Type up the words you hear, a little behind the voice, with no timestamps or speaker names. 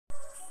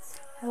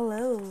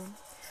Hello,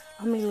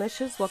 I'm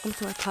Elicious. Welcome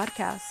to my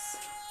podcast.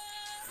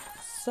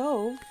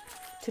 So,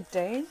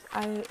 today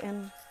I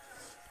am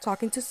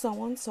talking to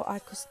someone so I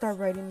could start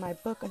writing my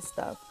book and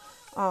stuff.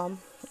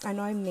 I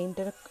know I named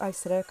it, I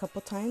said it a couple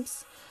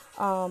times,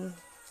 um,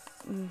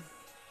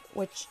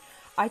 which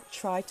I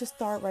try to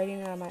start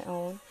writing it on my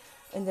own,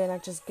 and then I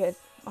just get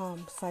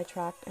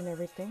sidetracked and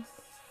everything.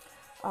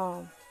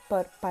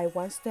 But by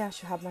Wednesday, I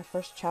should have my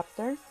first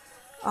chapter.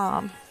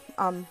 Um,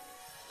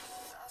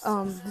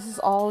 um, this is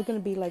all gonna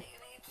be like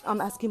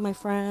I'm asking my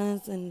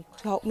friends and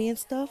to help me and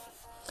stuff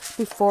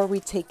before we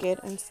take it.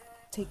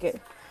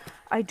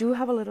 I do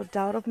have a little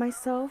doubt of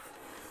myself,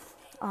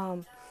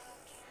 um,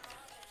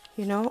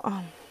 you know,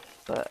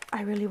 but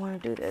I really want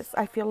to do this.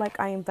 I feel like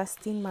I'm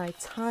investing my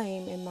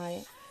time and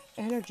my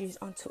energies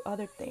onto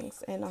other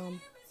things and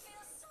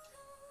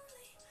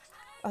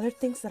other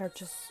things that are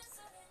just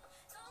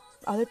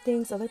other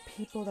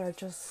people that are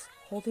just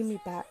holding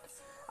me back.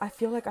 I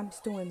feel like I'm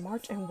still in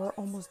March and we're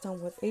almost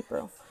done with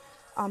April.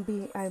 I've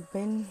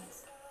been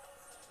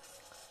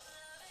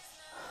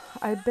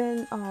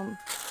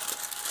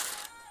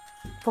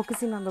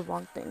focusing on the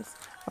wrong things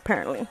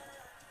apparently,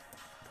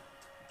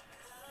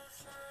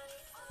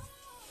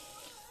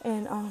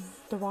 and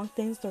the wrong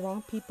things, the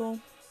wrong people.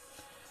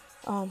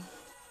 Um,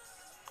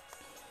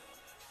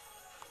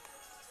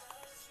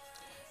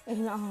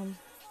 and I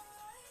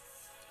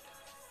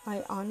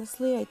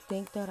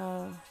think that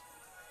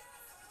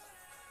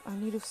I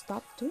need to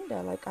stop doing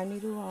that. Like I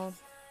need to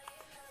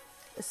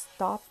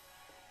stop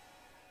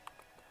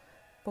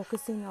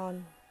focusing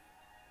on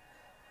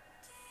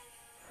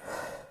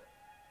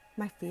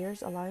my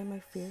fears, allowing my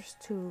fears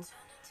to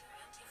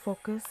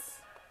focus,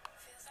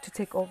 to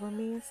take over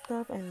me and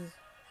stuff, and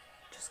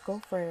just go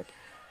for it.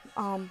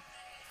 Um,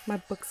 my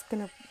book's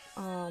gonna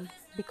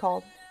be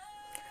called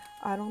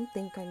 "I Don't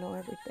Think I Know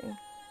Everything."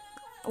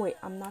 Wait,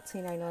 I'm not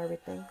saying I know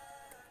everything,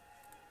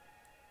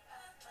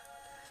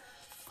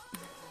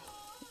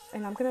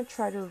 and I'm gonna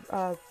try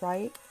to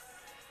write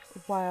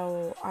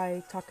while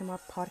I talk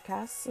about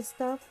podcasts and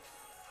stuff.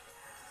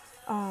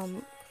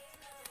 Um,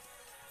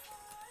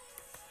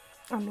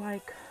 I'm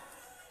like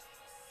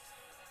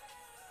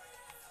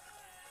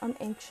I'm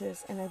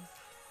anxious and I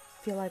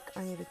feel like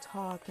I need to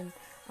talk and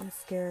I'm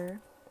scared.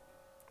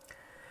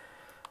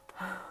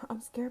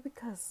 I'm scared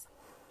because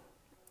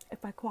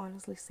if I could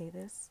honestly say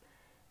this,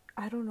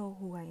 I don't know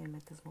who I am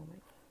at this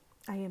moment.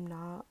 I am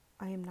not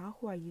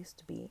who I used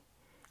to be.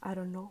 I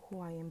don't know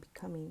who I am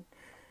becoming.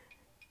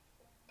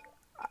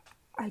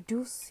 I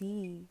do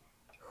see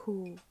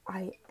who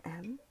I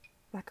am.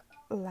 Like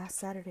last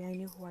Saturday I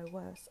knew who I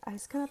was.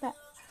 It's kind of that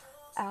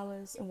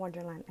Alice in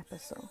Wonderland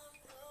episode.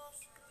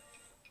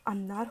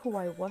 I'm not who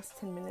I was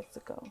 10 minutes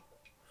ago.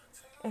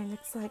 And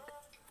it's like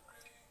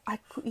I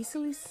could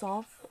easily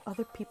solve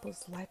other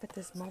people's life at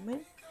this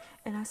moment.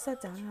 And I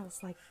sat down and I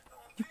was like,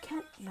 you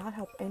can't not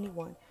help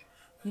anyone.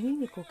 You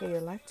need to go get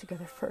your life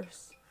together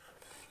first.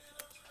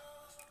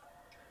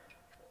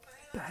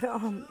 But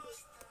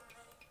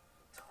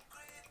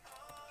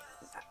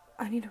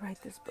I need to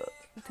write this book.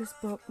 This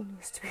book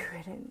needs to be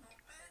written.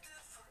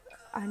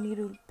 I need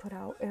to put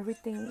out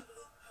everything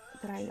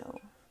that I know.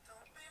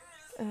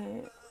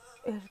 And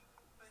it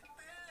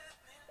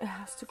it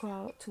has to go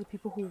out to the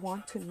people who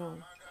want to know.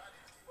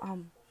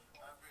 Um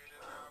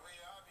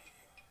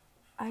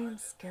I am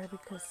scared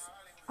because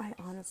I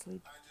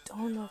honestly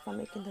don't know if I'm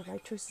making the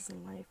right choices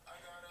in life.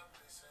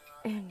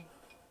 And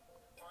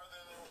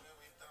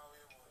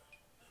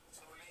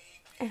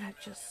I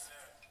just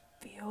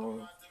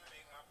feel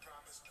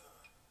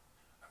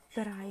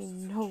that I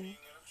know,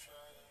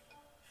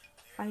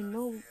 I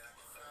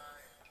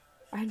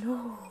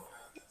know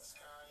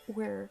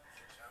where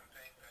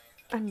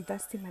I'm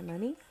investing my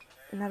money,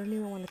 and I don't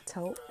even want to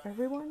tell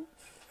everyone.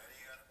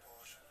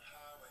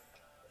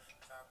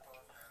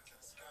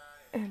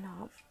 And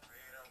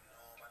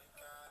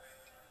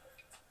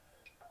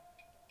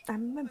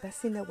I'm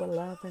investing it with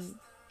love, and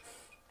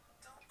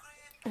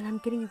I'm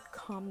getting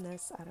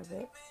calmness out of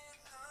it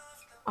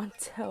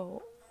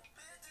until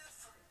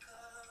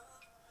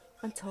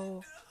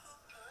until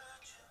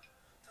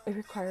it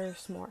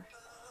requires more.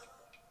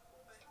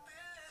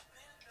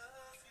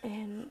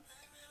 And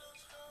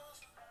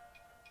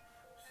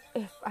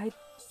if I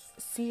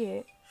see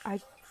it,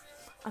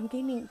 I'm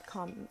gaining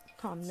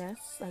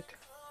calmness. Like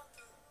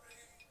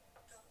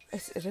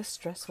it is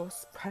stressful.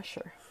 It's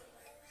pressure.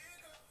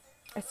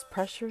 It's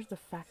pressure. The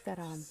fact that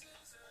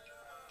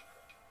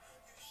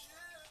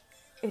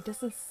it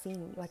doesn't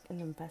seem like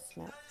an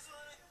investment.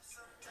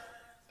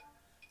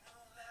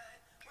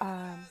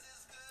 Um,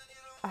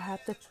 I have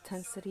the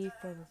intensity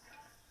for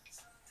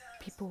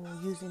people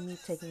using me,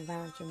 taking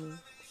advantage of me,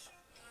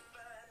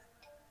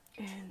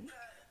 and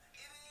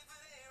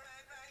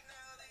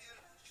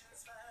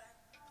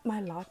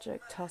my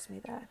logic tells me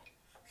that.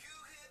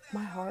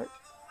 My heart,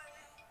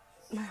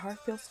 my heart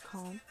feels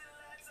calm,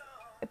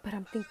 but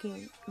I'm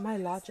thinking my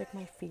logic,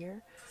 my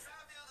fear,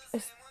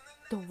 is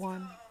the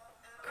one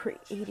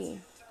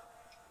creating.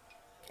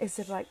 Is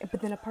it like?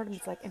 But then a part of me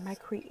is like, am I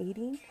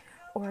creating,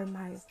 or am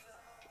I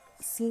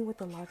seeing with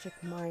the logic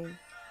mind.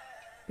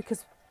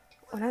 Because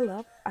when I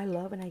love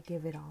and I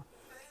give it all.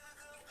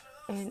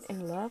 And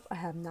in love, I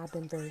have not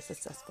been very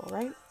successful,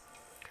 right?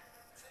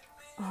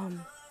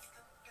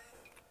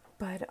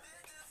 But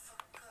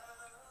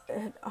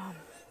it,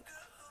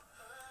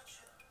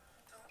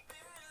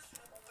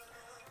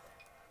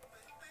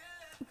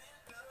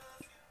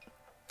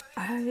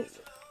 I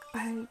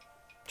I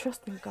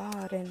trust in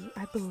God, and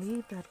I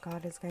believe that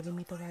God is guiding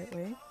me the right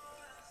way.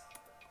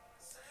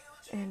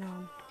 And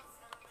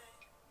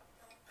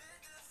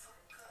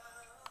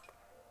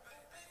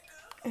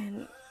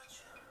and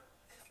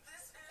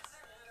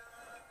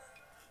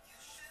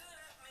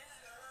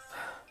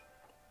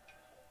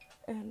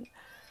and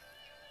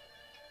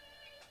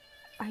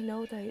I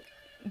know that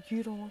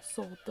you don't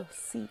sow the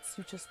seeds,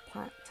 you just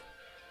plant.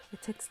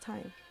 It takes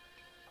time.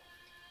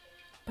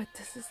 But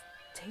this is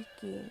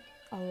taking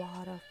a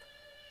lot of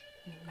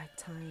my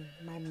time,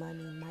 my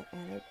money, my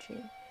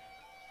energy.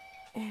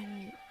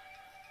 And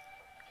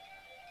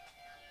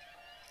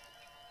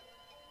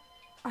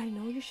I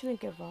know you shouldn't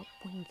give up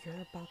when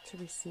you're about to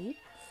receive.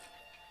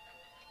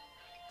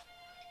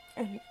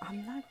 And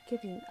I'm not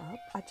giving up.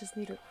 I just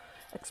need to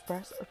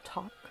express or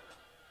talk.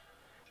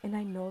 And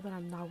I know that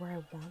I'm not where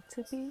I want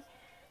to be,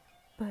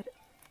 but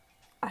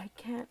I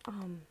can't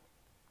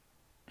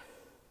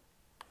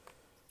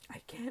I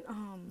can't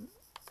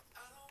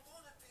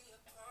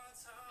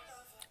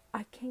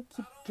I can't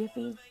keep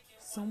giving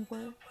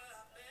somewhere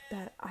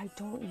that I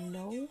don't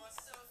know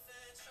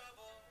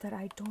that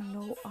I don't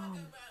know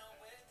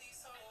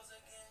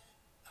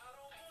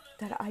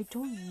that I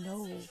don't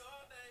know.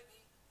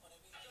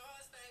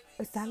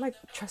 Is that like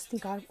trusting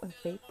God in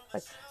faith,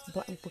 like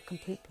with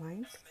complete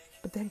blind?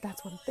 But then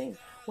that's one thing.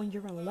 When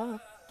you're in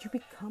love, you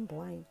become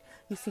blind.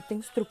 You see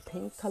things through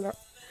pink color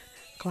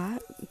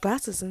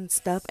glasses and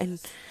stuff,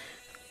 and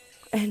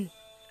and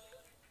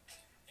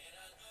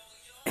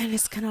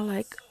it's kind of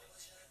like,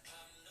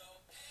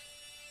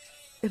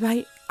 if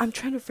I'm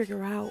trying to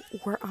figure out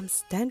where I'm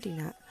standing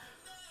at,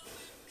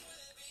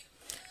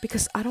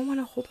 because I don't want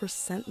to hold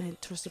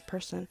resentment towards the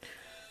person.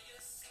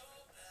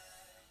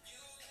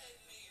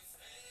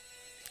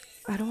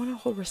 I don't want to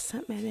hold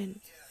resentment, and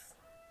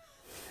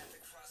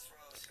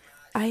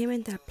I am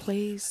in that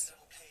place.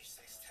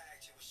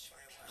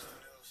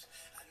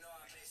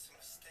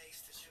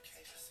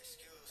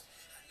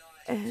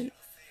 And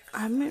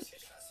I'm in,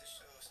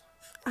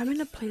 I'm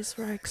in a place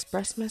where I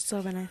express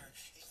myself, and I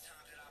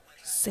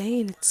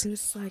saying it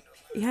seems like,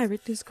 yeah,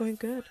 everything's going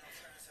good.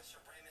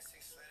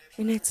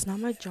 And it's not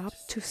my job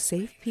to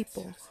save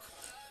people.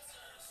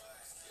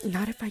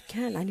 Not if I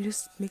can. I need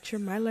to make sure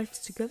my life's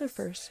together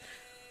first.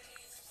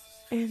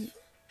 And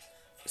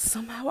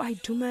somehow I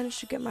do manage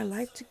to get my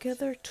life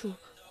together to a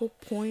whole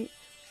point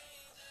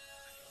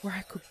where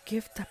I could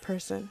give that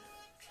person.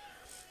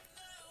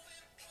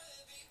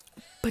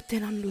 But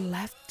then I'm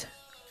left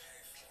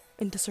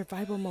in the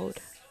survival mode.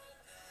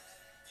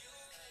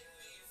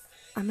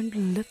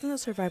 Left in the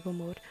survival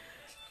mode.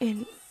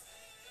 And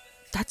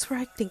that's where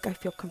I think I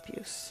feel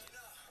confused.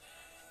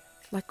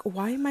 Like,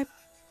 why am I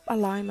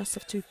allowing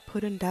myself to be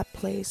put in that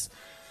place?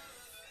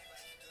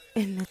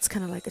 And it's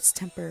kind of like, it's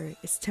temporary.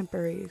 It's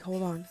temporary.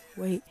 Hold on.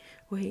 Wait.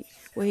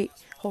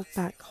 Hold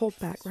back,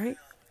 right?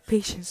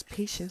 Patience,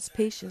 patience,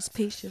 patience,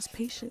 patience,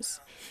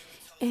 patience.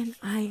 And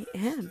I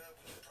am.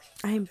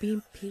 I am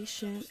being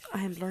patient.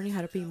 I am learning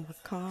how to be more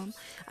calm.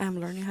 I am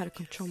learning how to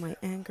control my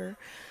anger.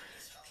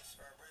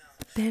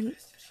 But then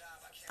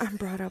I'm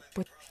brought up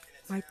with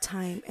my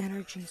time,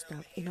 energy and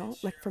stuff, you know?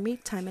 Like, for me,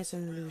 time is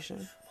an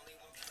illusion.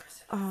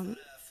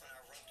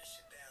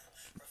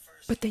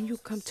 But then you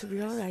come to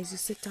realize, you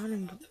sit down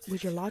and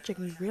with your logic,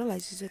 and you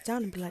realize, you sit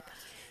down and be like,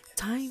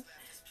 time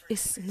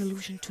is an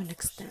illusion to an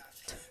extent.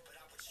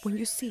 When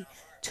you see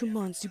 2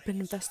 months, you've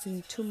been investing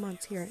in 2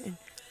 months here and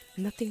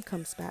nothing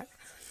comes back.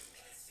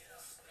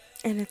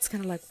 And it's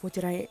kind of like, what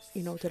did I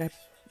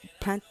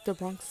plant the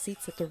wrong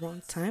seeds at the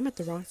wrong time, at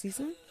the wrong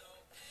season?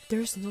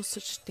 There's no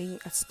such thing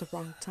as the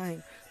wrong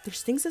time.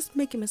 There's things that's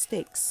making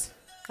mistakes.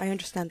 I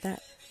understand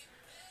that.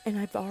 And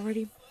I've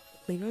already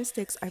made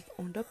mistakes. I've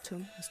owned up to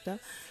them and stuff.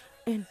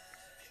 And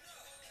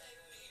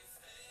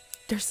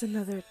there's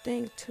another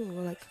thing too,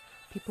 like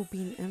people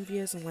being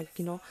envious, and like,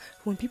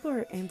 when people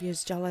are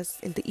envious, jealous,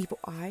 in the evil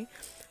eye,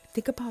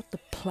 think about the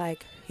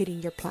plague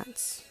hitting your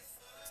plants.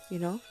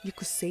 You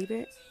could save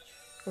it,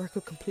 or it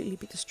could completely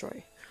be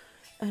destroyed.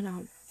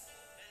 And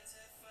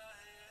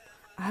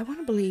I want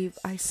to believe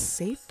I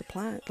saved the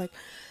plant, like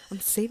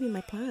I'm saving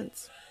my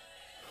plants.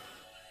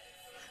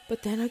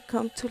 But then I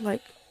come to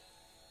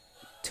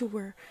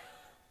where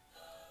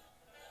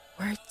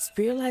it's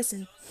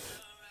realizing,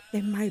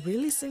 am I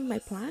really saving my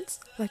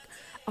plants? Like,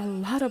 a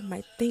lot of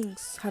my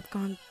things have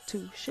gone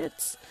to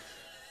shits.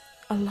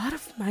 A lot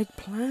of my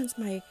plants,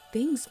 my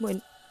things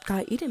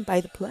got eaten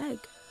by the plague.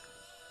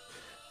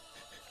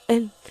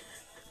 And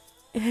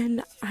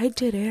I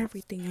did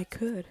everything I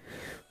could.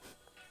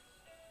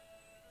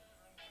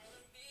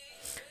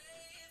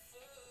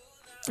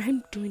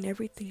 I'm doing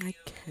everything I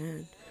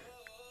can.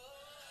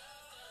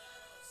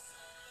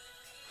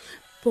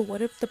 But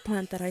what if the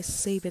plant that I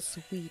save is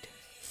weed?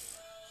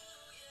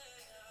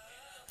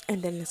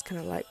 And then it's kind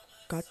of like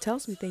God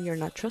tells me, then you're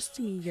not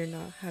trusting me, you're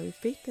not having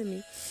faith in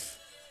me.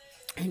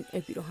 And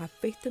if you don't have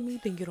faith in me,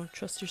 then you don't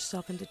trust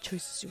yourself and the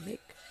choices you make.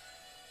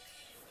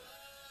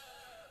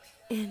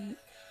 And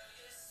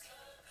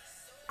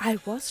I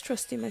was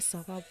trusting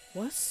myself. I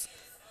was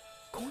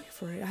going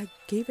for it. I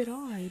gave it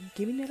all. I'm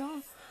giving it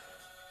all.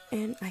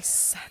 And I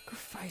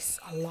sacrificed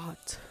a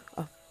lot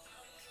of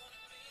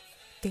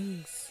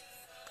things.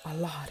 A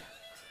lot.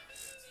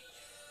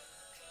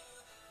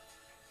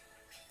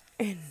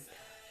 And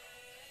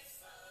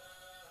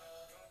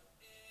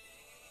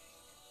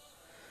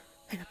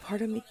a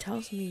part of me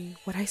tells me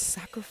what I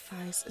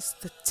sacrifice is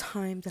the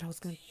time that I was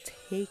going to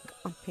take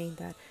on paying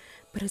that.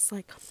 But it's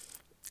like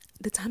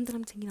the time that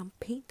I'm taking on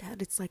paying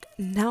that, it's like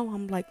now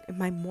I'm like,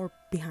 am I more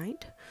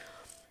behind?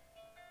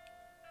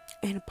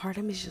 And a part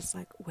of me is just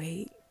like,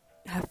 wait,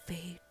 have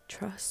faith,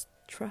 trust.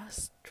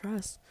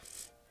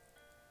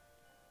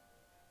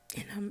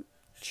 And I'm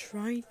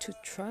trying to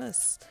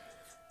trust.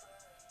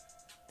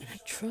 And I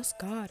trust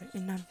God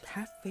and I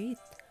have faith.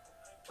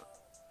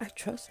 I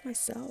trust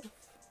myself.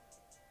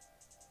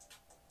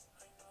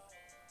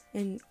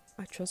 And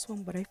I trust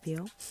on what I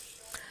feel.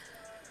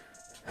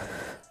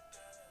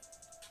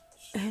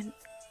 And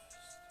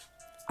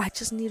I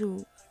just need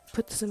to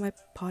put this in my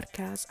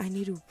podcast. I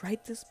need to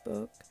write this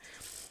book.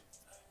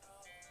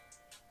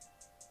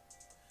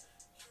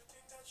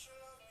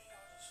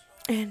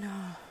 And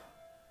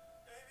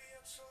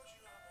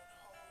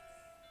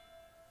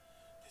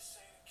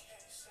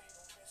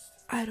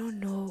I don't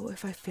know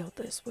if I feel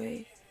this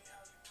way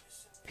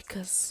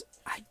because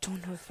I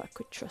don't know if I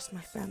could trust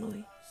my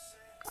family.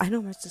 I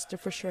know my sister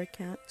for sure I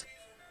can't.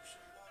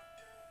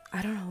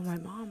 I don't know my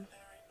mom.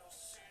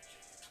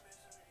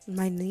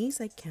 My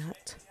niece I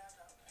can't.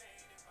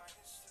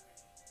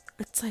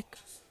 It's like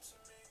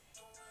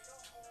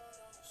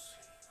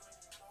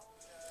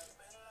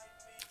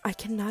I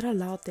cannot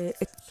allow the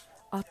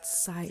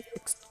outside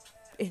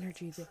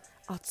energy, the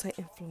outside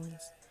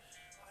influence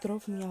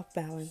throw me off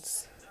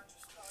balance.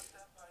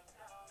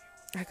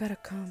 I gotta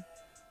come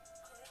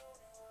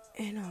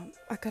and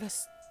I gotta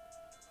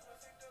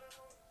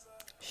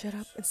shut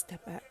up and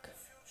step back.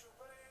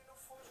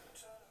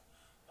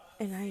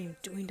 And I am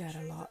doing that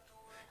a lot.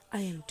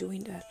 I am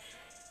doing that.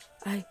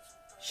 I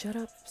shut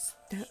up,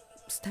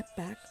 step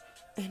back,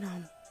 and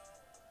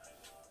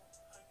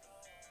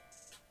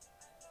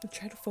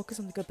try to focus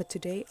on the good. But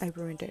today I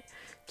ruined it.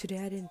 Today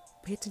I didn't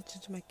pay attention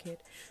to my kid.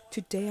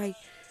 Today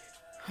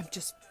I'm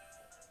just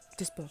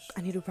this book.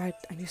 I need to write.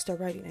 I need to start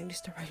writing.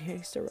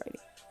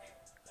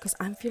 Because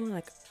I'm feeling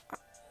like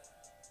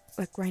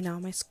right now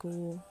my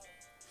school,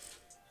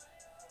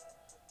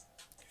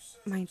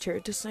 my interior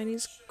designing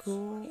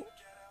school,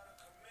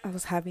 I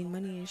was having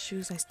money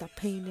issues. I stopped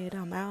paying it.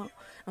 I'm out.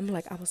 I'm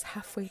like, I was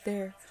halfway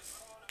there.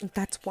 And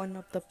that's one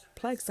of the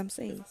plagues I'm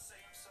saying.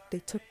 They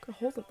took a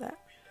hold of that.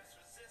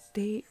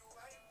 The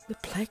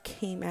plague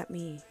came at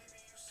me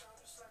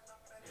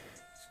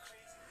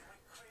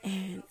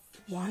and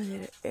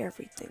wanted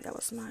everything that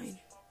was mine.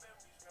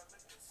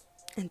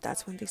 And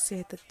that's when they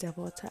say the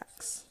devil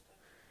attacks.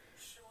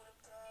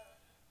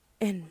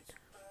 And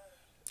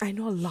I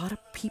know a lot of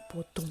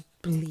people don't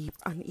believe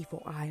on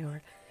evil eye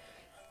or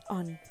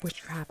on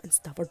witchcraft and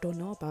stuff, or don't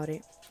know about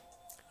it.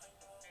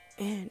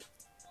 And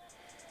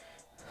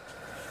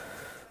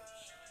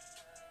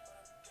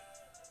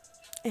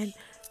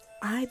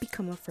I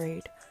become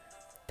afraid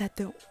that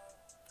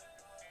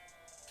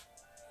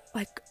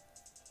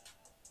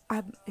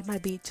it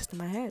might be just in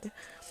my head.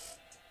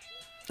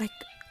 And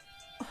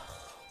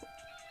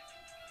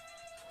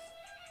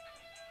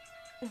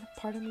a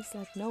part of me is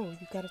like, no,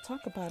 you gotta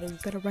talk about it. You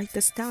gotta write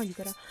this down.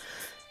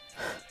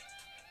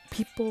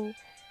 People,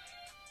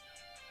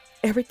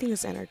 everything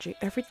is energy.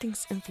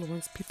 Everything's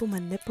influence. People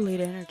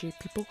manipulate energy.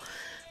 People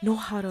know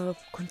how to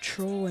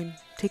control and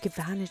take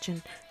advantage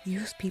and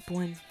use people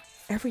and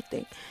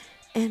everything.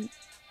 And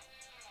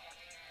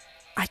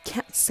I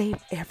can't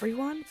save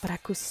everyone, but I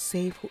could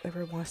save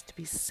whoever wants to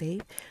be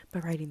saved by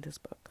writing this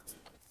book.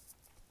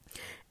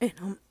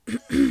 And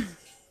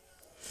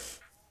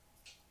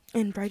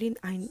and writing,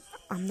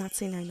 I'm not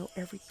saying I know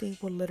everything.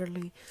 We'll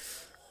literally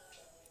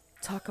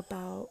talk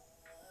about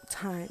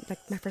time. Like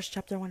my first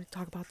chapter, I want to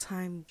talk about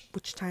time,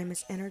 which time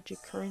is energy,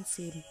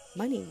 currency,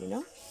 money,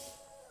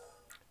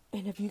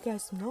 And if you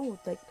guys know,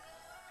 like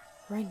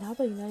right now,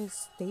 the United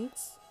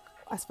States,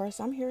 as far as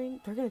I'm hearing,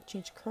 they're gonna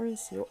change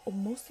currency. Or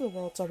most of the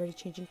world's already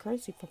changing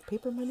currency from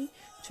paper money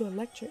to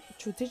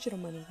digital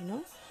money,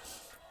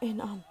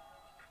 And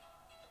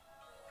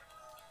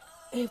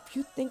if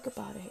you think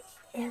about it,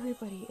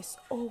 everybody is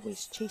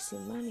always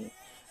chasing money.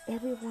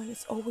 Everyone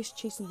is always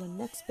chasing the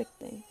next big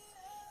thing.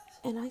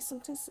 And I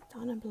sometimes sit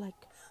down and be like,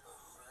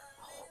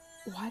 oh,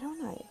 why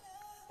don't I?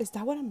 Is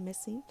that what I'm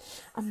missing?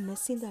 I'm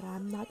missing that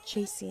I'm not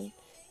chasing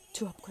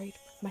to upgrade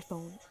my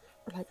phone.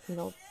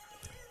 Or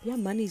yeah,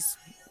 money's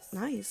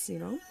nice,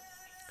 You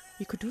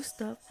could do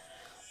stuff.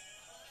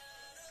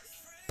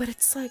 But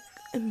it's like,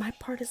 in my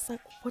part, it's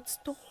like, what's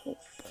the whole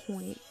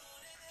point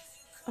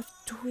of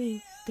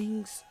doing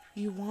things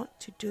you want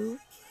to do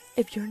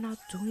if you're not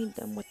doing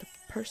them with the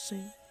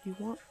person you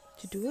want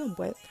to do them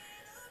with.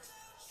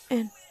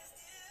 And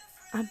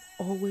I'm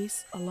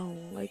always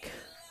alone. Like,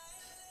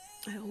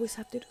 I always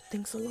have to do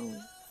things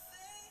alone.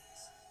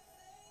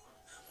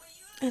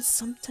 And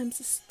sometimes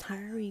it's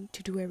tiring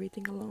to do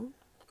everything alone.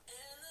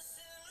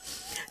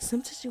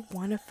 Sometimes you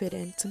want to fit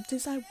in.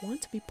 Sometimes I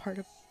want to be part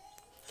of.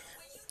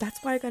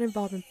 That's why I got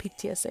involved in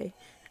PTSA.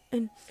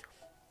 And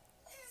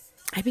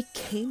I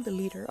became the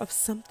leader of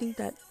something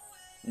that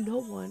no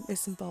one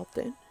is involved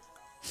in.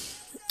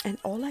 And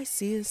all I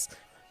see is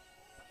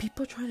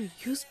people trying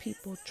to use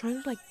people,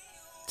 trying to like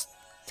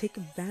take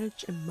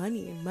advantage of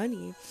money and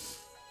money.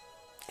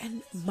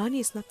 And money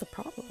is not the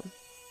problem.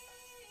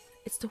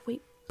 It's the way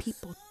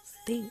people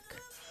think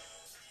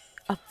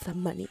of the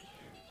money.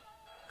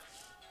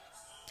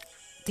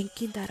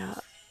 Thinking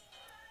that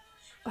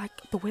like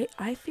the way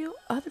I feel,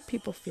 other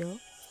people feel,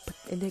 but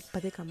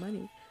they got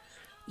money.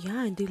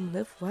 Yeah, and they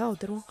live well.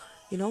 They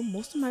don't,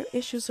 most of my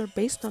issues are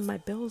based on my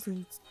bills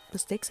and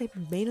mistakes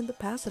I've made in the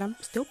past that I'm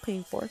still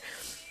paying for.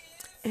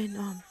 And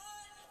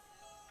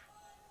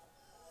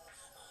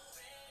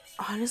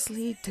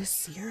honestly,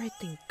 this year I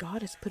think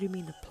God is putting me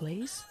in a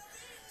place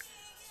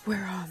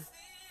where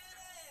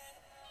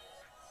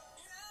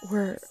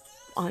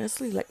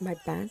honestly, like my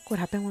bank, what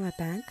happened with my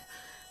bank,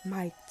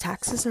 my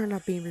taxes are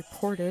not being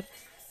reported,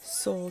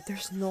 so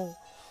there's no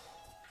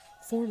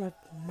form of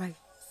my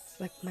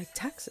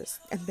taxes.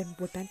 And then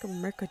with Bank of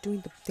America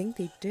doing the thing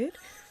they did,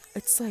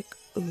 it's like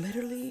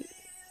literally,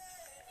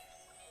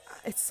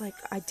 it's like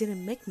I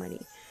didn't make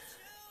money.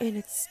 And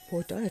it's,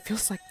 well, duh, it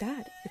feels like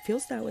that. It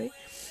feels that way.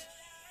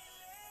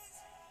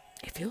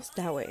 It feels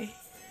that way.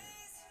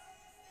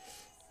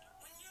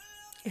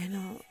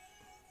 And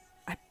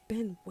I've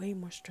been way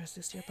more stressed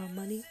this year about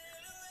money.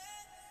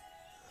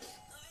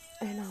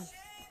 And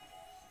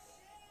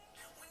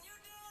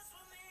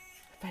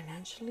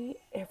financially,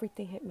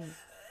 everything hit me.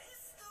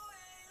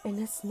 And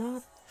it's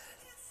not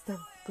the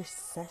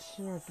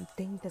recession or the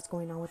thing that's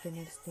going on with the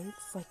United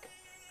States. Like,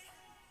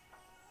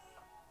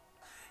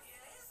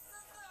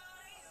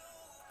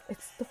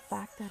 it's the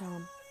fact that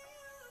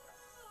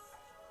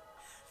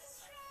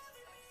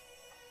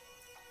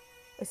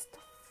it's the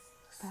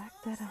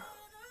fact that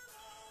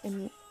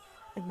am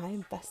I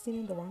investing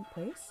in the wrong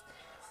place?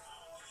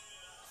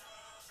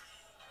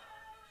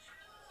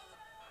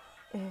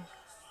 Eh,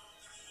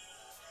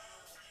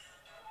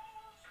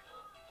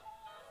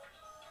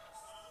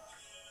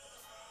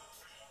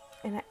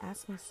 and I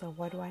ask myself,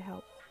 why do I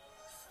help?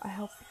 I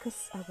help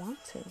because I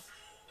want to.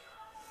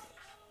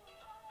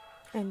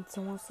 And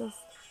someone says,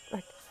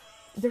 like,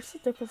 there's a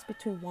difference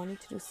between wanting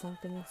to do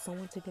something and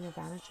someone taking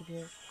advantage of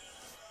you.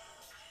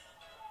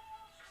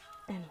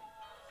 And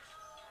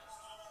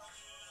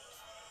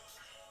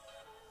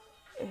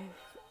if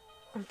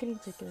I'm getting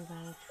taken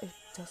advantage, it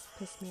just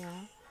pisses me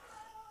off.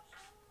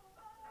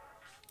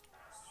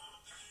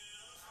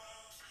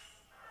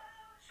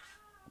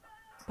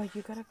 But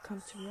you gotta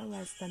come to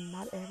realize that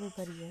not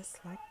everybody is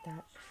like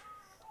that.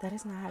 That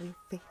is not having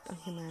faith on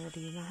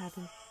humanity, not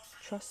having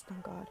trust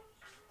on God.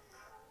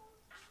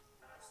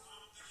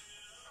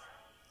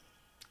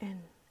 And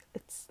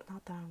it's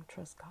not that I don't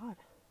trust God.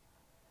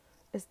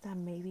 It's that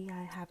maybe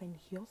I haven't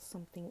healed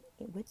something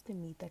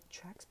within me that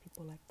attracts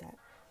people like that.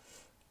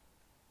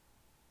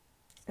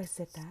 Is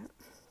it that?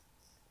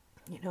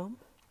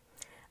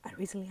 I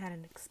recently had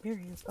an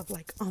experience of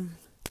like,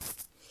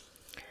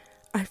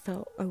 I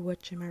felt a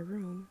witch in my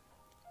room.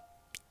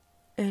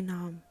 And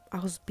I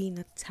was being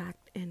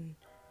attacked and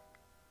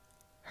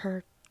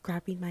her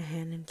grabbing my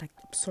hand and like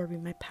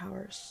absorbing my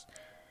powers.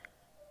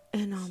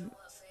 And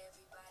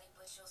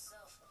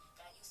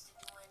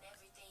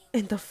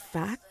and the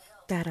fact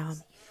that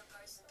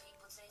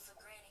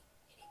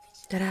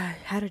that I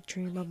had a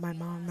dream of my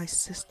mom and my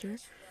sister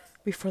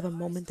before the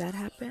moment that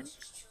happened,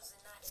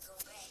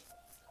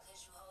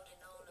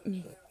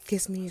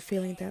 gives me a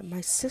feeling that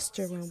my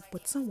sister went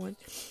with someone.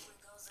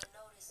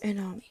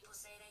 And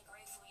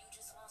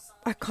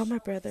I called my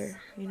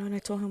brother, and I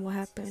told him what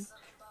happened.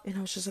 And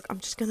I was just like, I'm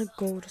just gonna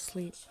go to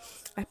sleep.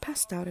 I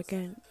passed out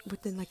again.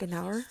 Within like an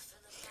hour,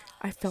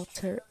 I felt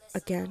her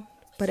again,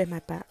 but in my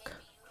back.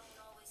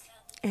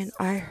 And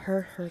I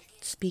heard her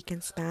speak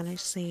in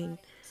Spanish saying,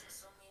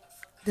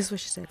 this is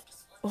what she said: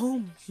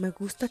 "Oh, me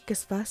gusta que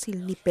es fácil,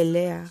 ni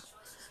pelea."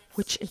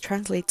 Which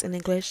translates in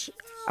English,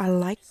 I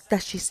like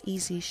that she's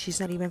easy, she's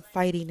not even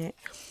fighting it.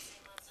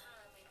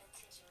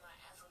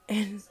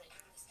 And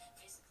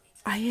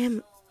I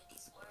am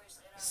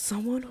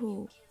someone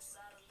who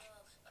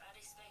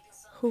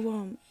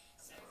um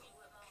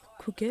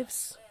who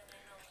gives.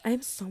 I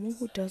am someone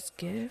who does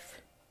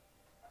give,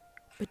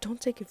 but don't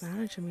take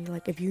advantage of me.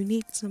 Like, if you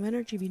need some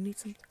energy, if you need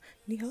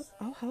help,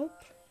 I'll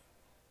help.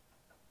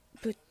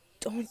 But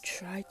don't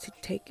try to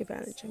take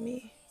advantage of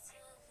me.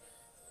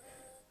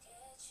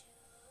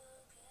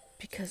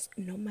 Because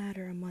no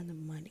matter amount of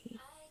money,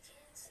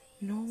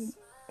 no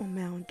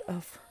amount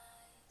of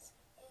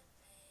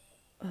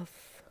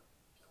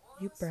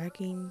you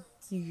bragging,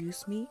 you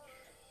use me,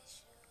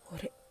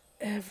 would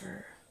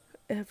ever,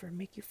 ever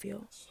make you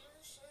feel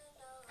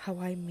how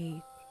I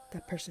made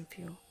that person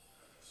feel.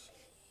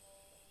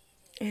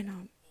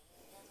 And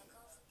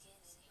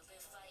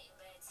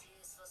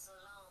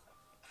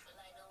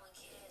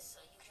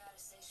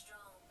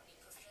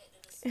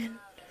and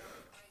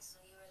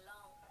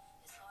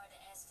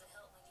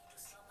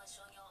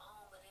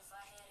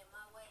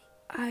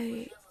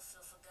I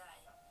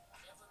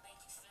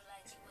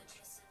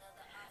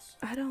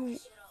I don't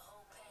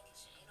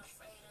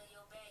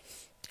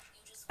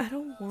I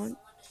don't want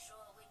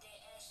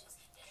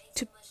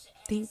to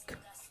think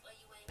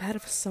bad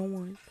of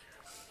someone.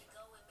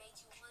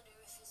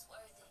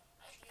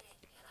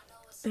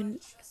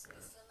 And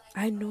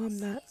I know I'm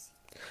not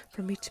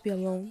for me to be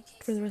alone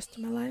for the rest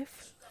of my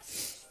life.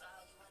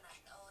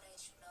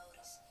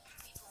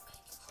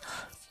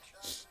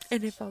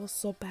 And if I was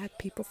so bad,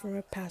 people from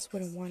my past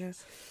wouldn't want to.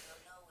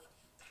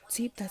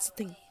 See, that's the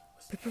thing.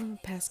 People from the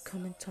past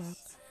come and talk.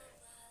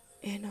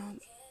 And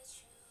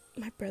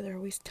my brother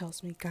always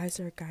tells me, guys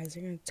are guys,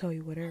 they're going to tell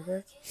you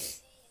whatever.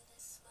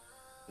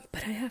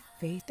 But I have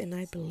faith and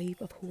I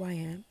believe of who I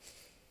am.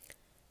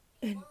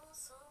 And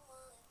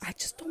I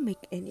just don't make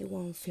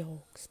anyone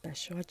feel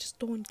special. I just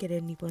don't get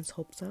anyone's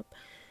hopes up.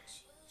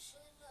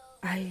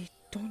 I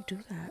don't do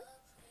that.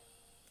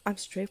 I'm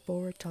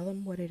straightforward, tell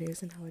them what it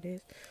is and how it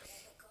is.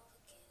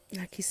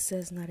 Like he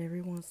says, not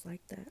everyone's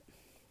like that.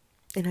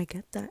 And I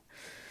get that.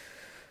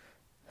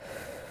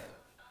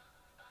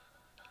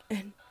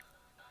 And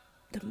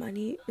the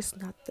money is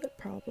not the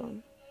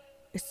problem.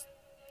 It's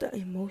the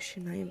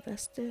emotion I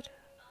invested.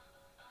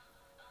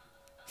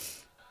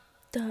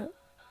 The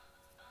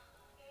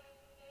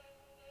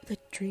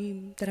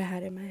dream that I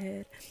had in my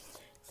head.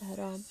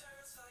 That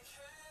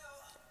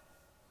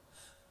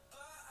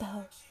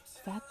the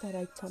fact that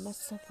I tell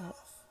myself that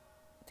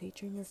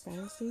daydream or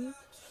fantasy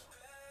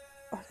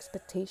or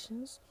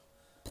expectations,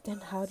 but then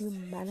how do you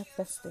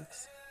manifest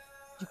this?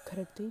 You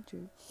gotta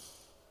daydream.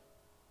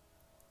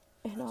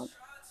 And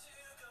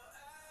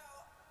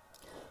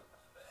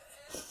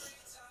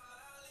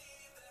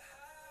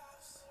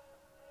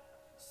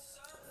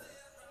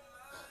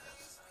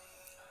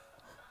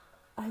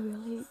I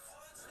really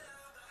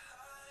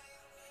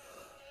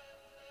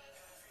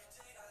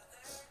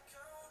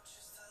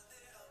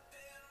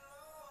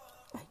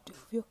I do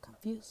feel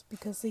confused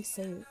because they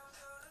say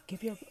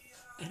give your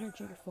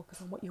energy to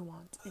focus on what you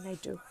want, and I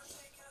do.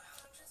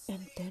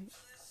 And then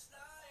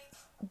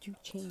you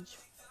change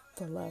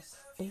for love,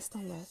 based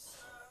on love.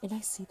 And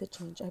I see the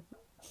change I'm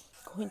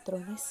going through,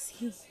 and I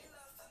see.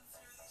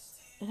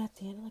 And at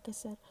the end, like I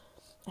said,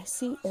 I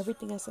see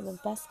everything as an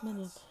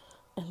investment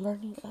and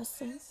learning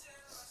lessons.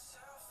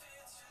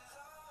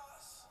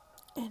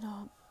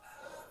 And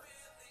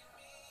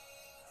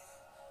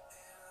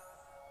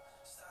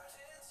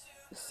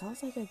it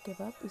sounds like I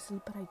give up easily,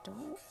 but I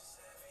don't.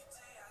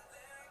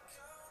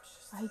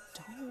 I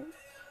don't.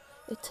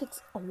 It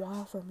takes a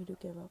while for me to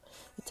give up.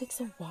 It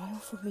takes a while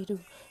for me to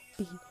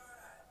be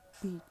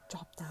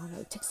dropped down.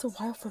 It takes a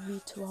while for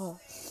me to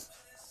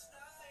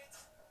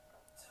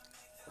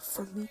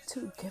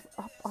give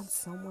up on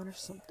someone or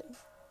something.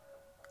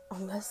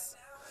 Unless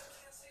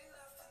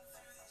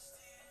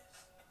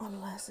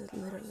it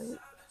literally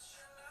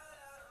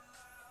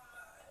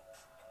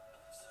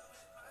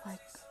like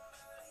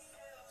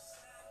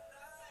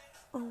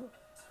oh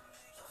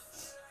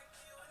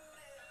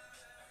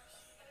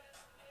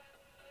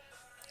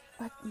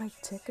like my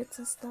tickets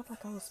and stuff,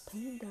 like I was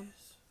paying them.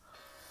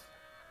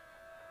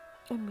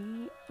 And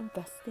me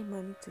investing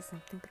money to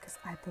something because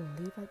I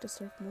believe I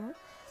deserve more.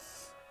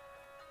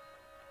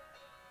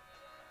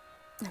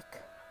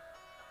 Like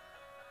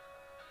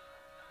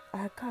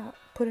I got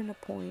put in a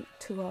point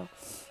to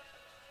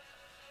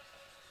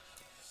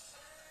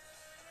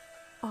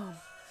um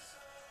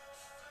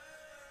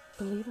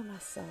believe in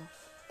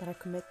myself that I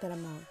could make that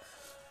amount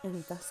and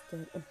invest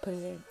it and put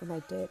it in, and I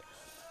did.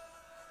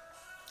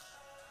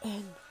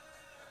 And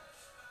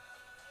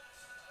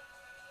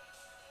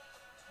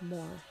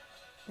more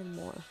and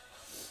more.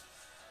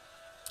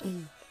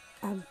 And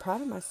I'm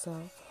proud of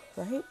myself,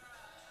 right?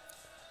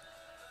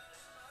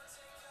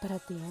 But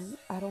at the end,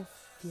 I don't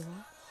feel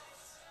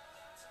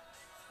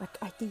like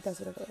I think that's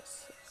what it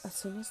is. As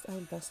soon as I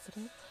invested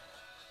it,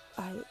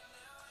 I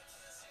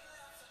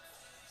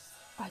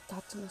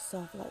thought to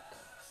myself like,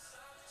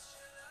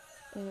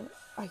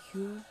 are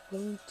you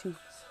willing to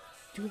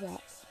do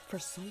that for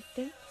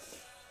something?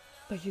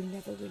 But you've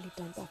never really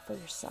done that for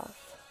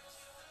yourself.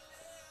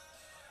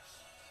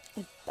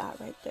 And that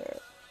right there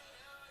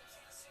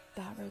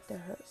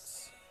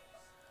hurts.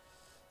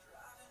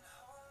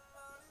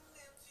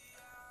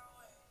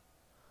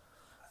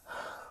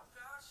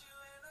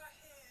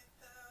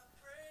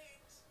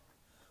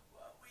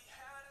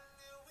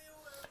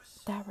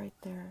 That right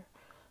there.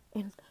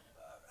 And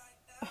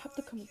I have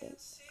to come to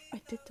this.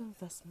 I did the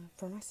investment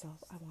for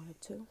myself. I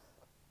wanted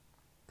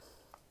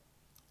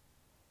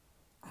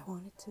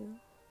to.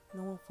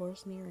 No one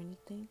forced me or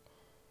anything.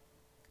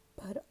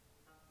 But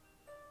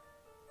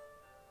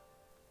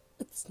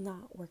it's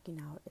not working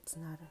out. It's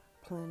not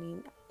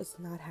planning. It's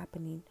not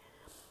happening.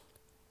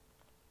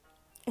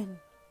 And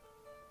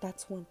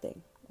that's one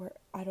thing where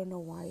I don't know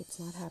why it's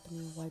not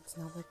happening, why it's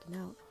not working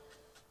out.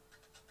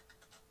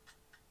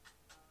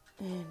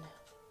 And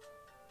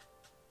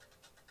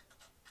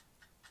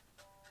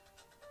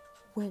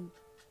when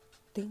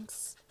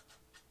things,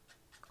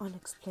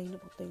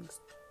 unexplainable things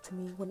to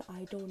me, when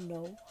I don't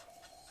know,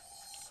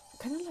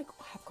 kind of like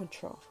have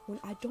control. When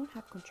I don't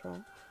have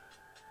control,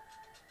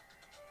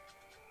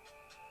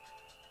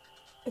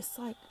 it's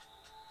like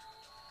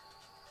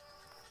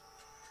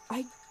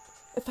I,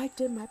 if I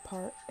did my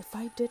part, if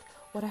I did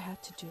what I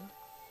had to do,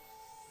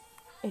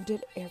 and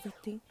did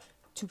everything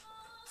to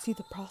see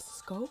the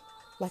process go,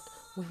 like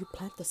when you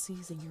plant the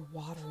seeds and you're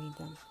watering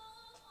them,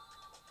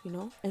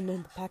 and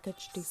then the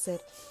package they said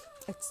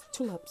it's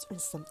tulips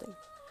and something,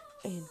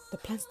 and the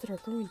plants that are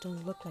growing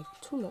don't look like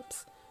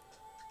tulips.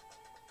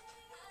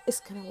 It's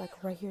kind of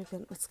like right here,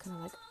 then it's kind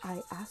of like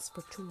I asked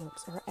for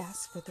tulips or I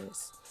asked for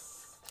this.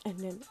 And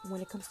then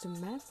when it comes to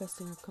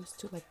manifesting or it comes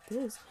to like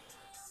this,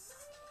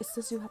 it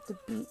says you have to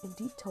be in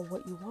detail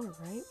what you want,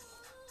 right?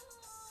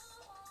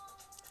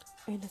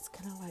 And it's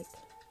kind of like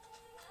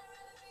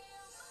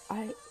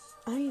I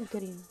am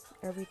getting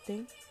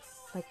everything,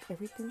 like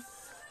everything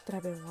that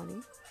I've been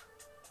wanting,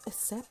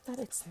 except that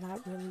it's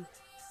not really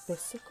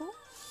physical.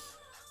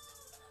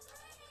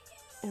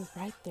 And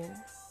right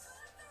there,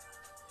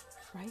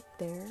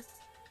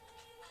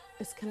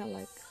 it's kind of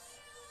like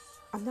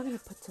I'm not gonna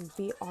put some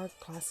VR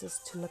classes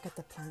to look at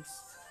the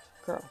plants,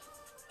 girl.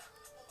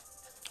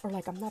 Or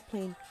like I'm not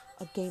playing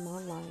a game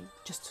online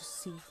just to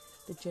see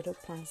the digital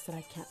plants that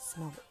I can't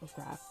smell or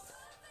grab.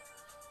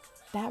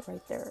 That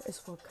right there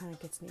is what kind of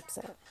gets me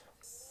upset.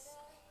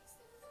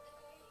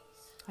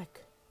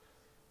 Like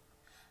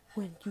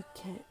when you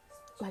can't,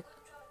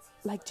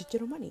 like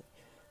digital money.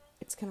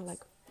 It's kind of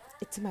like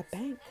it's in my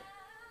bank,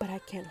 but I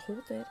can't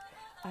hold it.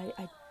 I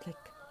like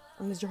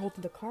unless you're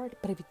holding the card.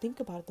 But if you think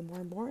about it, the more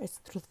and more, it's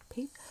through the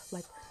pay,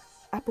 like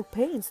Apple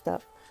Pay and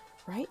stuff,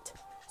 right?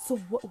 So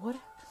what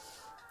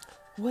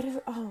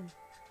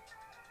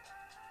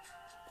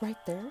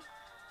right there,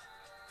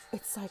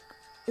 it's like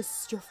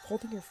it's you're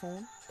holding your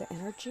phone, the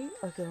energy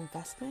or your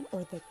investment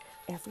or the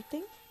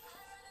everything,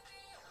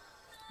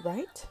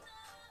 right?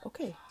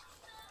 Okay,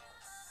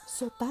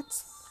 so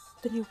that's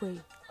the new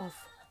way of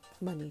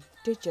money,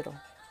 digital.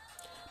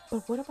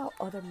 But what about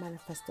other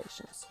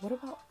manifestations? What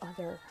about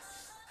other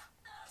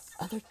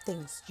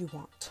things you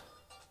want?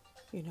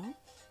 You know?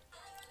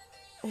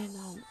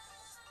 And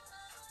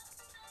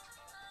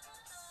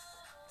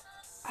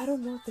I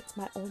don't know if it's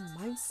my own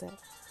mindset.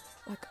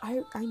 Like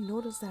I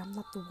noticed that I'm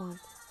not the one,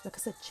 like I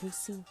said,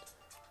 chasing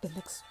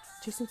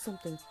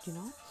something,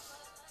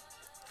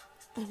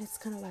 And it's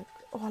kind of like,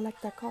 oh, I like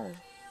that car.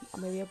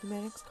 Maybe I'll be my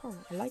next car.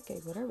 I like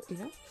it, whatever.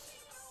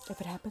 If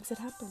it happens, it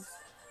happens.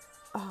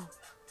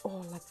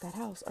 Oh, like that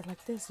house or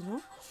like this,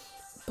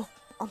 But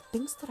on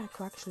things that I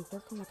could actually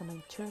work on, like on my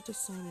interior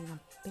designing, on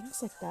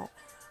things like that,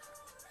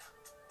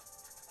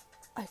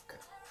 like,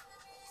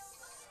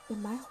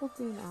 am I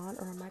holding on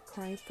or am I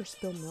crying for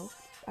spilled milk?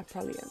 I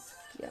probably am.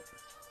 Yep,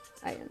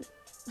 I am.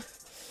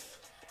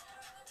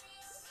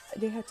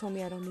 They had told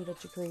me I don't need a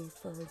degree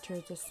for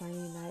interior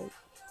designing. I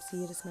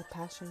see it as my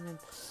passion, and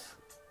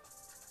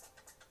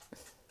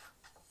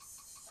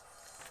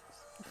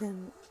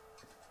then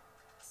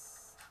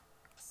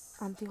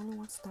I'm the only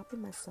one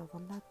stopping myself.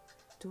 I'm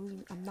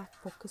not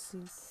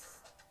focusing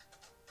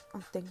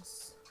on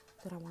things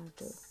that I want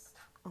to do.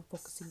 I'm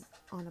focusing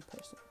on a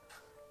person,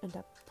 and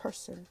that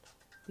person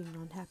being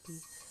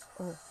unhappy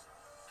or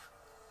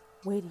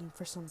waiting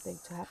for something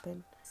to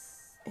happen,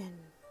 and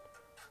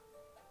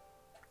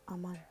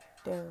I'm on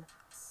their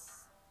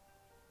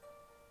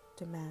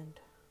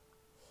demand.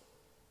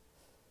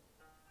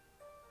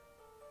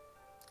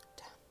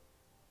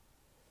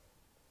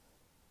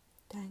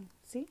 Dang,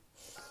 see?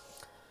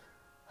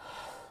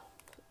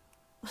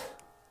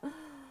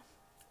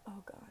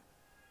 Oh God.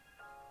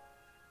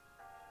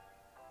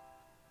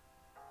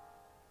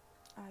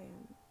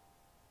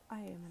 I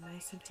am a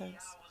mess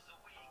sometimes.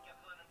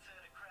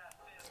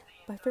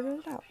 But I figured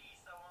it out.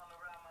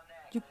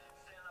 You,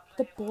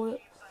 the boil,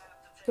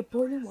 the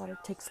boiling water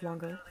takes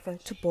longer for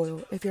it to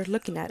boil if you're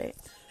looking at it.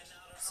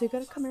 So you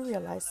gotta come and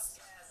realize.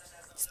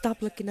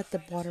 Stop looking at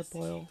the water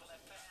boil.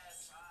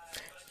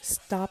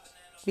 Stop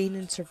being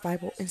in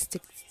survival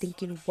instinct,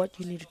 thinking what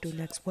you need to do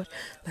next.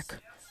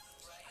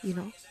 You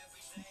know,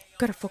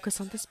 gotta focus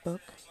on this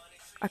book.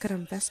 I gotta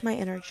invest my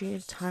energy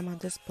and time on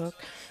this book,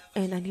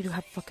 and I need to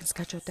have a fucking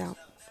schedule down.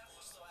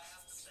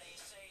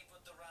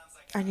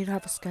 I need to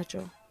have a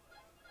schedule,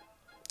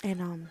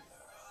 and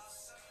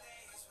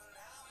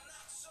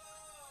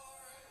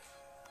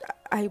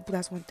I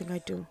that's one thing I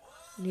do.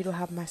 I need to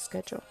have my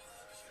schedule,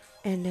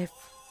 and if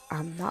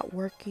I'm not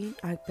working,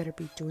 I better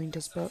be doing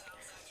this book.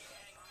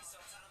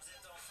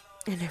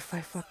 And if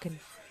I fucking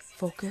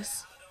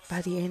focus,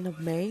 by the end of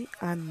May,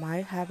 I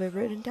might have it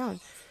written down.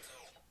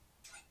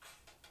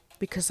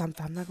 Because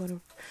if I'm not going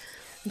to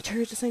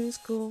interior designing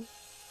school,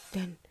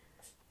 then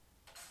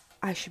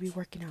I should be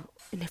working out.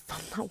 And if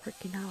I'm not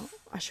working out,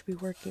 I should be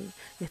working.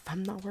 And if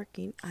I'm not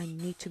working, I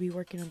need to be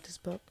working on this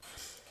book.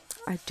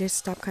 I just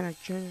stopped kind of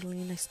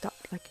journaling. I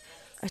stopped, like,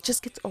 it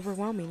just gets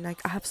overwhelming. Like,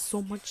 I have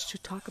so much to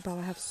talk about.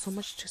 I have so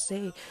much to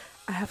say.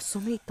 I have so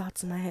many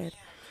thoughts in my head.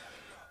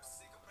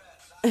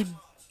 And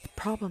the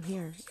problem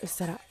here is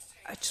that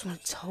I just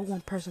want to tell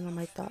one person of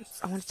my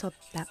thoughts. I want to tell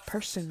that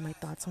person my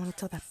thoughts. I want to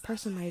tell that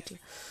person my idea.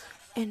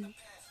 And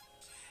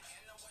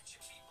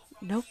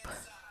nope,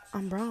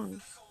 I'm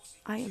wrong.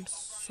 I am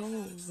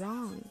so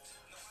wrong.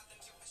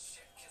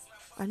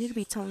 I need to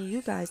be telling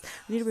you guys.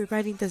 I need to be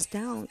writing this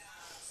down.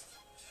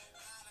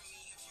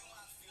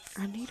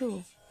 I need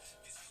to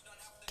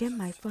get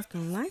my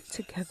fucking life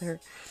together.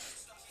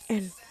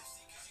 And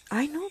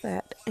I know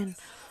that. And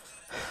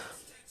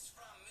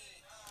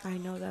I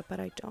know that, but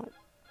I don't.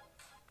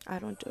 I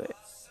don't do it.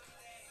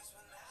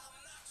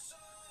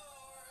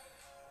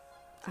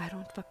 I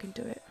don't fucking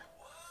do it.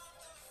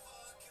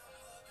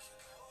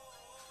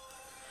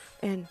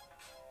 And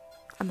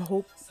I'm a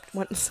hope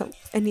what so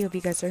any of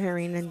you guys are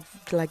hearing and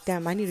like,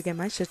 damn, I need to get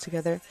my shit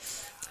together.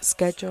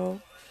 Schedule.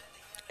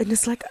 And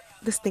it's like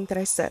this thing that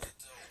I said.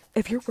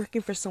 If you're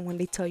working for someone,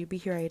 they tell you be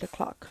here at 8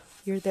 o'clock.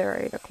 You're there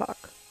at 8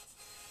 o'clock.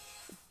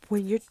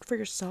 When you're for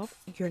yourself,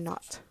 you're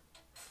not.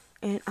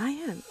 And I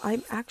am. I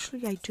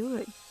do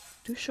it.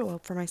 Do show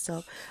up for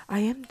myself. I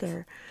am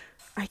there.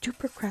 I do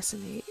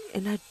procrastinate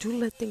and I do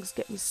let things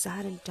get me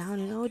sad and down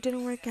and oh, it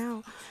didn't work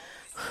out.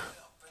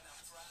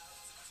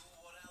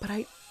 But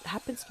it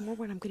happens more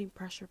when I'm getting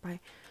pressured by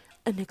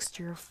an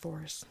exterior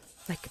force,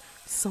 like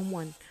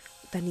someone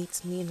that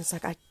needs me, and it's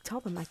like I tell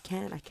them I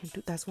can't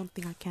do. That's one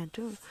thing I can't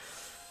do,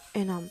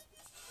 and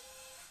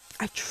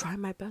I try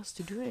my best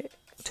to do it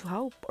to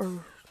help,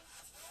 and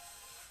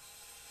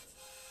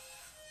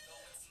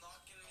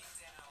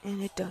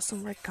it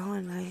doesn't work out,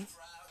 and I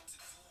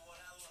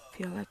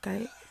feel like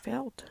I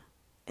failed,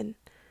 and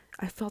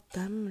I felt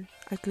them. And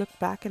I look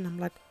back and I'm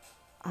like,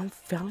 I'm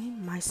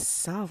failing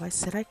myself. I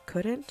said I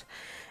couldn't,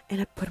 and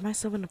I put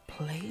myself in a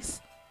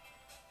place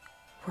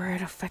where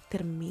it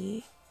affected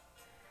me,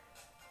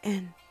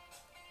 and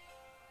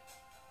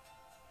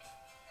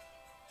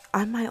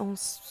I'm my own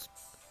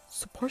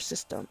support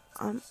system.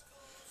 I'm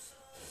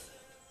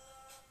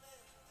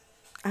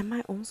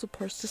my own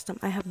support system.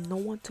 I have no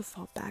one to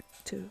fall back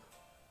to.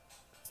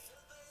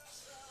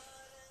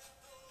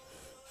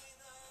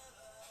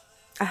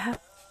 I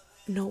have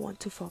no one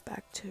to fall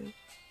back to.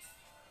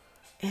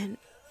 And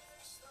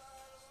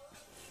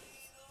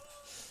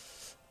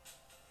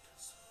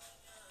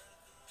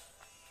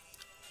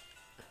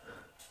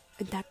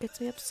that gets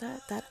me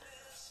upset that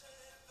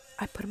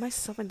I put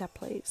myself in that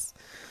place.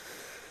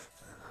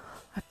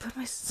 I put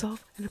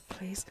myself in a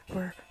place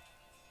where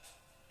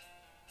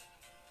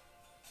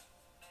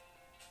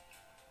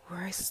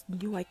I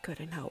knew I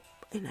couldn't help,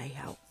 and I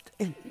helped,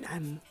 and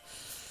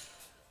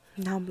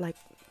I'm like,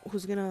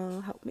 who's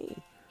gonna help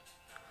me?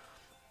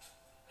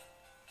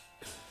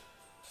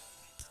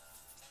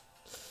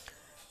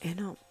 And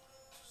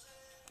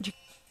you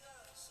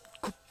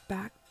go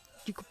back,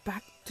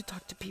 to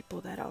talk to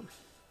people that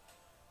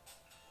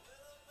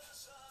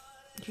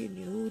you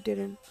knew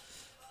didn't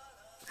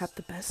have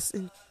the best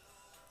in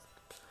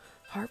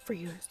heart for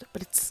you and stuff.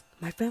 But it's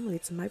my family,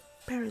 it's my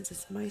parents,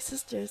 it's my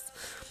sisters,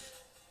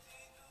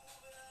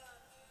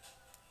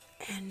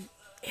 and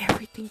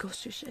everything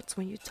goes to shits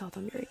when you tell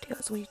them your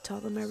ideas, when you tell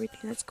them everything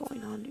that's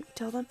going on. You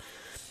tell them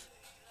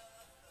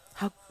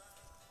how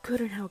good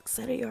and how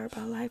excited you are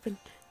about life, and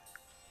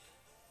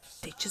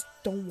they just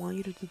don't want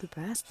you to do the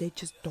best. They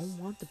just don't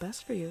want the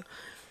best for you,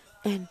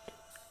 and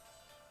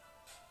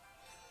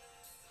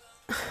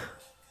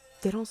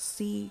they don't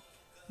see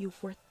you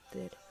worth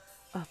it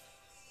up.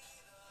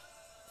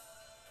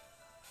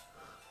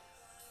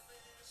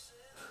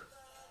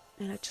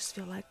 And I just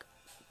feel like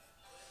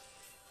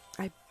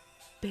I've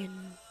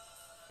been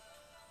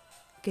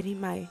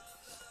getting my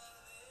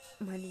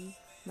money,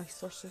 my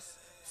sources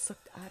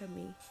sucked out of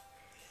me,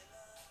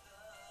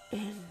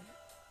 and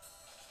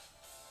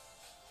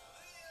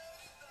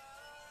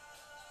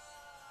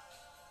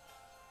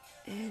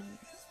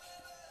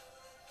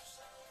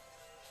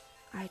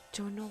I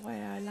don't know why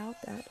I allowed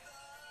that.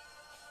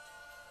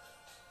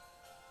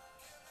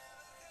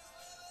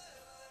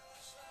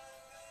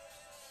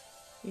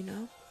 You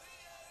know?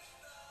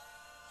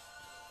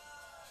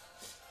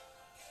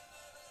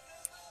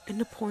 And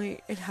the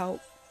point, it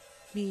helped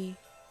me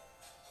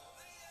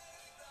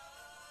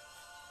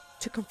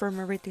to confirm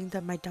everything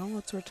that my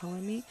downloads were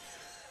telling me.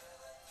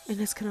 And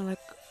it's kind of like,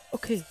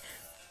 okay,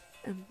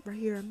 and right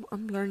here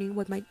I'm learning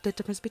what the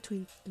difference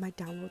between my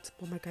downloads,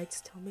 what my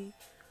guides tell me,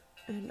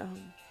 and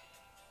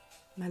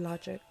my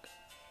logic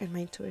and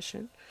my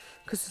intuition,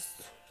 because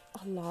it's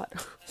a lot.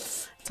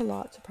 It's a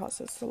lot to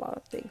process. It's a lot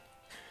of things,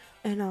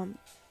 and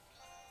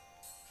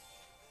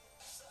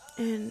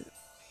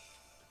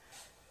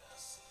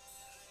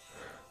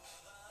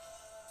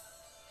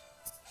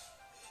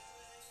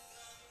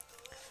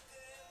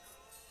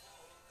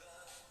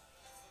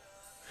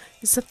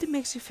if something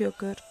makes you feel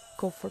good,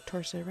 go for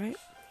towards it, right?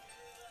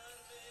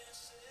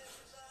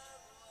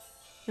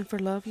 And for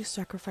love, you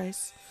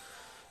sacrifice.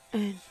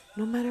 And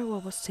no matter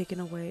what was taken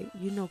away,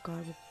 you know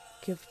God will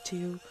give to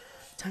you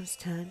times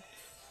 10.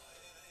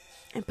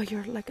 And but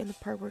you're like in the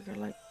part where you're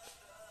like,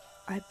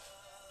 I've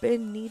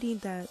been needing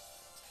that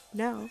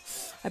now.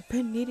 I've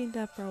been needing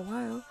that for a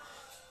while.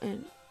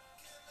 And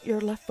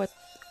you're left with,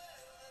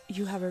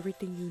 you have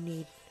everything you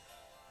need.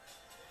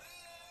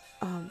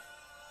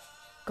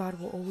 God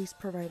will always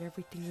provide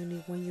everything you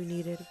need when you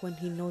need it, when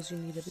He knows you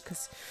need it,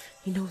 because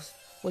He knows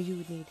what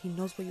you need. He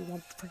knows what you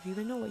want before you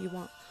even know what you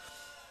want.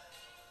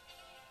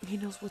 He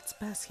knows what's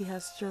best. He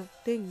has your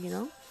thing, you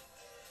know?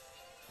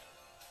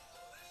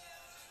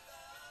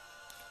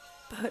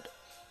 But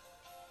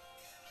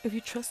if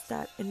you trust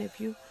that, and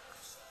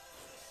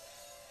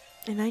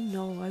I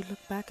know, I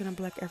look back and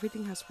I'm like,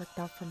 everything has worked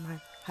out for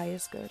my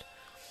highest good.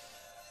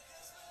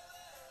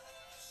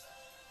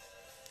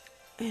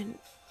 And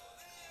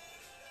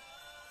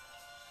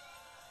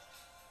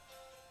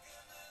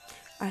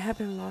I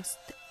haven't lost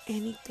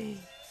anything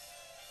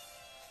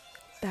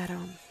that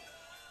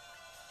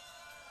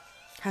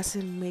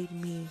hasn't made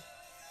me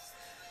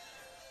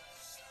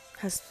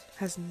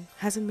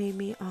hasn't made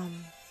me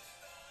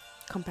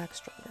come back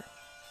stronger,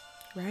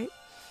 right?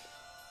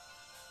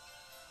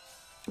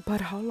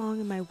 But how long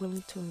am I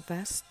willing to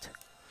invest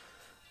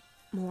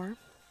more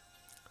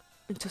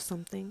into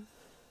something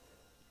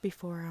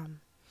before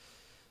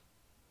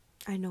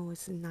I know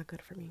it's not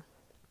good for me?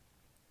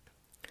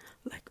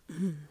 Like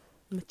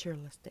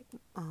materialistic,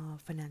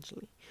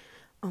 financially,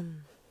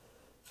 um,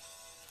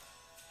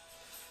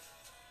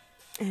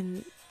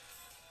 and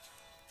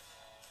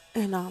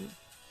and um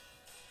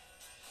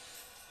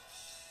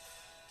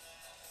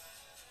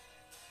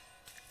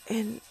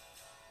and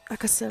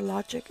like I said,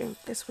 logic, and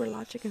that's where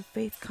logic and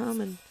faith come,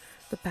 and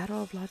the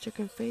battle of logic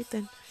and faith.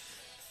 And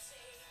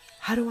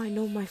how do I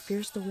know my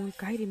fear's the one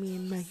guiding me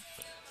in my?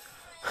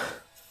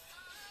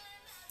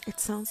 It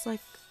sounds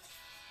like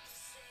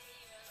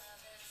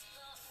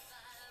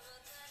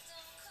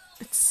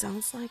it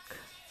sounds like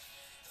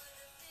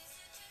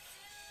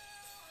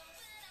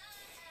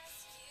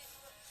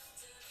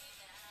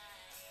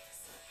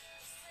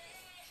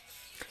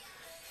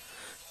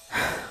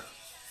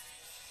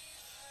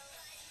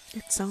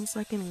it sounds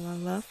like in my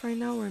love right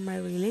now, or in my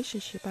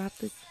relationship, I have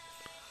to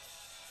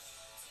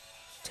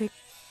take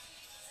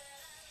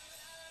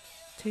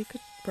take a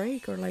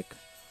break, or like,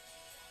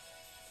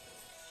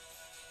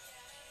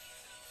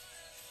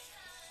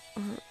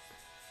 or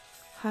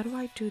how do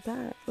I do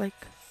that?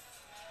 Like,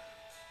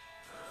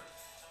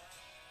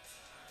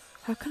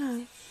 how can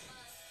I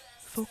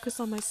focus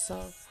on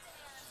myself?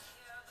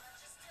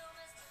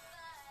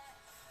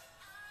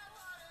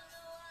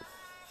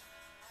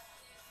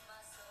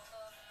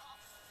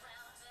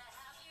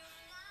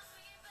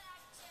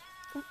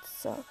 It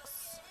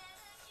sucks.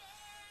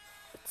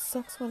 It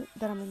sucks when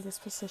that I'm in this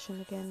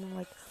position again, and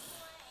like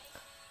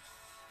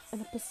in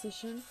a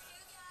position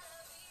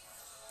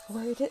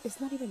where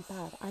it's not even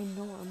bad. I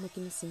know I'm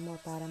making it seem more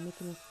bad. I'm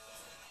making it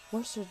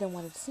worse than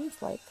what it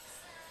seems like.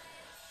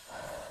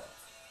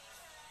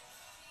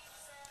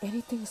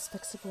 Anything is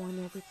fixable,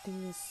 and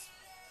everything is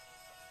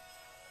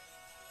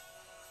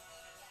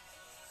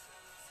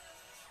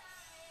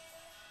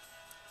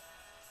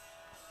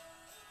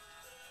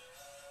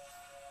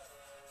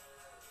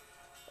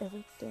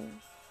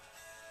everything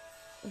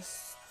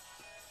is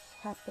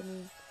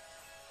happening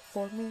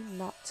for me,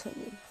 not to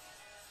me.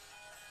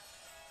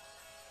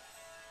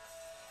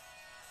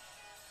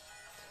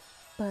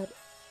 But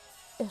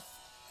if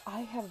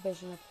I have a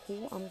vision of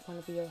who I'm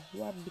going to be or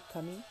who I'm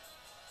becoming,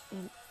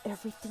 and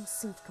everything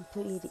seems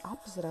completely the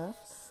opposite of,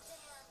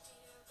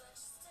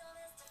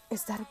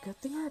 is that a good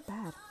thing or a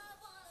bad?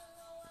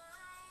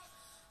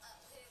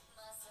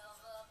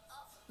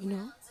 You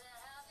know?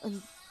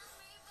 And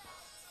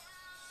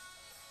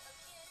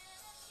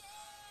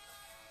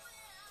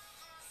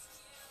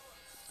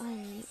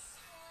I,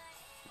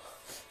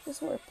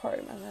 this was a part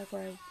of my life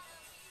where I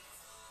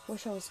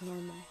wish I was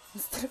normal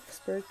instead of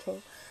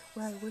spiritual,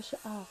 where I wish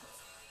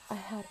I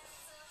had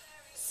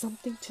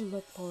something to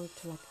look forward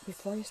to. Like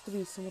before, I used to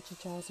be so much in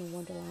Charles in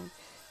Wonderland,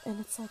 and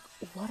it's like,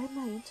 what am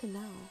I into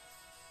now?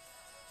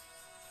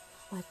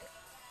 Like,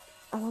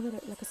 I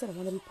wanted to, like I said, I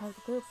want to be part of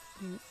the group.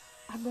 And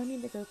I'm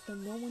running the group that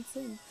no one's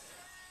in,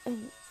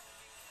 and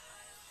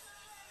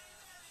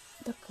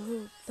the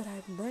group that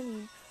I'm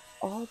running,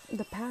 all in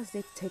the past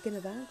they've taken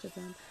advantage of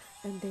them,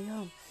 and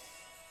and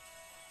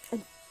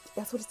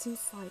that's what it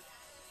seems like.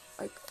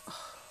 Like,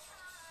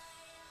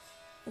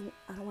 and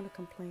I don't want to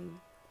complain.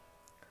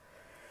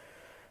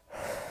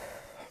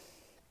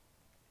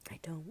 I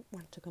don't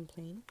want to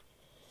complain.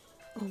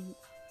 Um,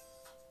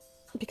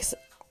 because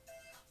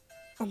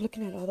I'm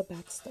looking at all the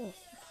bad stuff,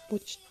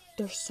 which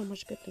there's so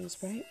much good things,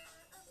 right?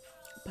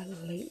 But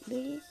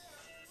lately,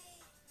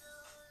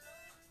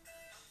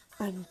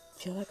 I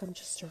feel like I'm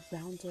just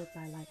surrounded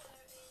by like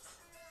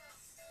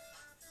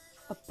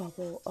a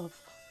bubble of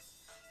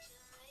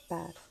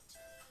bad,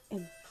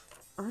 and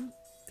I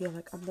feel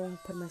like I'm the one who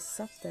put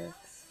myself there,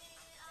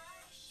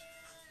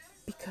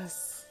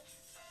 because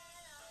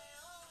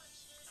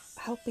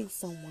helping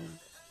someone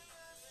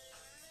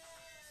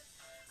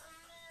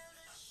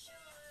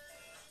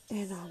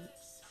And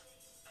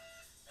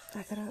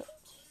I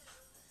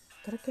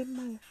gotta get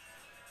my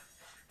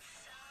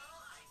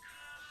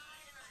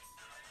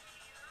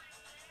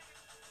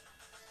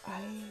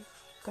I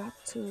got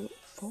to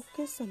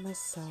focus on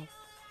myself.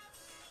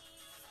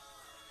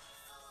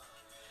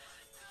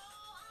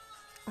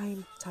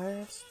 I'm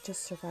tired of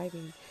just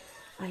surviving.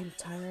 I'm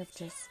tired of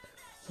just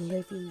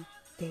living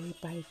day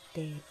by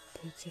day,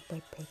 paycheck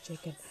by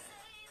paycheck, and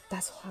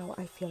that's how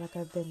I feel like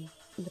I've been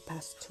in the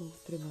past 2,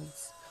 3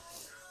 months.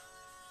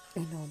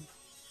 And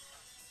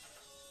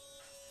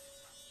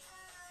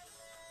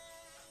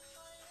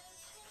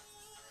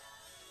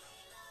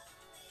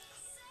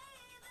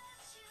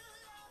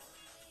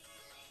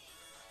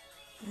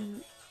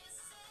and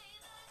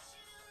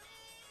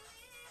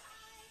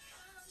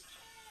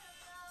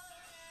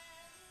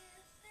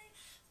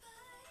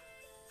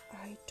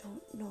I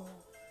don't know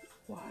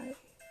why.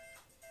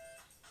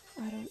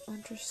 I don't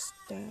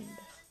understand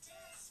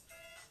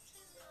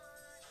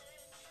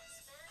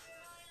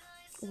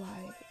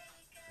why.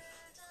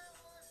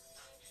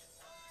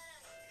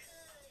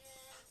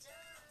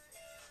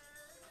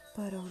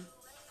 But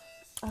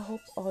I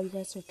hope all you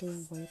guys are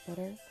doing way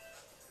better.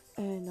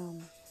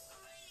 And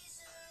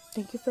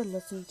thank you for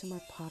listening to my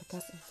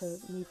podcast and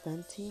for me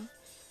venting.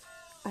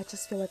 I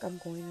just feel like I'm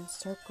going in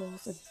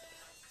circles and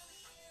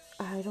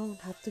I don't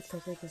have to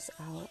figure this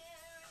out.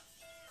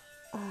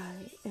 I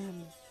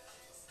am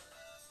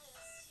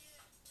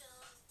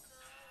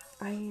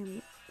I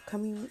am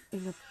coming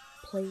in a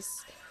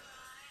place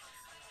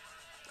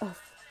of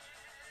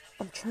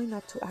I'm trying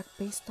not to act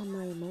based on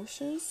my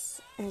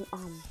emotions and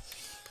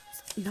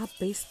not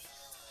based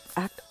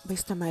act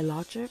based on my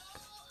logic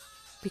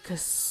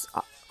because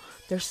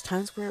there's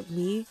times where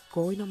me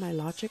going on my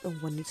logic and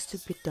what needs to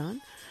be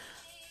done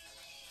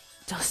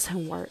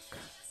doesn't work.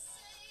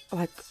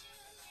 Like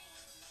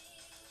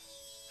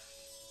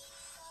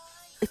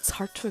it's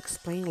hard to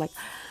explain like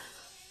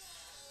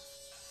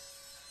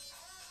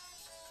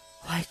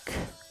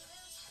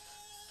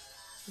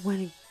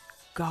when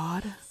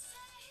God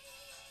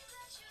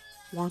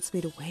wants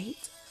me to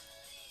wait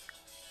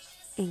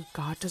and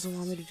God doesn't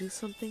want me to do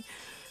something,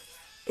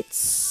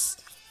 it's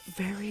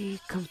very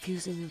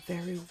confusing,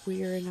 very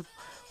weird in a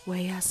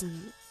way as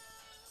in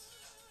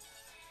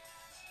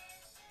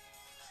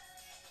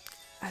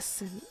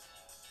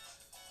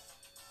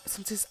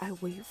sometimes I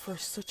wait for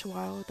such a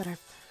while that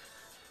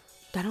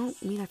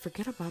don't mean I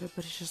forget about it,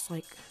 but it's just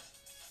like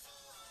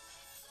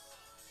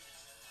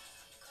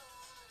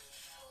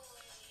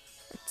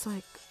it's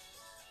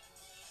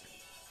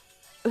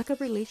like a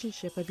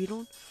relationship. If you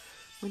don't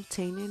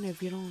maintain it,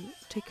 if you don't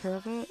take care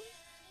of it,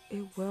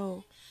 it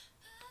will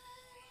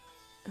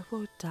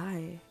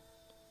die.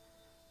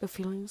 The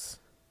feelings,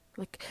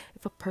 like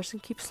if a person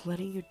keeps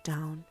letting you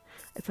down,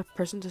 if a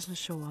person doesn't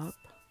show up,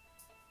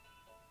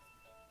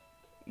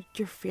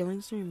 your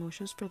feelings and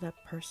emotions for that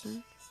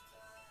person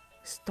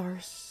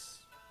starts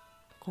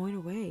going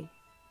away.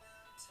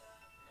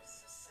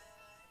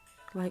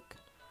 Like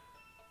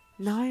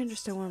now I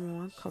understand where my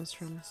mom comes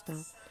from and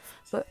stuff,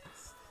 but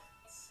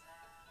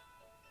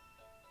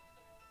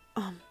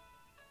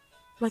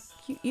like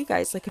you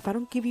guys, like if I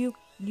don't give you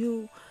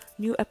new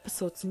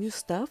episodes, new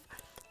stuff,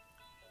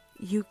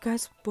 you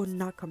guys will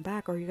not come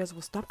back, or you guys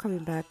will stop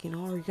coming back,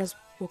 or you guys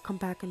will come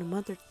back in a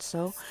month or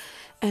so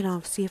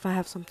and see if I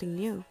have something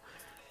new.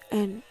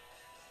 And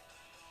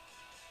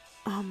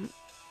um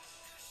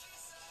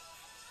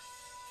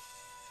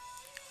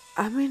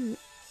I'm in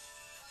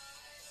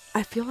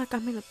I feel like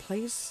I'm in a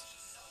place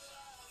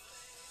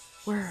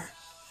where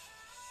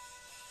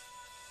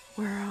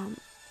where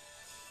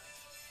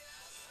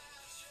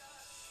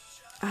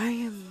I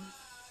am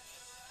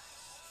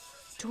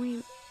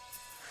doing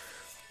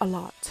a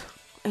lot.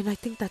 And I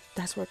think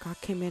that's where God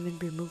came in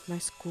and removed my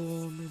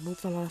school and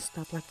removed a lot of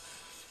stuff. Like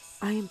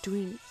I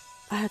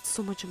had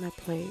so much on my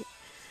plate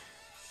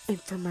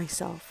and for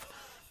myself.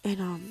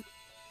 And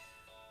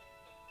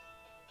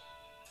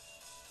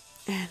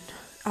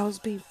I was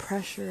being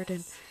pressured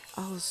and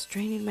I was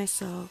straining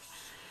myself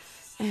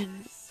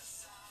and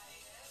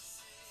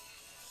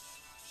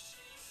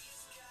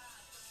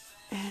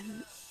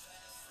and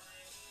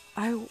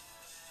I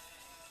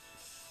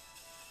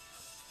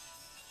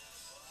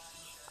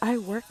I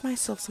work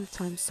myself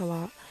sometimes a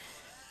lot,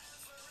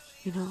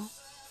 you know,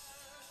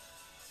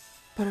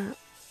 but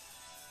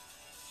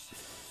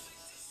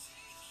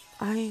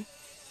I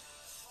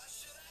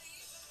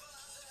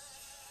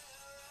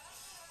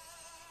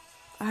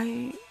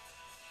I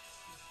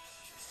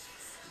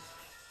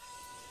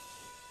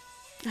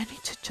I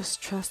need to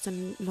just trust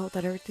and know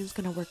that everything's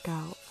gonna work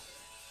out.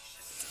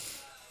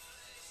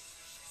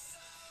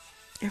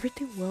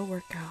 Everything will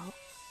work out.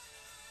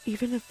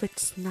 Even if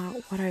it's not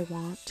what I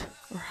want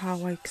or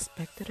how I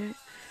expected it.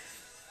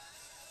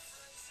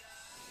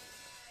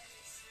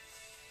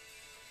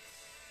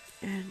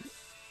 And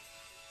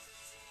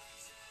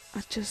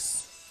I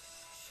just,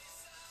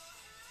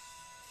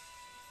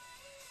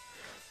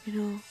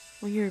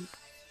 when you're,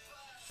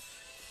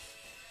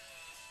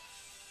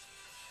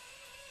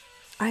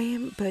 I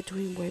am but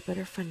doing way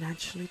better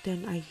financially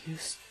than I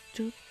used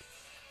to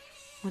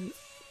when,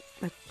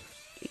 like,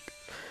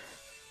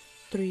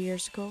 3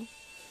 years ago,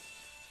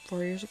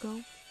 4 years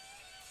ago.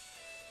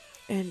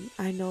 And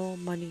I know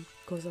money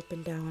goes up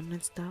and down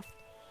and stuff.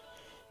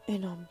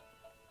 And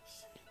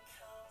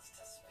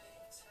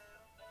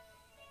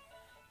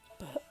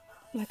but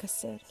like I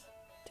said,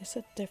 there's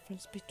a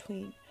difference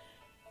between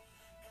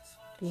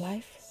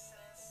life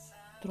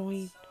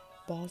throwing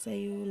balls at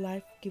you,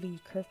 life giving you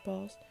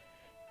curveballs,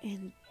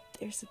 and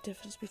there's a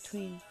difference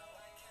between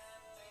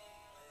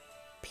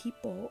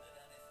people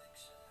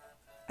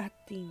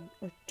acting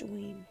or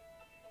doing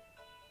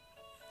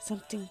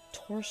something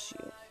towards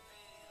you.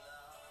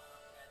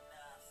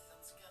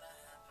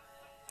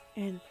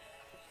 And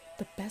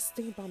the best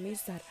thing about me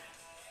is that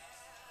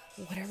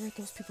whatever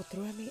those people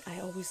threw at me,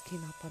 I always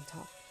came up on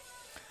top.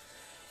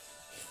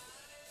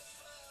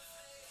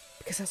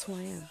 Because that's who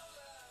I am.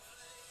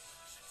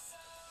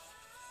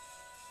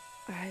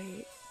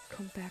 I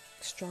come back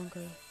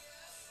stronger.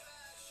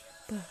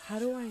 But how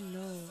do I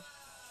know?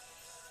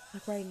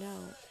 Like right now,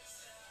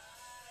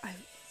 I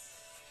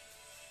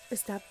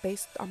is that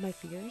based on my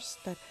fears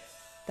that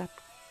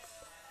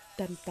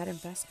that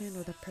investment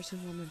or the person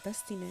who I'm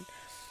investing in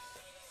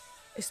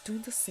is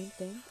doing the same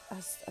thing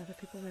as other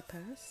people in my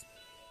past?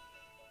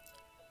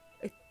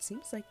 It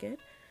seems like it.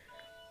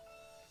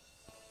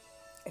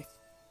 It,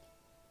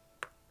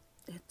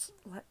 it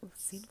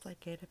seems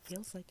like it. It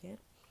feels like it.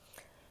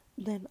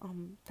 Then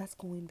that's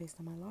going based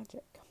on my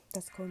logic.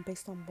 That's going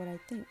based on what I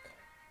think.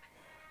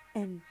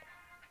 And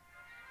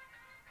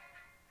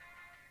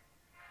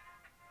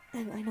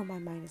I know my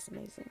mind is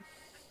amazing.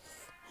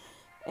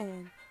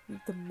 And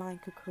the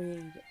mind could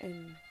create.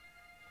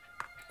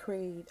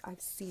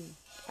 I've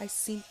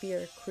seen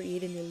fear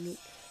create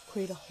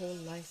a whole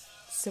life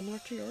similar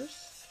to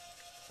yours,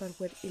 but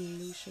with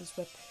illusions,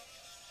 with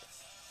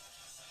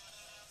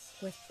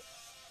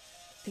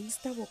things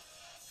that will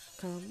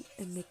come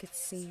and make it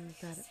seem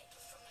that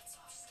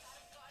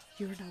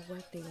you're not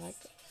worthy, like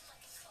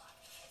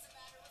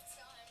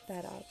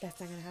that. That's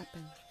not gonna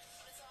happen,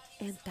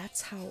 and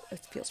that's how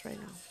it feels right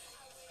now.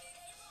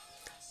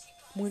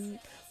 When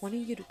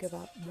wanting you to give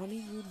up,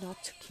 wanting you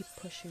not to keep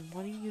pushing,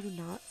 wanting you to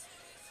not,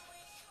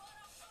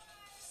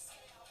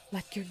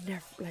 like, you're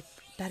never, like,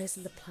 that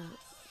isn't the plan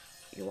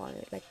you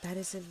wanted, like that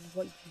isn't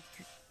what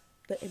you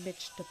the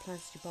image, the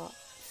plans you bought.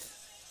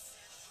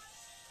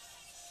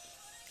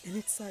 And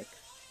it's like,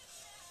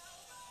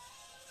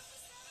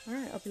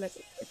 alright, I'll be like,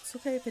 it's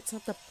okay if it's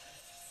not the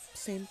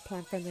same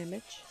plan from the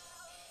image,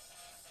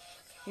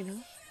 you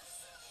know.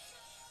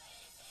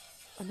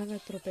 I'm not gonna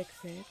throw a big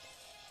fit.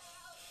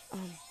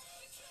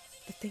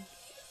 The thing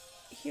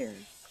here,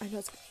 I know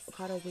it's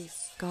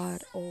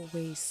God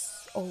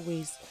always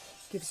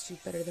gives you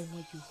better than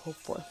what you hope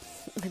for.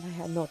 And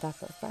I know that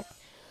for a fact.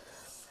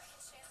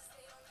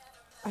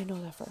 I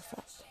know that for a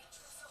fact.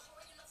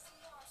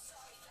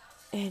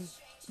 And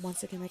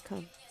once again, I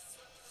come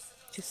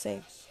to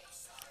say,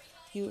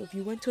 if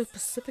you went to a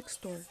specific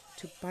store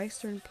to buy a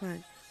certain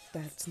plant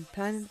that's in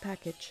plan and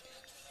package,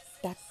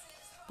 that's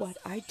what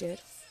I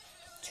did.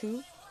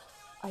 Too,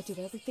 I did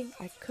everything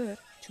I could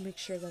to make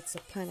sure that's the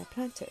plant I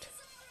planted,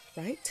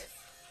 right?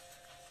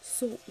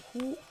 So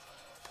who's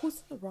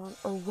in the wrong,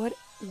 or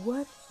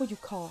what would you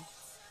call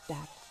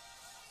that?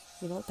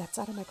 You know, that's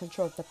out of my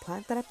control. If the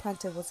plant that I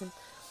planted wasn't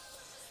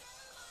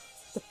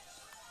the,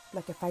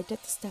 like, if I did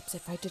the steps,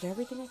 if I did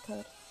everything I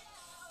could,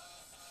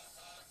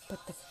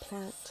 but the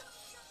plant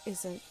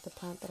isn't the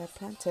plant that I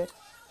planted,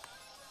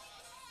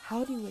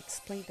 how do you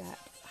explain that?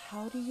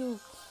 How do you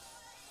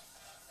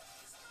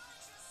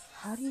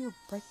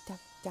break that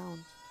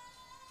down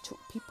to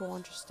people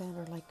understand,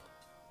 or like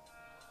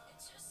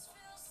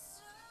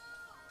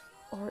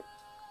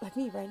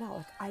me right now,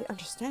 like, I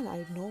understand,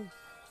 I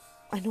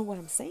know what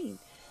I'm saying.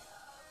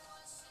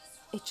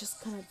 It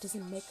just kind of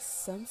doesn't make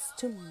sense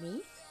to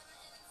me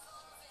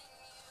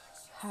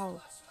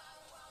how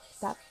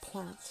that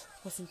plant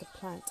wasn't the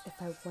plant.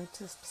 If I went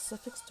to a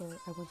specific store,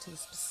 I went to a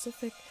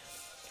specific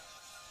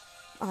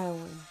aisle,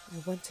 and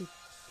I went to,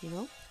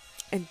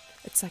 and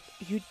it's like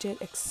you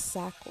did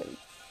exactly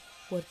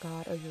what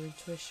God or your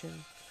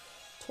intuition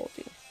told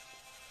you.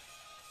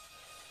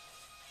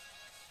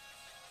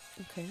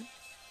 Okay?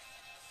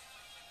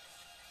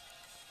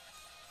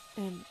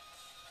 And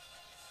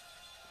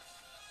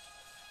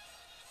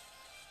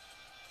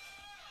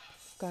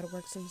God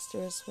works in a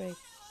mysterious way.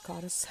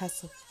 God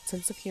has a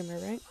sense of humor,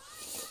 right?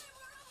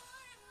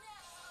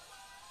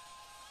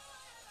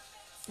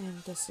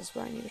 And this is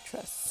where I need to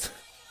trust.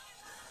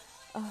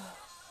 Oh,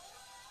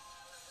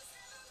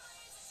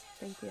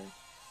 thank you.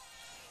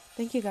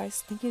 Thank you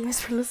guys. Thank you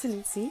guys for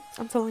listening. See,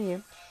 I'm telling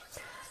you.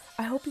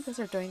 I hope you guys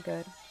are doing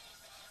good.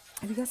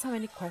 If you guys have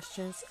any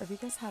questions, if you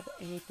guys have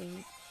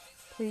anything,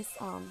 please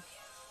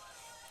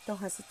don't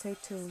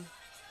hesitate to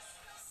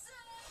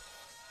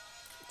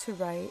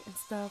write and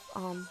stuff.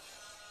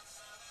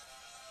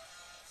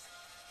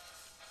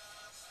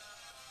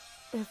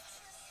 If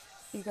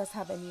you guys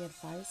have any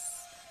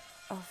advice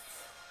of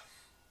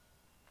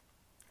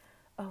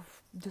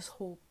this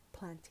whole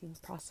planting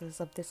process,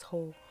 of this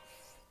whole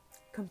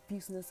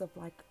confuseness of,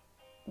 like,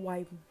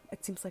 why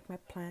it seems like my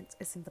plant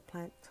isn't the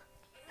plant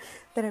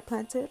that I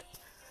planted.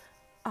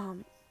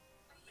 Um,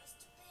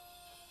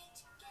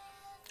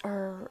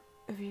 or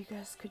if you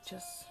guys could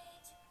just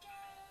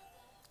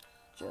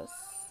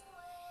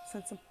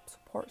send some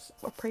support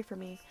or pray for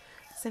me.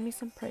 Send me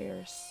some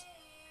prayers,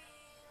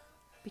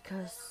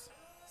 because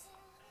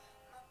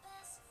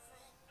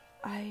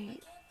I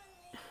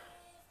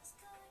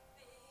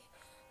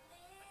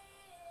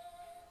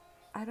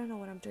don't know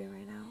what I'm doing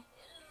right now.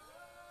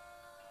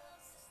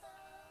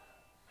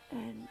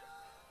 And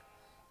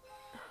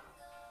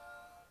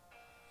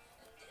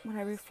when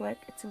I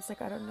reflect, it seems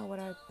like I don't know what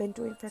I've been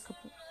doing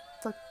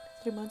for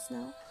 3 months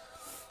now.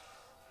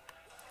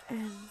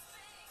 And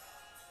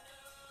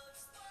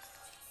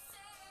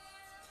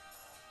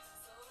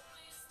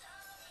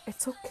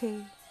it's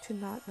okay to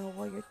not know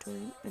what you're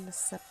doing and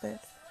accept it.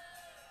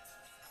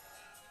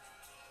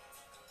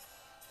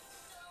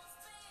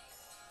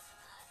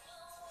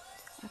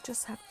 I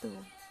just have to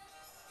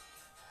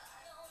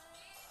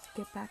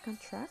get back on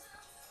track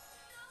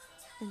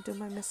and do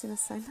my missing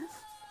assignment.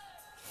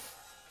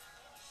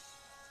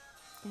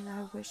 And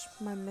I wish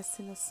my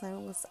missing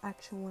assignment was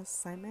actual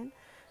assignment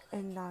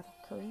and not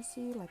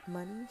currency, like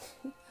money.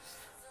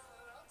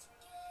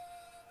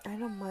 I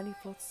know money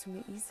floats to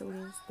me easily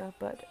and stuff,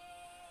 but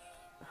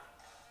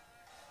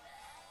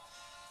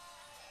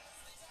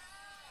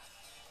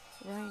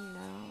right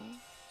now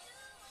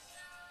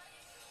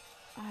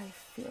I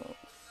feel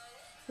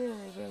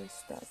really, really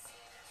stuck.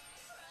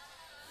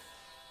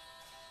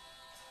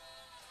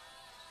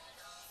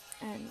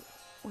 And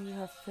when you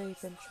have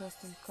faith and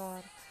trust in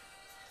God,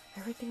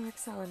 everything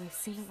works out. And I've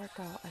seen it work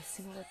out. I've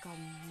seen it work out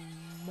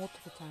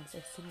multiple times.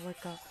 I've seen it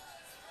work out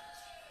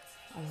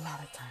a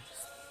lot of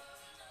times.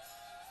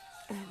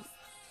 And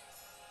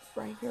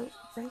right here,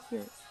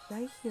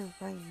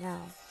 right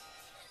now,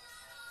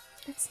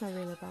 it's not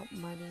really about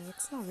money.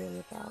 It's not really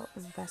about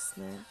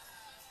investment.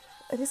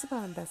 It is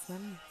about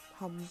investment,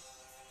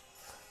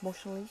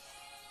 emotionally,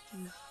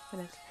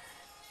 financially,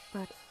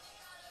 but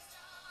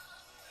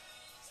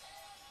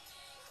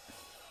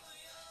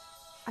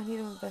I need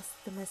to invest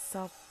in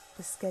myself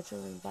with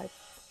scheduling by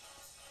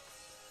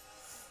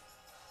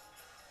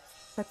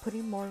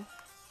putting more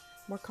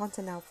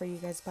content out for you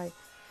guys, by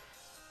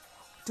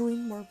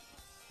doing more.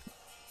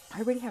 I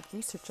already have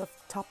research of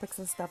topics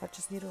and stuff. I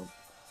just need to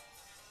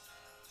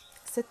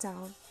sit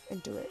down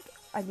and do it.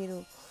 I need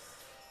to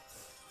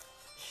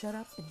shut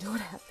up and do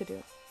what I have to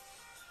do.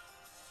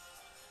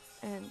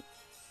 And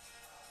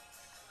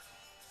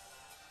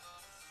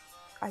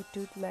I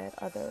do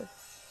let other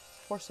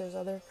forces,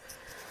 other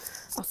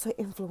outside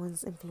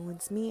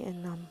influence me,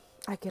 and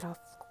I get off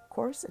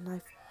course, and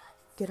I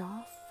get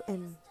off,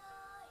 and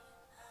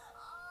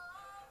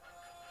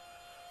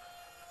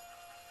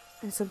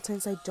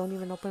sometimes I don't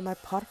even open my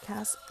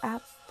podcast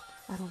app.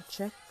 I don't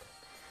check,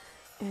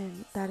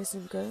 and that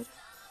isn't good,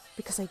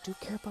 because I do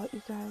care about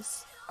you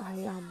guys.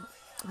 I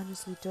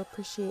honestly do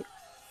appreciate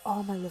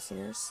all my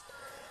listeners.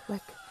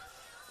 Like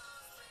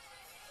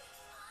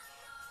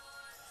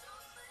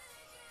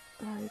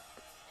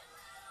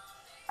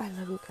I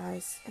love you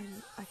guys,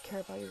 and I care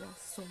about you guys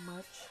so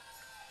much.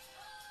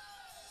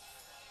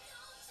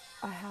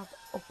 I have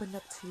opened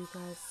up to you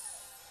guys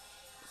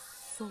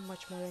so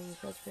much more than you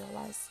guys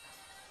realize,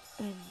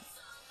 and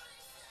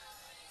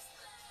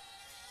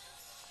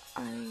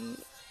I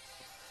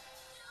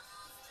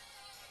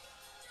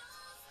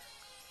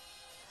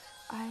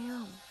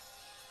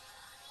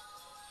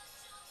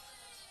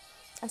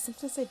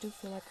sometimes I do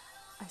feel like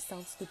I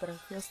sound stupid or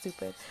feel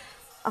stupid,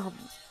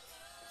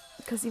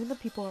 because even the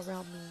people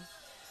around me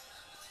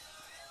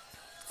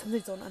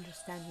sometimes don't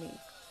understand me,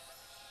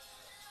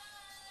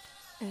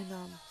 and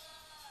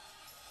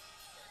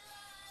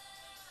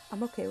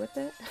I'm okay with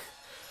it.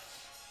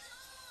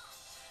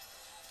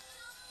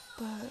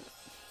 But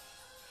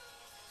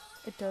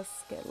it does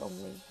get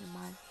lonely in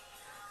my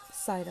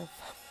side of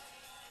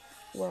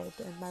world,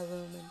 in my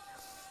room,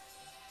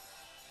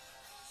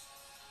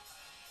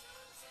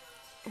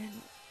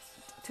 and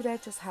today I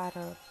just had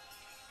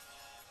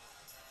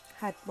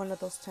one of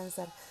those times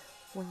that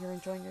when you're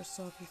enjoying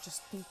yourself, you're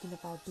just thinking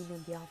about being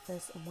in the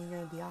office, and when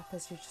you're in the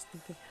office, you're just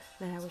thinking,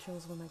 man, I wish I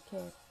was with my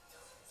kid.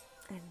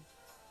 And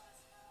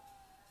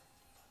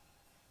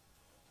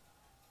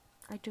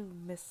I do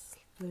miss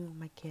living with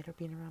my kid or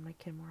being around my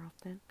kid more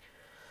often.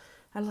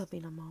 I love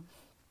being a mom,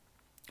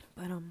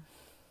 but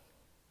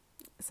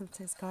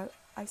sometimes God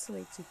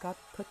isolates you. God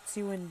puts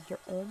you in your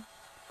own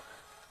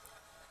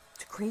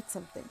to create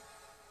something,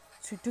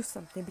 to do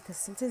something, because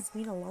sometimes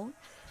being alone,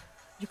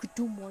 you could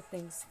do more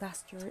things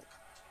faster,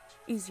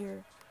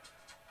 easier,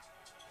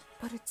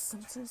 but it's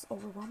sometimes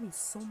overwhelming,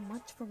 so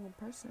much for one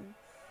person.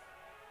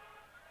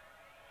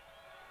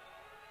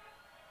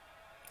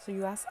 So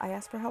I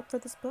asked for help for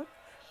this book.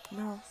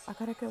 No, I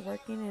gotta get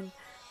working, and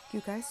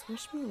you guys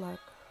wish me luck.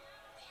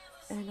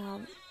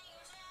 And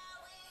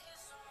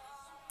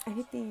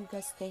anything you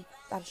guys think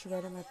that I should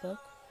write in my book,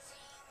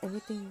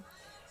 anything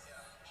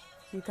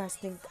you guys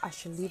think I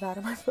should leave out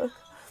of my book,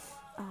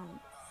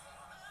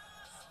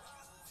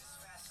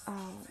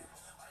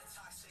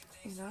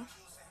 You know,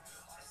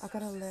 I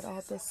gotta let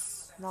all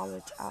this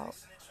knowledge out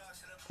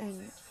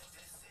and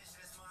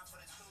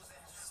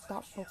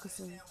stop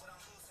focusing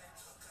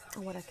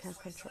on what I can't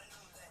control.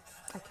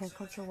 I can't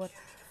control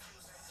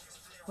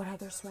what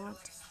others want.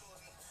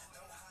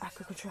 I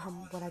can control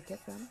what I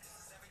give them.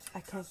 I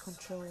can't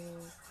control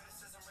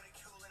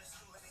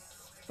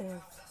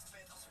if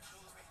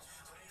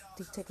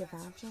they take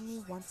advantage of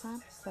me one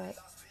time, but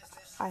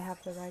I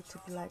have the right to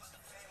be like,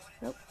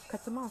 nope,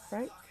 cut them off,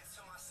 right?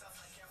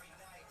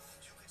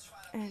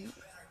 And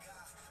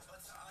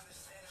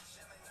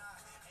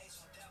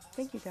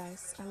thank you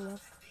guys.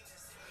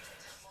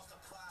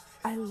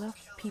 I love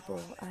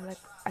people.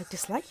 I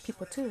dislike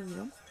people too, you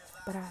know.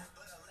 But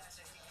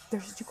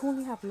you can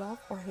only have love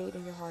or hate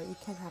in your heart. You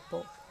can't have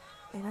both.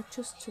 And I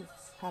choose to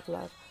have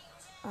love.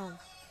 Um,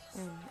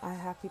 and I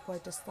have people I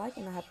dislike,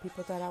 and I have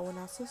people that I will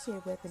not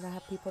associate with, and I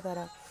have people that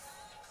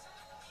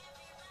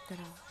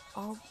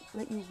I'll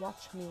let you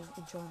watch me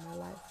enjoy my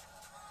life.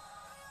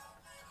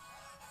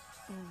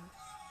 And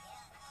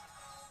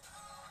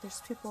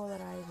there's people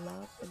that I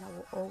love and I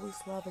will always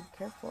love and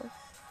care for,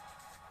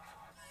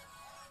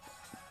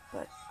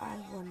 but I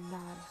will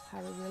not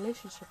have a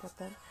relationship with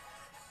them.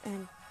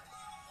 And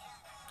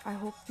I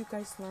hope you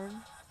guys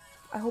learn.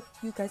 I hope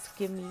you guys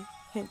give me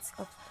hints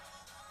of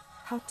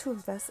how to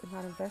invest and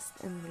not invest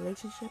in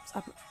relationships,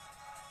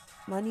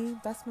 money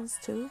investments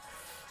too.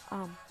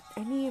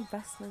 Any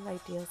investment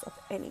ideas of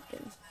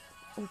anything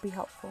would be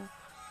helpful.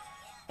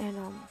 And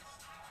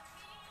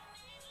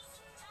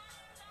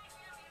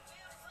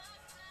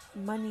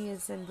money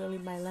isn't really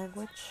my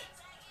language,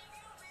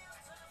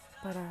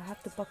 but I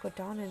have to buckle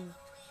down and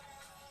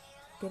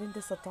get in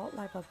this adult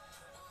life of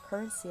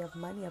currency, of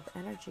money, of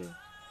energy.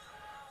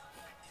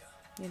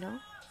 You know,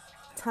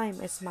 time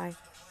is my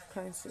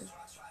currency,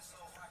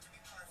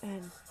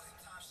 and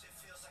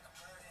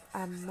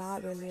I'm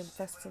not really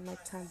investing my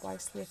time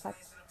wisely.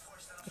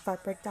 If I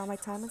break down my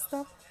time and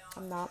stuff,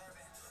 I'm not.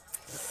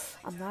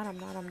 I'm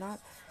not.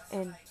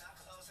 And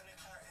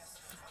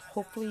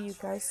hopefully you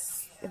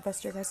guys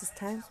invest your guys'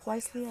 time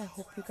wisely. I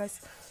hope you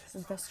guys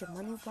invest your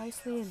money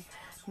wisely and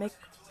make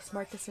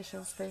smart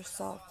decisions for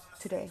yourself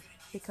today,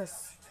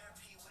 because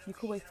you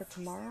could wait for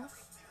tomorrow,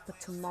 but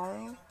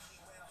tomorrow,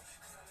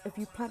 if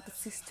you plant the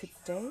seeds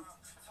today,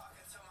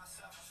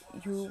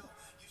 you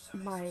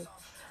my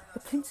the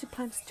seeds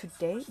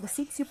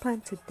you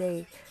plant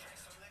today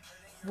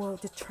will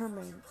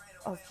determine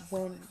of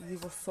when you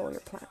will sow your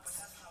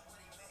plants.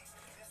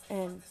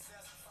 And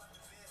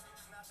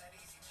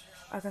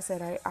like I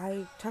said,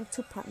 I tend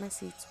to plant my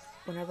seeds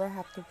whenever I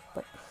have to,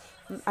 but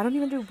I don't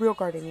even do real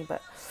gardening,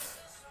 but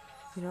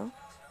you know,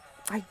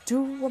 I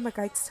do what my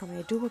guides tell me,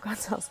 I do what God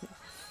tells me.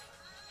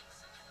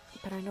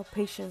 But I know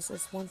patience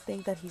is one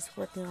thing that He's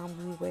working on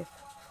me with.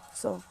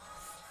 So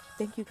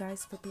thank you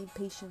guys for being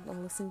patient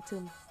and listening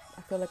to,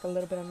 I feel like, a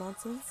little bit of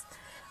nonsense.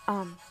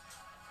 I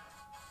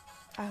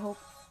hope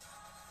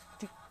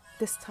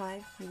this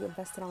time you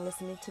invested on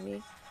listening to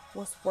me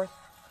was worth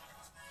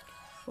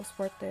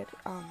it.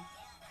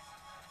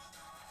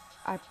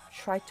 I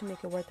tried to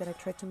make it worth it. I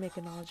tried to make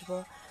it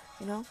knowledgeable,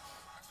 you know.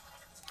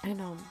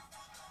 And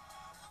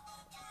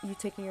you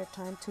taking your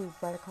time to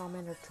write a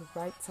comment or to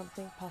write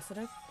something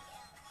positive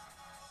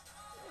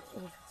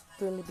will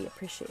really be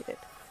appreciated.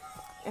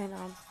 And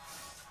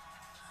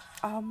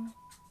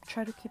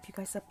try to keep you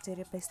guys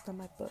updated based on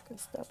my book and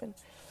stuff. And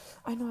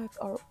I know I've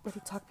already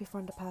talked before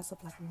in the past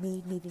of like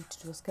me needing to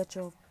do a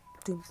schedule,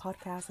 doing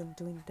podcasts and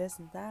doing this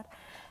and that.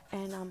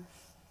 And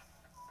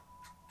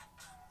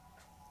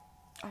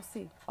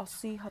I'll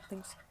see how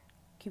things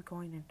keep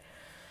going, and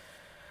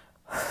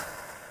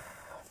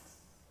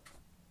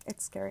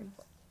it's scary.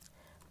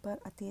 But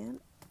at the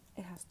end,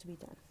 it has to be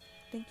done.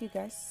 Thank you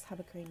guys. Have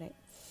a great night.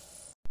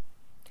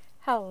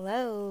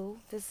 Hello,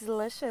 this is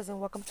Alicia's and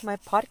welcome to my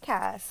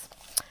podcast.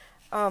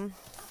 I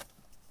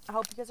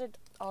hope you guys are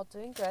all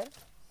doing good.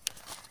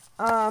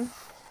 I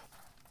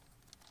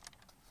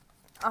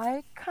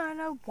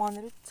kind of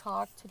wanted to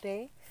talk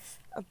today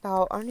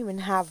about, I don't even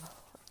have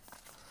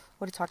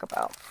what to talk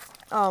about.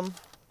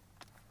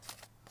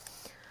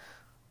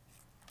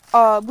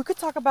 We could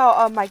talk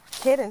about my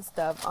kid and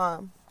stuff.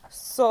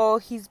 So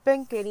he's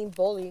been getting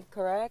bullied,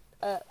 correct?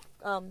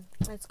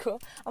 That's cool.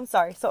 I'm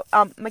sorry. So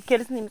my kid,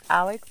 his name is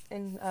Alex,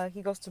 and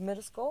he goes to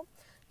middle school.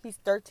 He's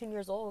 13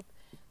 years old,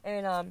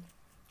 and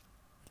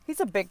he's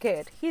a big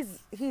kid. He's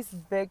a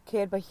big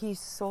kid, but he's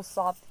so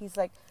soft. He's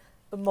like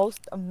the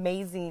most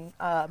amazing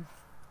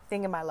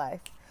thing in my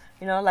life.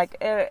 You know,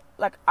 like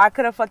I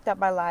could have fucked up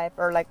my life,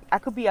 or like I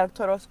could be a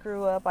total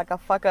screw up, like a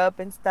fuck up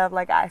and stuff.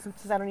 Like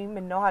sometimes I don't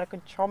even know how to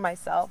control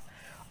myself,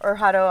 or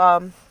how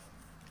to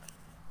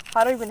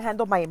even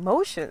handle my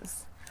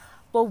emotions.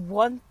 But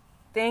one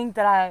thing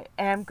that I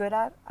am good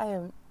at,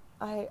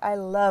 I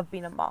love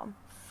being a mom.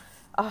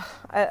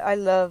 I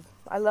love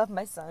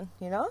my son,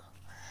 you know,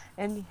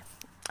 and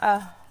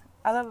I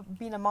love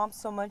being a mom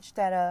so much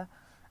that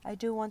I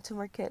do want 2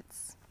 more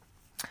kids.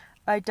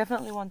 I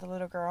definitely want the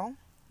little girl,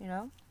 you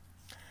know.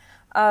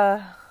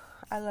 I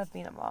love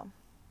being a mom,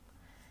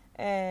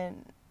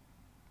 and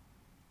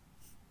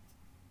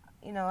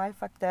I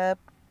fucked up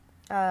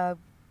uh,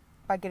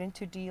 by getting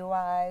 2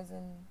 DUIs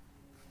and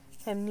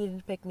him needing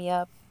to pick me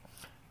up.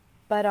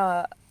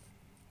 But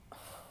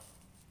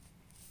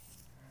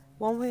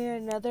one way or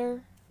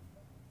another,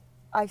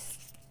 I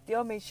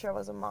still made sure I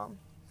was a mom.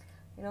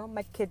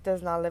 My kid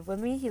does not live with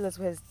me. He lives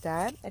with his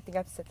dad. I think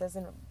I've said this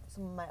in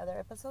some of my other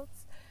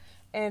episodes.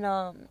 And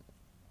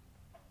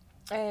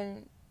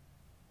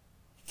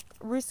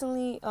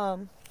recently,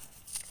 I'm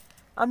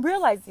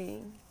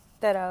realizing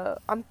that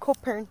I'm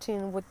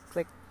co-parenting with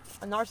like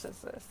a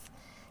narcissist.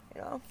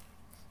 You know,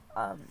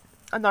 a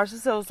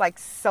narcissist is like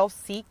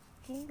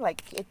self-seeking,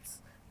 like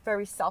it's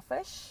very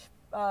selfish,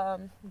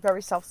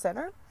 very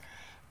self-centered,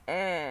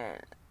 and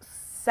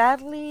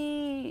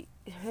sadly,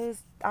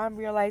 I'm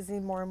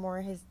realizing more and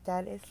more his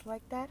dad is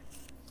like that,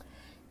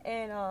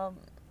 and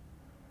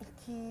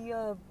he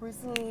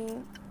recently,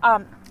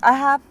 I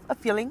have a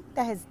feeling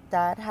that his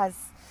dad has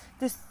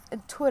this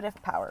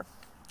intuitive power.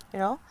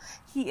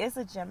 He is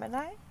a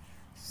Gemini,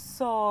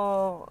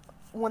 so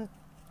one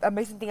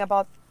amazing thing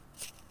about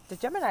the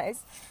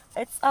Geminis,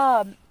 it's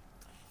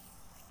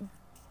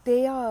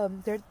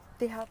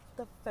they have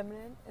the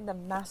feminine and the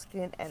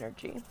masculine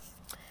energy,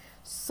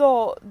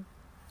 so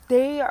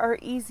they are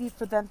easy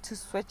for them to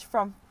switch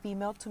from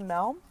female to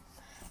male,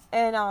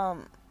 and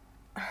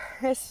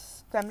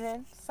his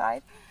feminine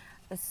side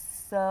is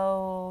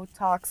so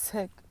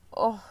toxic.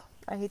 Oh,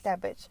 I hate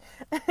that bitch.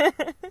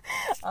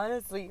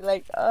 Honestly,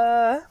 like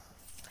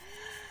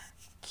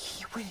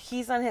when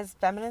he's on his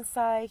feminine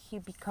side, he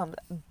becomes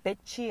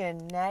bitchy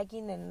and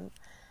nagging and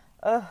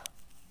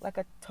like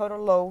a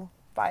total low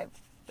vibe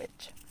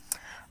bitch.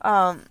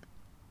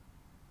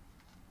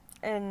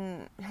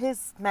 And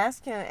his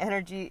masculine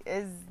energy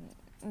is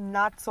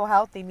not so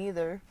healthy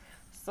neither.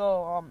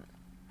 So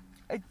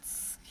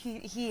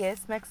he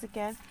is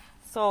Mexican.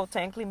 So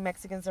technically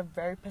Mexicans are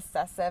very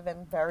possessive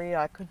and very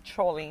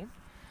controlling.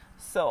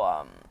 So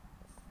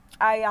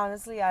I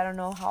don't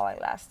know how I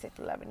lasted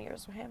 11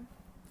 years with him.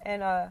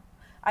 And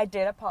I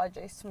did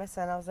apologize to my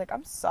son. I was like,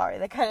 I'm sorry,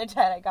 the kind of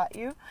dad I got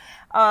you.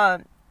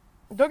 Don't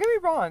get me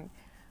wrong.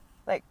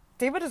 Like,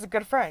 David is a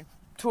good friend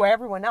to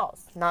everyone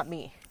else, not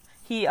me.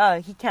 He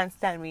can't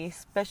stand me,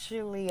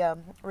 especially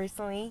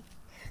recently.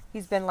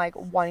 He's been like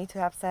wanting to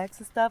have sex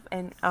and stuff,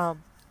 and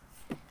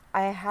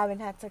I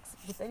haven't had sex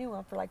with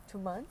anyone for like 2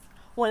 months.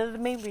 One of the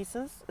main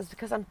reasons is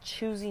because I'm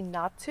choosing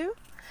not to,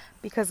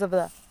 because of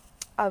a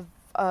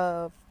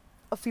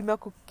female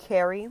could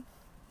carry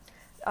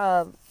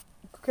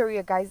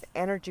a guy's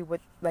energy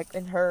with like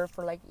in her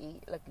for like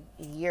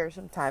a year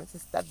sometimes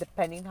and stuff,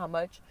 depending how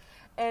much.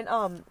 And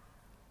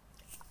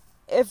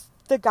if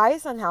the guy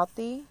is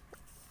unhealthy,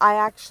 I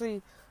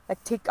actually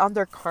like take on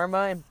their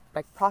karma and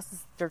like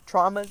process their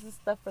traumas and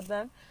stuff for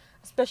them,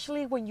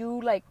 especially when you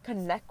like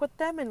connect with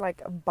them and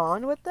like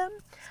bond with them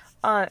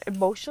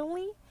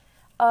emotionally.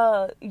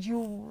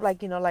 You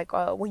like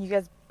when you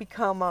guys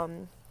become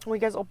when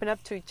you guys open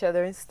up to each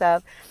other and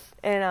stuff,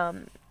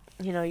 and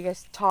you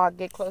guys talk,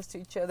 get close to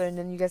each other, and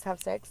then you guys have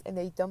sex, and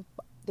they dump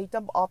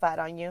all that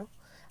on you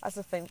as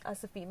a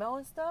female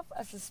and stuff,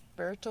 as a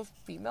spiritual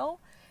female.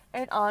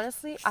 And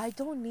honestly, I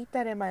don't need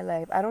that in my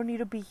life. I don't need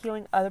to be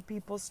healing other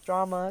people's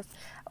traumas.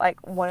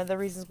 Like, one of the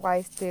reasons why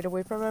I stayed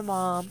away from my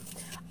mom.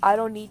 I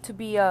don't need to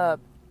be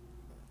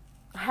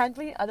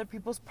handling other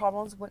people's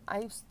problems when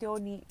I still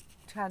need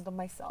to handle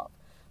myself.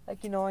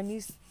 Like, I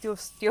need to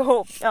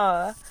still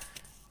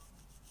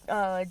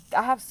I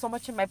have so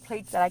much in my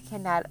plate that I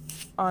can add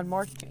on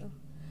more to.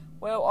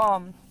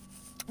 Well,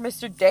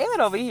 Mr. David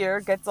over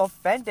here gets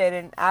offended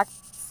and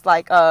acts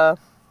like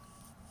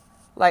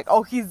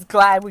oh, he's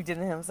glad we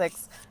didn't have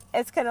sex.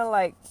 It's kind of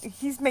like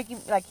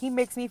he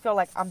makes me feel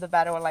like I'm the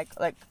bad one. Like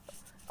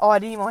oh, I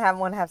didn't even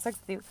want to have sex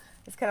with you.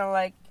 It's kind of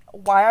like,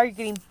 why are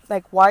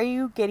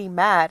you getting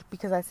mad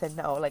because I said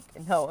no? Like,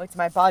 no, it's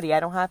my body. I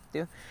don't have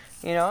to,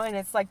 And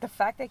it's like the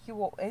fact that he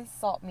will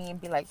insult me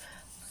and be like,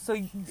 so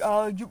you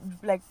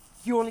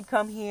only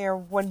come here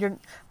when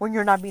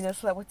you're not being a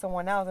slut with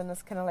someone else. And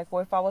it's kind of like,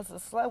 well, if I was a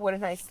slut,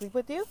 wouldn't I sleep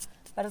with you?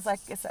 But it's like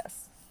it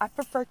says, I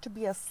prefer to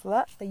be a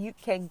slut that you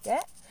can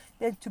get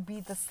than to be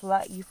the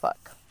slut you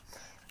fuck.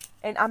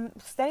 And I'm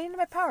standing in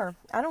my power.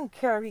 I don't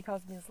care if he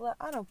calls me a slut.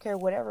 I don't care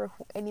whatever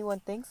anyone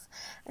thinks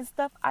and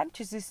stuff. I'm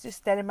just to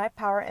stand in my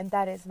power, and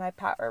that is my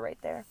power right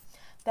there.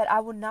 That I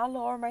will not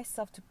lower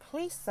myself to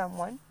please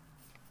someone.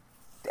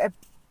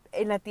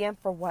 And at the end,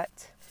 for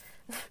what?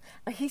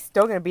 He's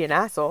still going to be an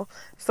asshole.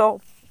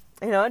 So,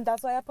 and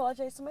that's why I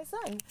apologize to my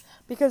son.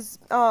 Because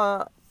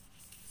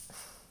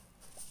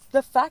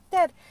the fact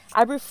that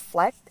I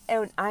reflect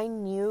and I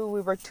knew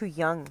we were too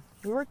young.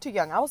 We were too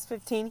young. I was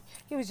 15.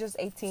 He was just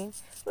 18.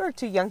 We were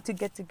too young to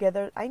get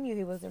together. I knew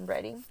he wasn't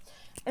ready.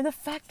 And the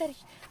fact that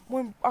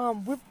when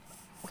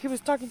he was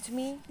talking to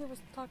me, he was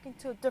talking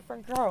to a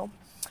different girl.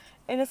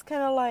 And it's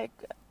kind of like,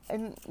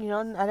 and I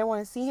didn't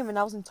want to see him, and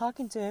I wasn't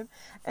talking to him.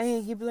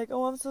 And he'd be like,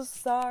 oh, I'm so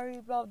sorry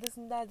about this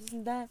and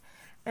that.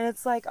 And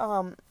it's like,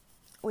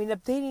 we end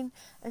up dating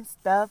and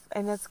stuff.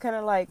 And it's kind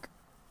of like,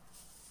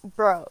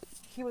 bro,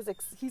 he's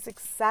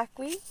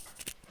exactly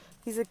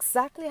He's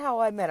exactly how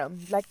I met him.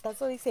 Like, that's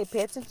what they say.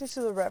 Pay attention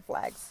to the red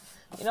flags.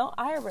 You know,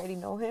 I already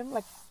know him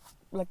like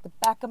the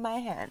back of my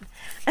hand.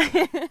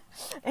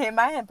 And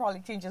my hand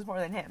probably changes more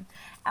than him.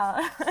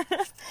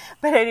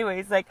 But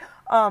anyways, like,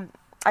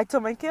 I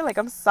told my kid, like,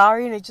 I'm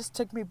sorry, and it just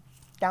took me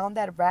down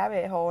that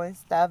rabbit hole and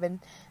stuff,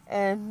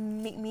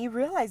 and me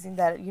realizing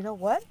that, you know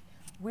what,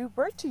 we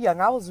were too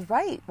young. I was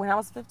right. When I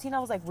was 15, I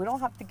was like, we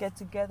don't have to get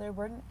together.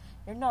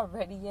 You're not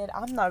ready yet.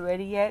 I'm not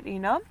ready yet, you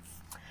know.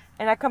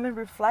 And I come and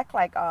reflect,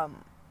 like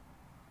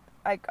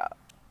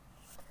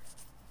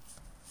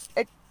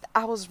it.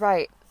 I was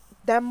right.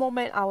 That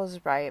moment, I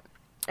was right,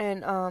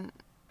 and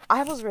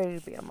I was ready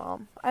to be a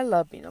mom. I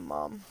love being a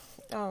mom.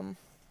 I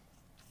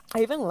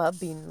even love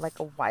being like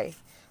a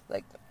wife.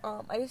 Like,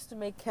 I used to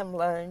make him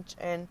lunch,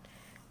 and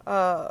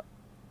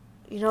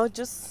you know,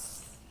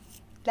 just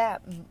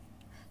that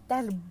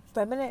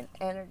feminine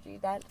energy,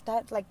 that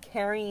like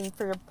caring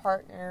for your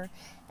partner,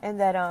 and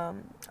that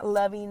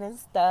loving and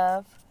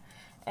stuff.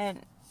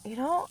 And you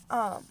know,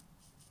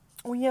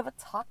 when you have a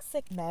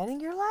toxic man in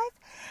your life,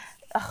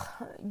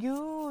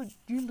 you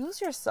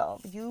lose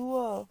yourself.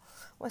 Well,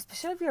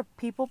 especially if you're a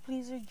people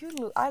pleaser,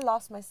 I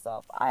lost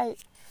myself. I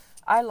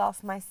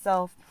lost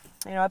myself.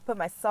 You know, I put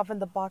myself in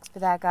the box for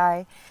that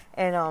guy,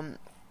 and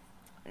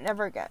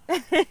never again.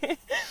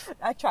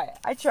 I try.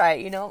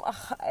 You know,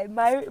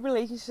 my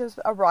relationships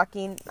are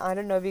rocking. I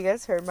don't know if you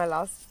guys heard my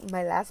last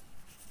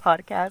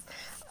podcast.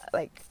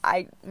 Like,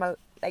 I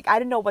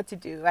didn't know what to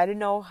do. I didn't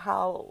know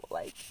how,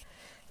 like,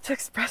 to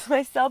express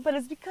myself, but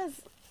it's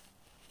because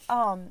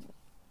I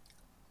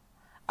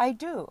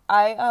do.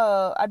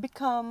 I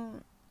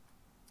become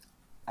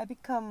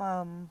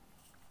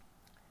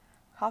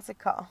how's it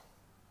called?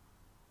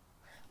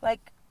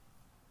 Like,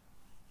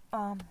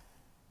 I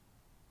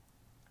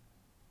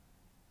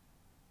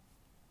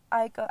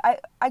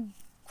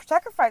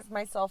sacrifice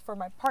myself for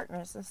my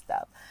partners and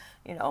stuff,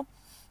 you know.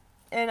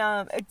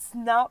 And it's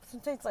not,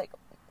 sometimes, like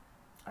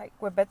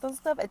with Beto and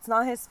stuff, it's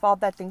not his fault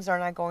that things are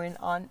not going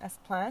on as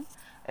planned.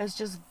 It's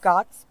just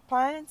God's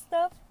plan and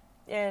stuff.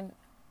 And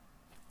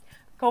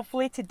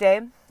hopefully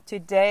today,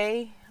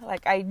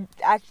 like, I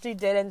actually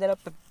did end up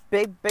a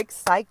big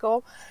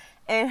cycle,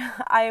 and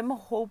I am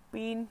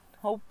hoping,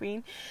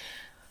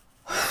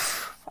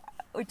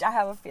 which I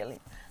have a feeling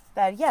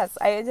that, yes,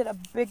 I ended a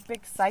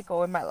big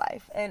cycle in my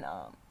life. And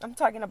I'm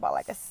talking about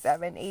like a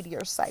 7-8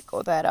 year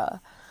cycle, that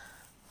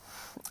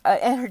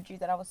energy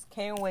that I was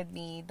carrying with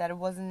me, that it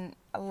wasn't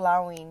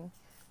allowing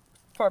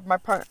for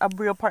a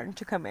real partner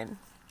to come in.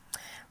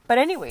 But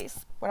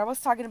anyways, what I was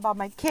talking about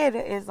my kid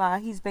is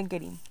he's been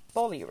getting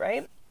bullied,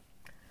 right?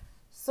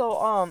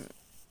 So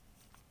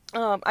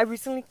I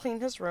recently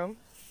cleaned his room,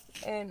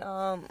 and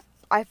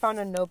I found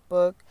a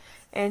notebook,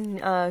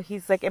 and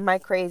he's like, am I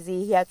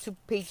crazy? He had 2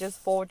 pages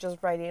full just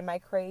writing, am I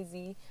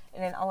crazy?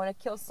 And then, I want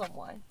to kill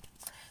someone.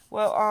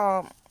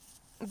 Well,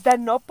 that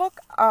notebook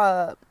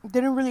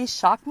didn't really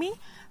shock me,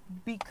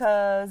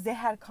 because they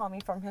had called me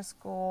from his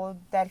school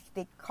that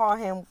they call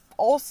him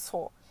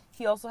also.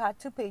 He also had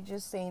 2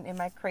 pages saying,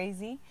 am I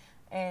crazy?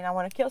 And I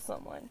want to kill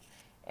someone.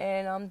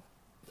 And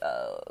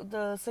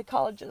the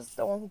psychologist,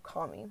 the one who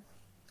called me.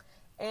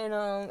 And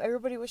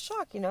everybody was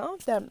shocked, you know,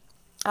 that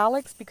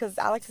Alex, because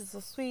Alex is so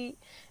sweet,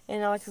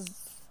 and Alex is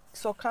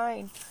so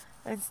kind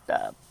and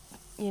stuff,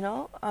 you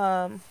know.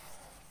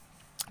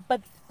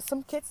 But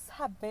some kids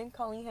have been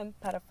calling him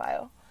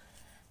pedophile.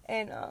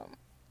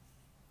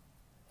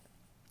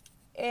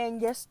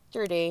 And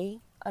yesterday,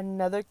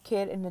 another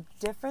kid in a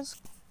different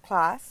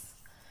class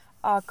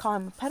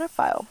called him a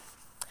pedophile.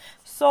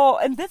 So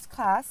in this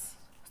class,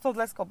 so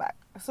let's go back.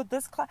 So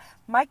this class,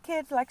 my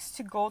kid likes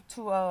to go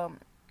to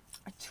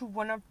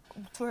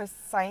his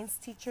science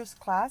teacher's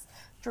class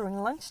during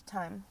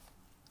lunchtime.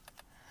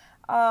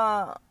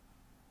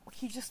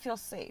 He just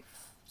feels safe,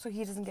 so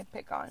he doesn't get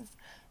picked on.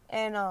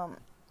 And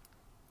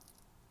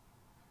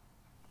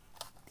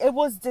it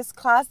was this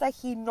class that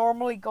he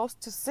normally goes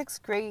to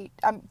 6th grade.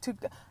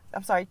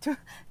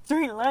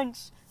 During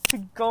lunch,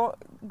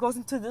 goes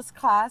into this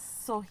class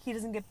so he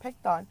doesn't get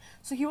picked on.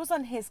 So he was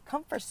on his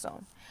comfort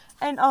zone.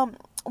 And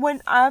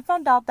when I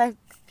found out that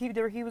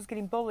he was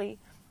getting bullied,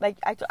 like,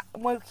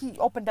 he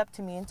opened up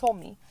to me and told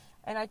me,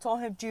 and I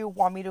told him, do you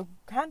want me to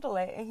handle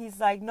it? And he's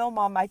like, no,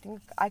 Mom, I think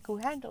I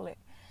could handle it.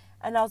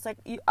 And I was like,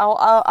 I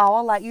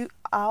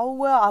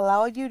will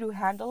allow you to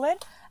handle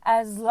it,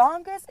 as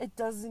long as it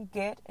doesn't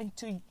get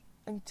into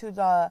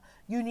the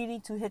you needing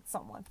to hit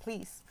someone,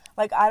 please.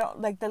 Like, I don't,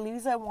 like, the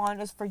least I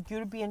want is for you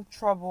to be in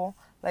trouble.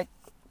 Like,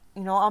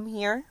 you know, I'm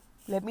here.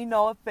 Let me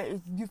know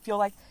if you feel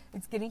like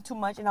it's getting too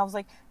much. And I was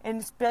like, and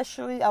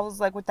especially, I was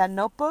like, with that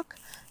notebook,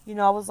 you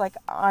know, I was like,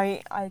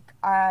 I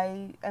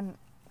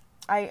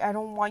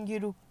don't want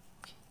you to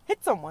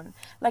hit someone.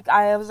 Like,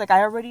 I was like,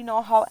 I already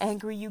know how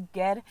angry you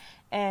get,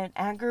 and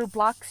anger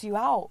blocks you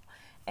out.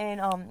 And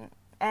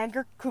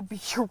anger could be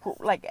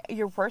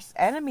your worst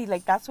enemy.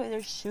 Like, that's why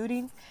there's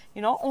shootings.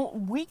 You know,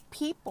 weak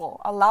people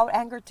allow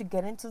anger to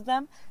get into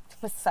them, to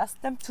possess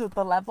them to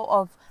the level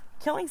of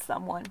killing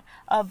someone,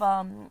 of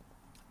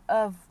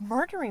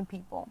murdering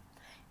people.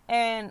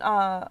 And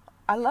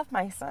I love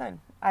my son.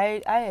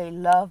 I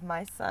love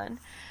my son.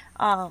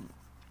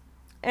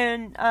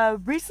 And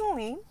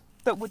recently,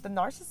 with the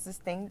narcissist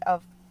thing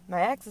of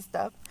my ex and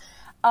stuff,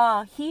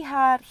 he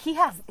has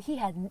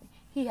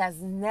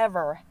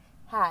never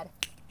had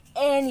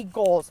any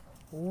goals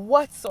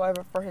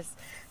whatsoever for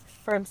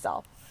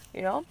himself,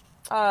 you know.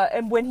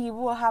 And when he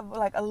will have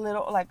like a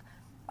little like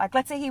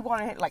let's say he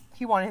wanted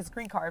his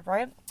green card,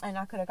 right? And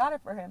I could have got it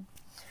for him.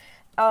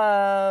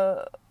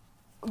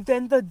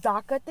 Then the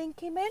DACA thing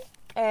came in,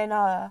 and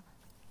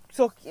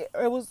so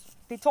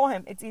they told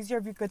him it's easier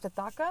if you get the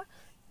DACA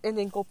and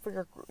then go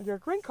for your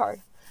green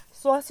card.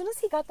 So as soon as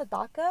he got the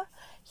DACA,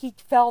 he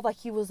felt like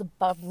he was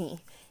above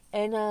me.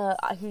 And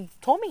he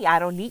told me, I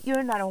don't need you,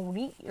 and I don't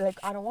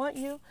want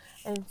you.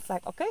 And it's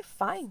like, okay,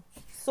 fine.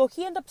 So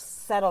he ended up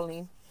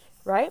settling,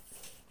 right?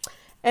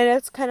 And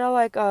it's kind of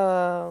like,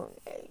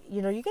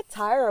 you get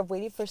tired of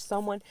waiting for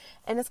someone.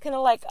 And it's kind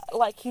of like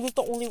he was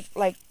the only,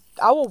 like,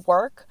 I will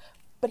work,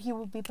 but he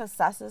would be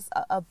possessive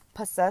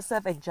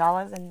and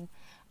jealous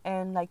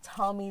and like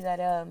tell me that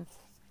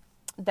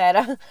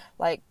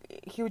like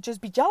he would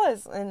just be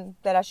jealous and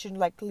that I should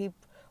like leave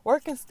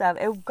work and stuff.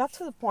 It got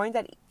to the point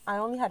that I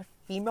only had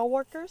female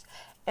workers,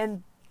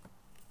 and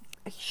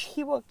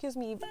he would accuse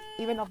me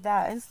even of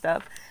that and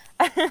stuff.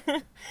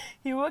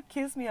 He would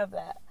accuse me of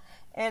that,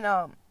 and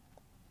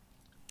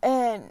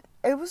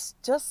it was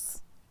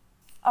just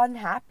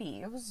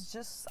unhappy. It was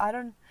just, I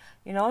don't,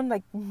 and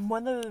like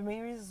one of the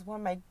main reasons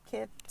when my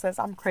kid says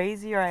I'm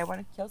crazy or I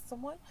want to kill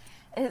someone,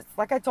 it's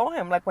like I told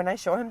him, like when I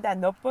showed him that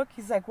notebook,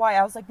 he's like, why?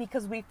 I was like,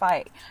 because we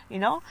fight,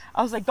 I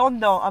was like, don't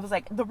know. I was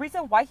like, the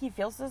reason why he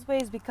feels this way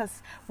is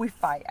because we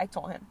fight. I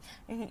told him,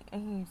 and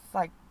he's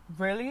like,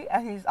 really?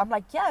 And I'm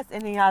like, yes.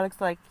 And then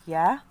Alex like,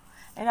 yeah.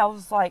 And I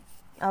was like,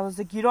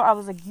 you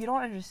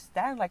don't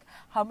understand like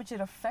how much it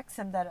affects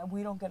him that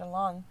we don't get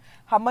along.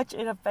 How much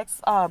it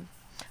affects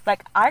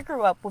like I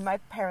grew up with my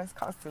parents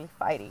constantly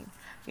fighting.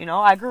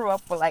 I grew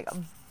up with like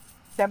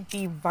them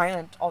being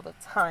violent all the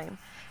time,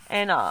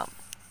 and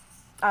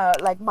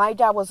like my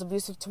dad was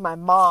abusive to my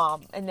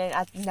mom, and then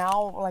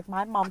now like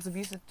my mom's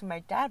abusive to my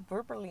dad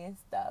verbally and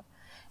stuff,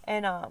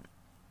 and I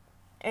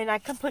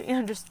completely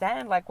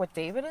understand like with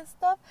David and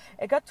stuff.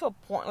 It got to a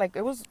point like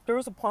there was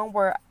a point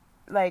where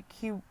like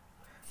he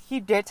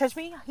did touch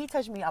me. He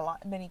touched me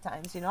many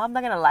times. I'm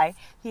not gonna lie.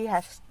 He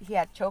had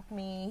choked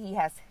me. He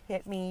has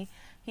hit me.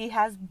 He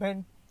has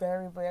been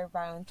very, very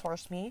violent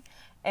towards me.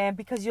 And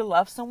because you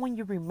love someone,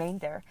 you remain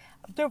there.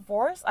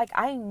 Divorce, like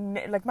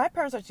my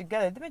parents are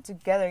together. They've been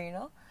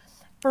together.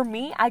 For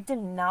me, I did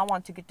not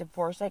want to get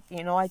divorced. Like,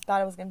 I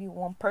thought it was gonna be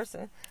one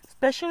person.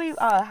 Especially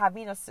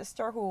having a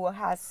sister who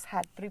has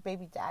had 3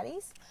 baby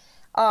daddies.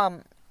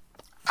 I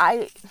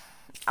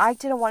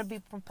didn't want to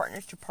be from partner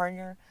to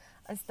partner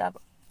and stuff.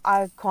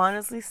 I can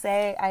honestly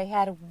say I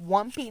had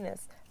one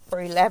penis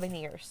for 11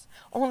 years.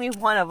 Only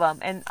one of them.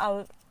 And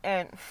I'll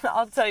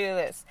tell you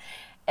this.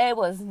 It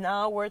was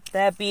not worth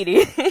that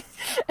beating.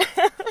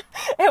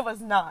 It was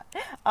not.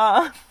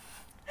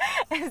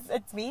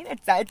 It's mean.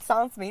 It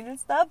sounds mean and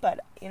stuff,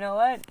 but you know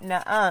what?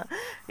 Nuh-uh.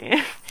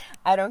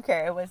 I don't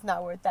care. It was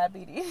not worth that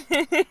beating.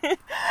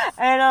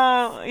 And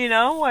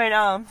when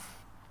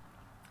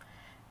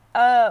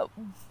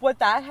what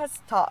that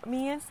has taught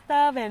me and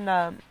stuff,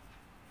 and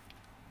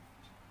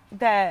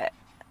that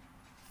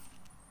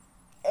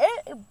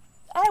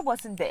it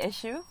wasn't the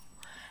issue.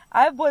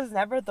 I was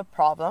never the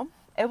problem.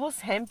 It was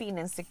him being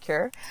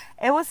insecure.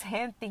 It was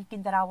him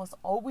thinking that I was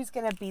always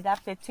gonna be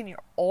that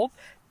 15-year-old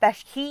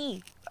that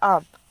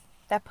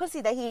that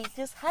pussy that he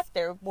just had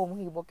there when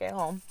he would get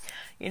home,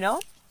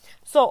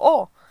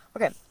 So,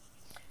 okay.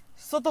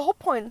 So the whole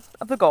point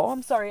of the goal,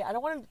 I'm sorry, I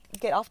don't want to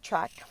get off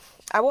track.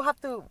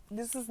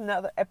 This is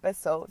another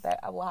episode that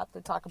I will have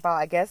to talk about,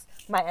 I guess,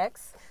 my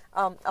ex.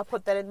 I'll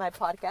put that in my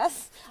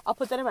podcast. I'll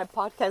put that in my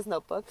podcast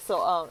notebook.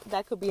 So,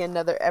 that could be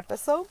another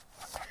episode.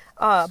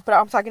 But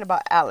I'm talking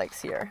about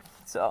Alex here.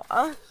 So,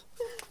 hold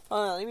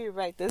on, let me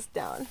write this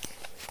down.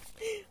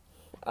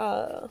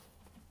 But,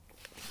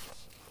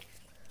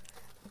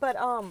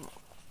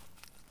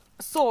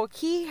 so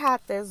he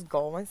had this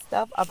goal and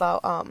stuff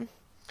about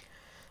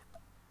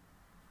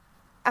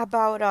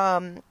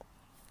him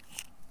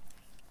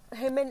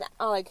and,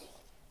 Alex,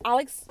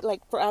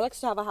 for Alex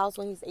to have a house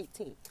when he's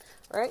 18,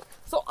 right?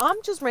 So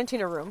I'm just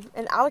renting a room,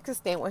 and Alex is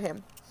staying with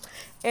him.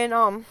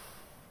 And,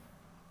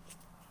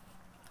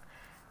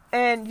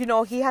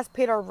 he has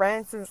paid our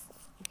rent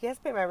he has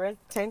paid my rent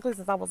technically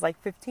since I was,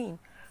 15,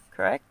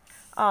 correct?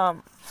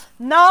 No.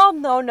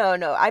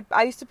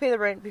 I used to pay the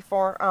rent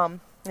before,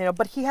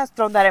 but he has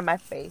thrown that in my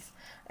face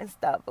and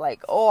stuff.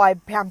 Like,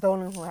 I'm the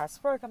only one who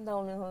has work. I'm the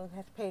only one who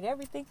has paid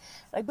everything.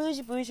 Like,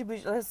 bougie.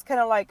 It's kind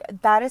of like,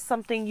 that is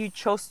something you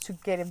chose to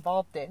get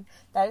involved in.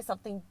 That is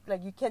something,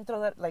 you can't throw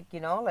that,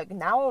 now,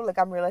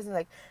 I'm realizing,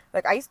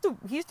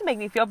 he used to make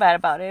me feel bad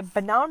about it.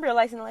 But now I'm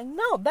realizing,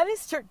 no, that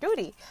is your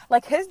duty.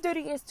 His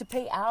duty is to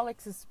pay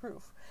Alex's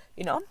proof,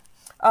 he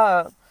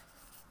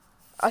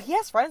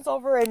has friends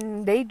over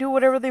and they do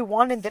whatever they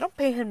want and they don't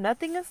pay him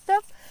nothing and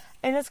stuff.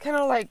 And it's kind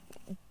of like,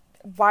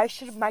 why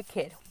should my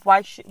kid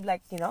why should,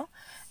 like,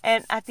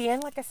 and at the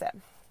end, like I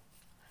said,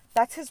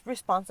 that's his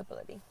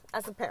responsibility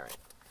as a parent.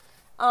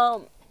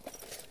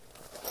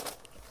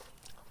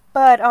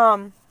 But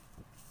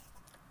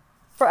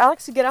for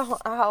Alex to get a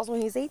house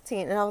when he's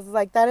 18, and I was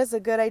like, that is a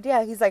good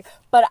idea. He's like,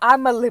 but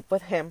I'm gonna live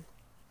with him.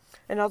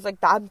 And I was like,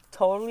 I'm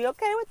totally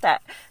okay with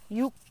that.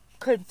 You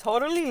could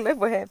totally live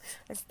with him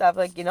and stuff.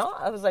 Like,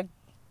 I was like,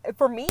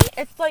 for me,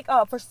 it's like,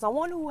 for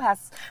someone who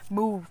has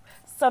moved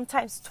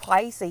sometimes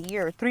twice a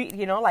year, three,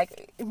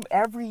 like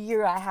every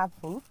year I have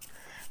moved.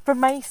 For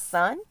my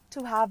son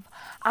to have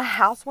a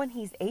house when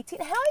he's 18,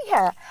 hell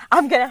yeah,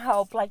 I'm gonna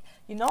help. Like,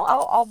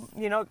 I'll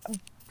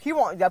he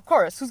won't, of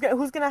course.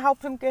 Who's gonna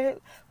help him get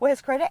with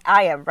his credit?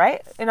 I am,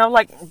 right? And I'm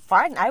like,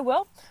 fine, I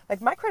will. Like,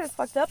 my credit's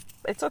fucked up.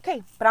 It's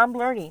okay, but I'm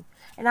learning,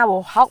 and I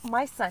will help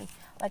my son.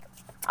 Like,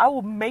 I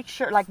will make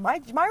sure. Like, my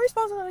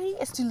responsibility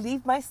is to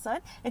leave my son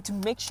and to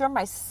make sure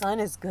my son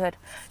is good.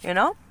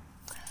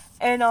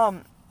 And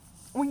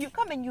when you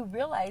come and you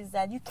realize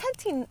that you can't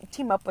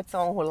team up with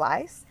someone who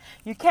lies,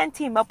 you can't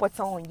team up with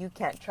someone you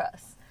can't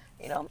trust.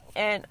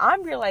 And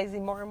I'm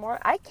realizing more and more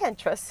I can't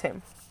trust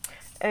him,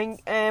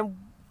 and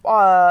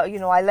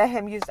I let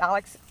him use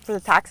Alex for the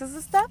taxes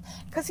and stuff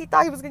because he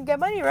thought he was gonna get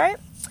money, right?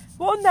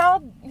 Well,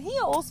 now he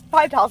owes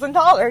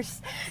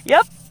 $5,000.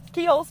 Yep,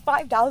 he owes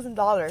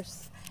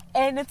 $5,000,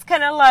 and it's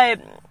kind of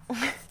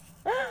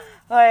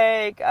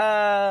like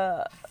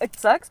it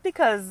sucks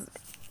because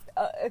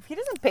if he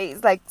doesn't pay,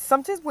 like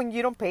sometimes when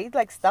you don't pay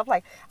like stuff,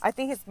 like I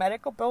think his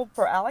medical bill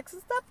for Alex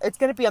and stuff, it's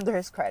gonna be under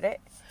his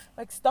credit,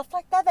 like stuff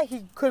like that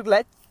he could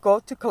let go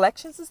to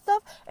collections and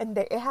stuff, and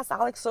it has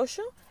Alex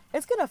social.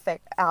 It's gonna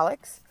affect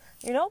Alex,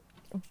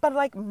 but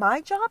like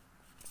my job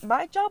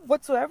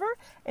whatsoever,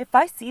 if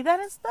I see that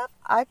and stuff,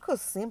 I could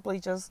simply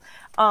just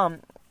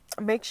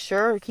make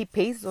sure he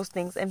pays those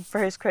things and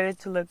for his credit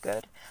to look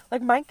good.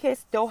 Like, my kid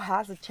still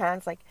has a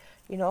chance, like,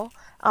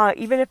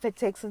 even if it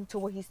takes him to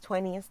where he's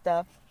 20 and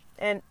stuff.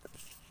 And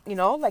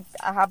like,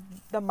 I have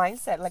the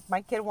mindset, like,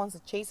 my kid wants a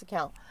Chase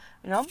account.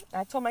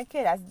 I told my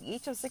kid, at the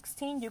age of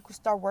 16, you could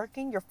start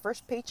working your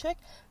first paycheck,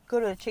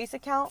 go to the Chase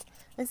account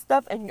and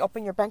stuff, and you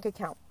open your bank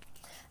account.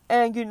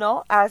 And,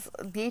 as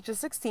the age of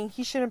 16,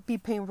 he shouldn't be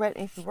paying rent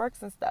if he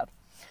works and stuff.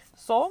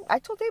 So I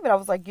told David, I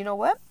was like, you know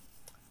what?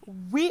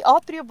 We, all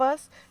three of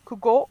us, could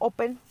go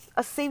open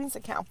a savings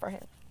account for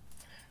him.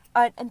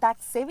 And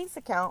that savings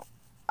account,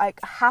 like,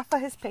 half of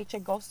his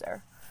paycheck goes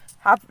there.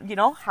 Half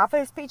of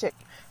his paycheck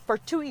for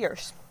 2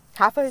 years.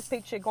 Half of his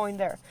paycheck going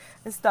there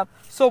and stuff.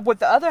 So with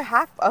the other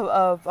half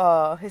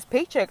of his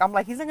paycheck, I'm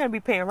like, he's not going to be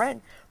paying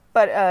rent.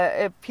 But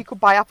if he could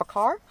buy off a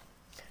car,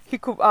 he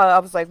could, I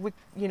was like,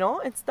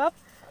 and stuff.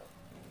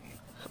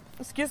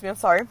 Excuse me, I'm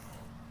sorry.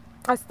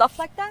 Stuff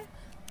like that.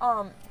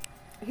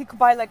 He could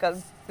buy like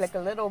a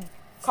little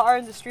car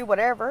in the street,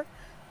 whatever,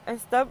 and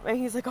stuff. And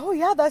he's like, oh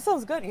yeah, that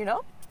sounds good,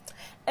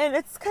 And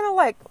it's kind of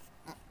like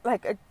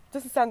it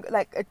doesn't sound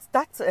like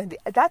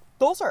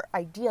those are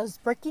ideas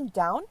breaking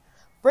down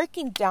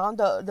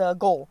the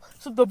goal.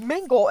 So the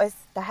main goal is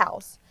the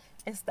house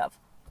and stuff.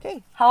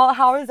 Okay,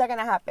 how is that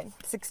gonna happen?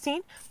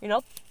 16,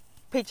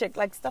 paycheck,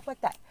 like stuff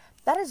like that.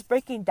 That is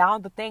breaking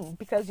down the thing,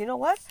 because you know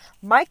what?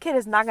 My kid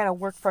is not gonna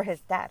work for his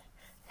dad.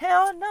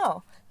 Hell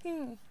no.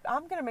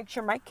 I'm gonna make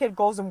sure my kid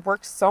goes and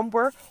works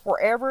somewhere,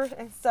 wherever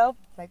and stuff,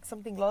 like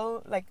something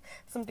low, like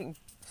something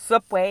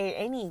Subway,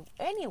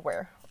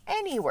 anywhere.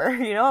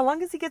 As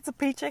long as he gets a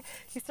paycheck,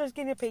 he starts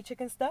getting a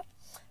paycheck and stuff,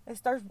 and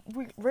starts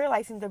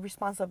realizing the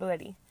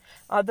responsibility.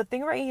 The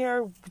thing right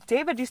here,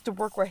 David used to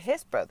work with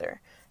his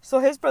brother, so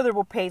his brother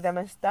will pay them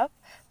and stuff.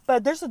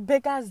 But there's a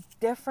big ass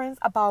difference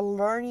about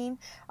learning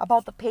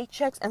about the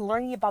paychecks and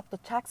learning about the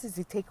taxes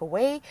they take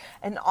away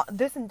and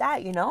this and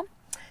that,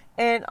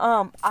 And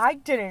I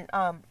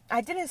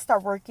didn't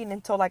start working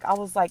until like I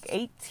was like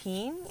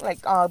 18,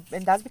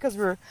 and that's because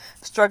we were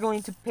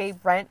struggling to pay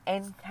rent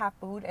and have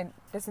food and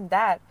this and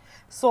that.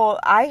 So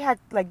I had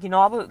I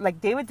was like,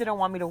 David didn't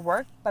want me to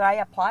work, but I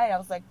applied. I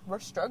was like, we're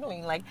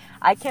struggling. Like,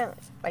 I can't,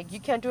 like, you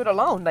can't do it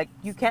alone. Like,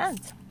 you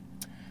can't.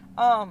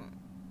 But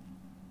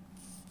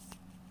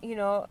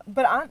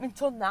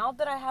until now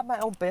that I have my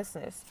own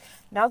business.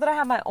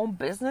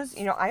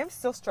 I am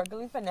still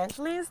struggling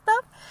financially and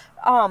stuff.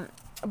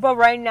 But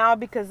right now,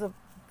 because of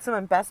some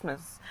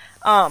investments,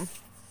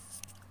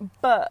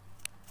 but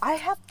I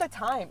have the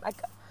time.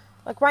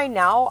 Like right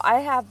now, I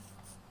have,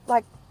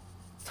 like,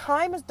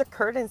 time is the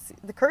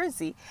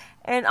currency.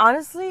 And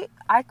honestly,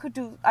 I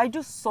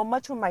do so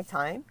much with my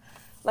time.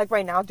 Like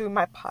right now, doing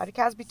my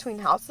podcast between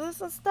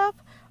houses and stuff.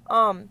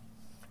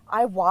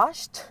 I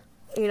washed,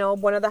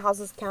 one of the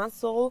houses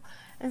canceled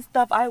and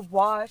stuff. I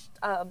washed,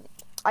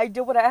 I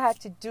did what I had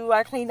to do.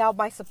 I cleaned out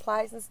my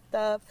supplies and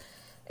stuff.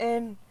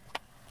 And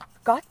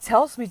God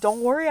tells me,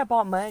 don't worry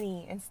about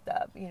money and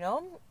stuff,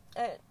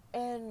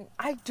 and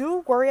I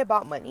do worry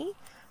about money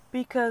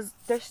because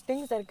there's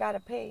things that I gotta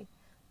pay.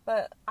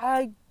 But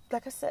like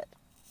I said,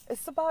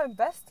 It's about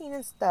investing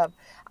and stuff.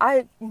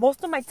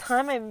 Most of my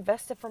time I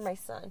invested for my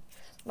son.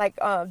 Like,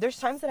 there's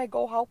times that I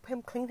go help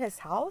him clean his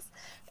house,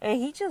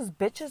 and he just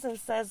bitches and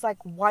says, like,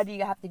 why do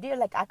you have to do it?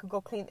 Like, I could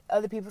go clean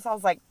other people's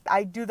house. Like,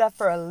 I do that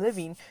for a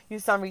living. You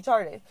sound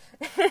retarded.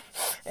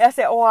 And I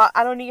said, oh,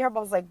 I don't need your help.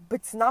 I was like,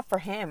 but it's not for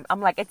him. I'm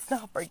like, it's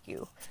not for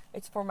you.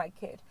 It's for my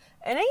kid.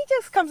 And then he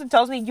just comes and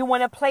tells me, you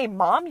want to play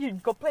mom? You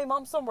go play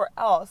mom somewhere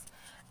else.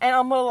 And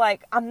I'm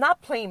like, I'm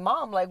not playing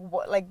mom. Like,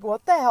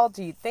 what the hell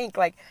do you think?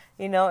 Like,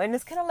 you know, and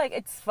it's kind of like,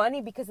 it's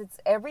funny because it's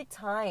every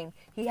time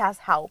he has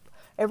help.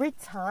 Every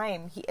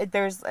time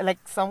there's like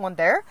someone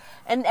there,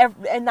 and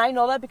I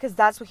know that because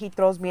that's what he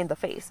throws me in the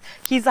face.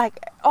 He's like,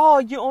 "Oh,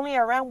 you're only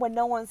around when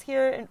no one's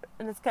here,"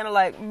 and it's kind of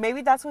like,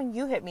 maybe that's when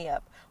you hit me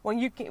up,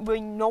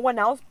 when no one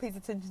else pays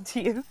attention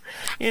to you,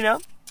 you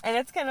know. And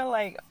it's kind of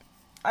like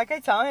I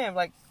tell him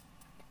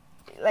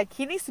like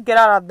he needs to get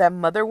out of that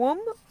mother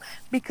womb,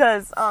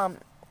 because I'm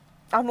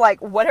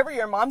like, whatever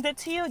your mom did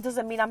to you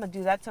doesn't mean I'm gonna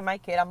do that to my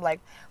kid. I'm like,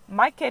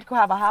 my kid could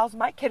have a house,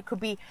 my kid could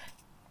be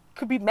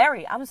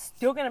married. I'm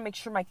still gonna make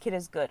sure my kid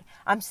is good.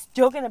 I'm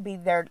still gonna be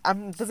there.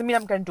 Doesn't mean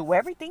I'm gonna do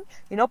everything,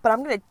 you know, but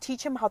I'm gonna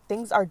teach him how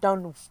things are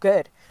done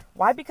good.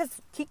 Why? Because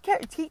he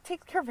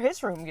takes care of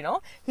his room, you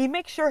know. He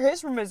makes sure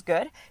his room is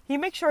good. He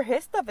makes sure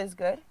his stuff is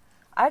good.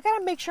 I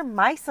gotta make sure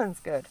my son's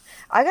good.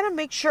 I gotta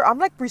make sure I'm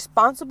like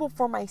responsible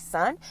for my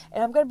son,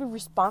 and I'm gonna be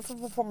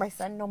responsible for my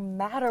son no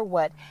matter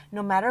what,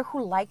 no matter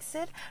who likes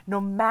it,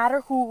 no matter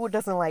who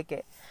doesn't like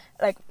it.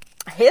 Like,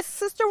 his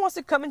sister wants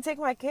to come and take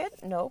my kid?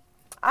 No.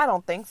 I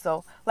don't think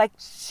so. Like,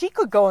 she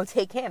could go and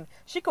take him.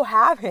 She could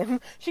have him.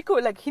 She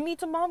could, like, he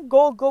needs a mom.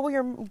 Go with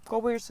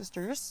your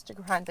sister. Your sister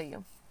can handle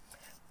you.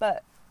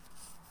 But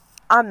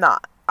I'm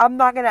not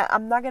gonna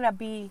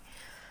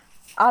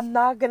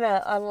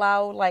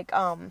allow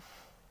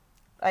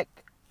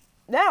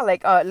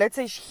let's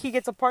say he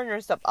gets a partner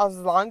and stuff. As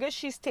long as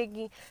she's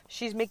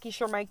making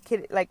sure my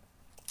kid, like,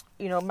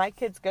 you know, my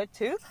kid's good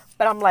too.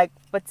 But I'm like,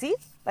 but see,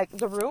 like,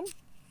 the room.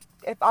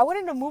 If I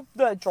wanted to move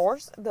the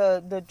drawers,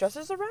 the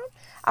dressers around,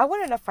 I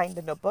wanted to find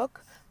the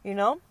notebook, you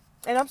know?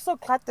 And I'm so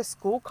glad the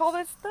school called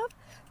it stuff.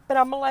 But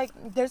I'm like,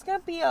 there's going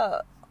to be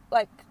a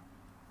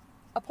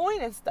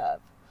point and stuff,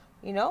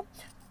 you know?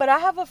 But I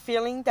have a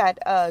feeling that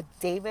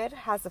David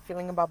has a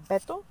feeling about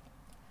Beto.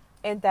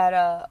 And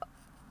that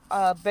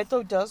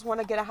Beto does want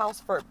to get a house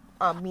for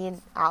me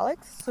and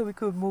Alex, so we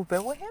could move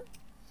in with him.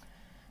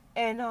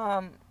 And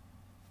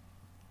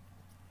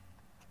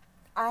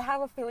I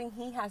have a feeling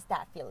he has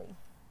that feeling.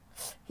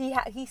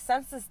 He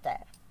senses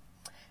that.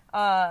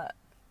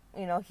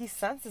 You know, he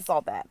senses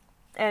all that.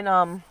 And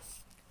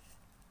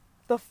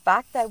the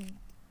fact that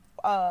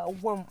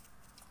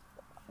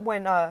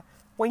when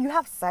you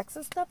have sex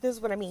and stuff, this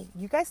is what I mean.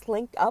 You guys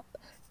link up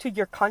to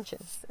your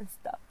conscience and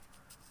stuff.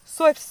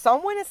 So if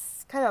someone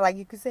is kind of like,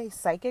 you could say,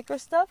 psychic or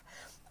stuff,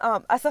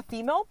 as a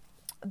female,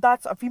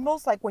 that's a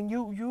female's like when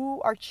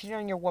you are cheating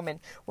on your woman,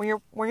 when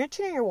you're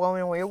cheating on your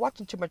woman, when you're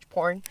watching too much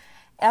porn,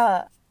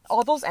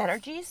 all those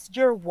energies,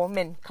 your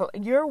woman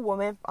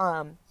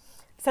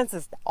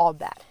senses all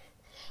that.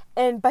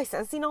 And by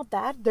sensing all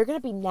that, they're going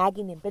to be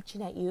nagging and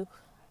bitching at you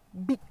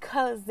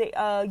because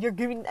you're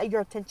giving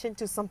your attention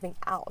to something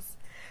else.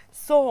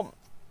 So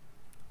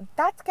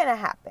that's going to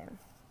happen.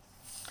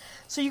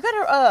 So you got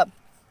to,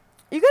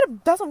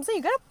 that's what I'm saying.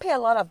 You got to pay a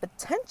lot of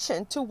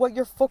attention to what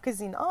you're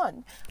focusing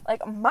on.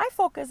 Like, my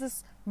focus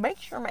is make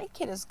sure my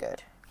kid is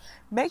good.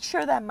 Make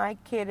sure that my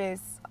kid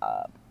is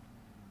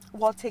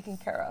well taken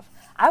care of.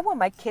 I want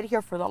my kid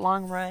here for the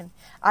long run.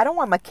 I don't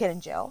want my kid in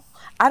jail.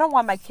 I don't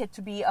want my kid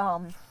to be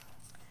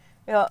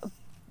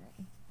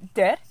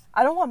dead.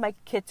 I don't want my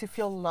kid to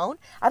feel alone.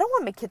 I don't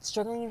want my kid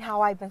struggling how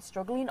I've been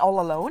struggling all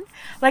alone.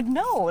 Like,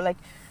 no, like,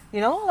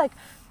 you know, like,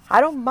 I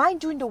don't mind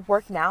doing the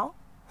work now.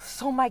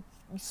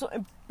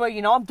 But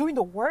you know, I'm doing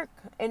the work,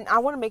 and I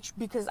want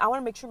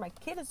to make sure my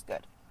kid is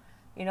good.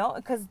 You know,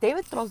 because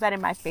David throws that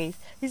in my face.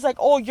 He's like,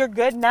 "Oh, you're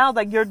good now.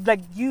 Like, you're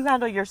like, you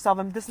handle yourself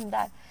and this and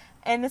that."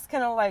 And it's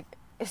kind of like,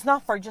 it's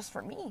not just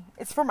for me.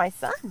 It's for my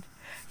son.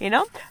 You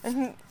know,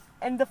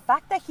 and the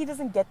fact that he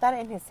doesn't get that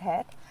in his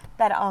head,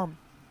 that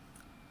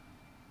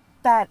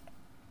that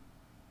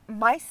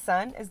my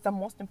son is the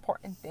most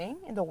important thing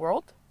in the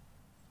world,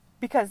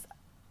 because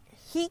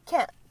he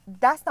can't.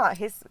 That's not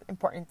his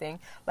important thing.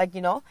 Like,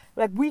 you know,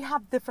 like, we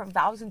have different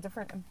values and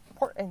different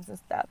importance and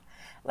stuff.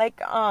 Like,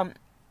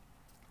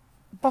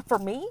 but for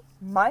me,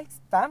 my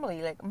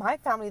family, like, my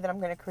family that I'm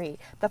going to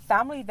create, the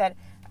family that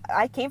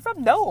I came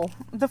from, no,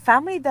 the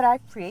family that I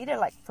created,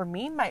 like, for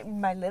me,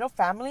 my little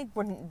family,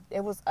 when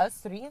it was us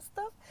three and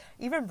stuff,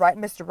 even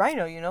Mr.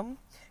 Rhino, you know,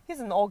 he's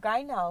an old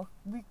guy now.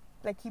 We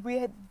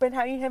had been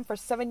having him for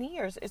 7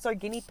 years. It's our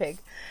guinea pig.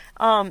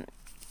 You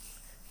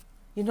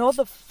know,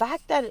 the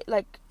fact that,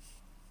 like,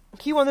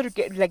 they wanted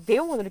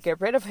to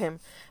get rid of him,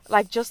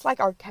 like, just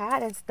like our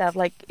cat and stuff.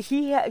 Like,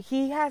 he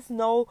has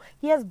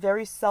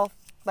very self,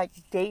 like,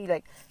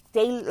 he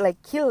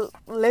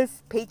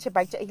lives paycheck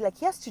by check. Like,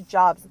 he has 2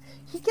 jobs.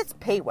 He gets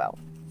paid well,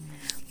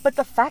 But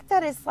the fact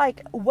that it's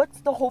like, what's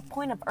the whole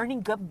point of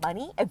earning good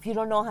money if you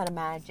don't know how to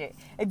manage it?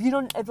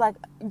 If like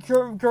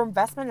your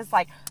investment is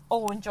like,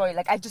 oh, enjoy.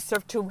 Like, I just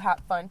serve to have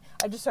fun.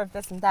 I just serve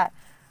this and that,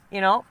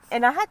 you know.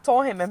 And I had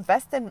told him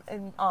invest in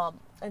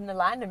the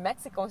land in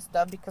Mexico and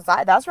stuff, because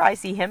that's where I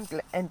see him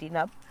ending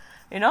up,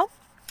 you know.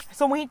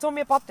 So when he told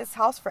me about this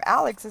house for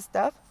Alex and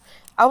stuff,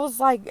 I was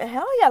like,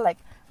 hell yeah, like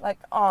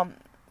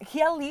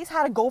he at least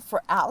had a goal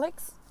for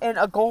Alex and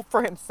a goal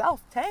for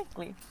himself,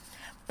 technically.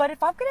 But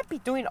if I'm going to be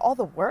doing all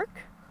the work,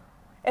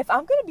 if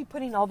I'm going to be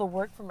putting all the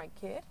work for my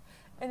kid,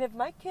 and if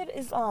my kid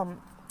is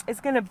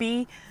going to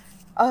be,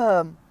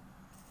 like,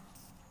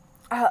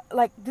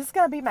 this is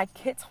going to be my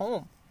kid's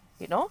home,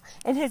 you know?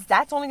 And his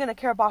dad's only going to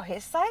care about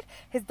his side.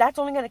 His dad's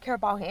only going to care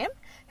about him.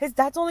 His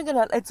dad's only going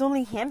to, it's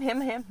only him.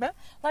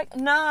 Like,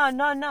 nah. I'm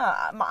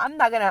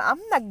not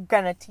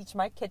going to teach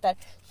my kid that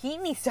he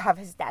needs to have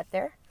his dad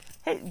there.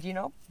 Hey, you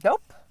know,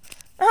 nope.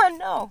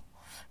 No.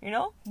 You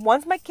know,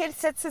 once my kid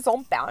sets his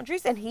own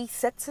boundaries and he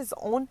sets his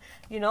own,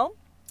 you know,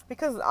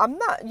 because I'm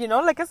not, you know,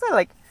 like I said,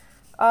 like,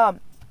 I'm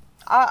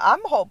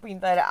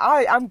hoping that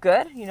I'm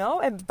good, you know,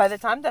 and by the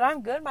time that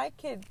I'm good, my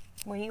kid,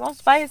 when he wants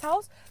to buy his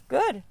house,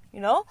 good,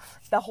 you know,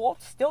 the whole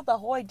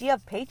idea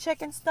of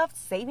paycheck and stuff,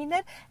 saving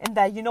it, and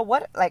that, you know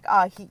what, like,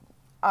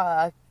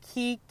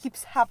 he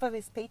keeps half of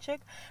his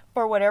paycheck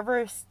for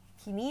whatever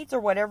he needs or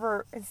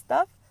whatever and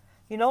stuff,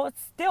 you know,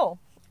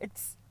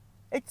 it's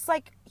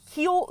like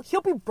he'll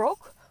be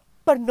broke,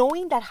 but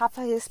knowing that half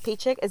of his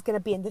paycheck is going to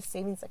be in this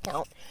savings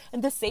account.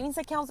 And this savings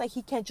account, like,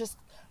 he can't just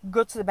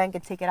go to the bank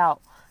and take it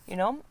out, you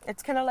know?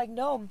 It's kind of like,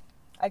 no,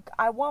 like,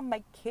 I want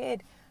my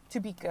kid to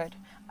be good.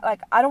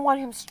 Like, I don't want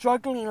him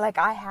struggling like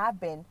I have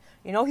been.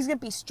 You know, he's going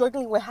to be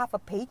struggling with half a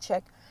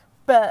paycheck,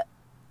 but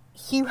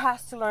he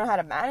has to learn how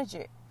to manage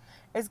it.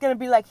 It's going to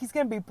be like he's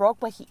going to be broke,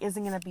 but he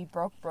isn't going to be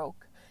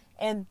broke.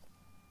 And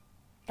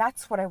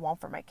that's what I want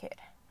for my kid.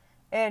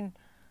 And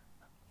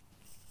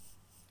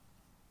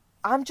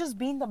I'm just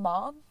being the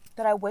mom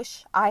that I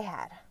wish I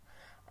had.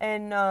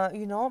 And,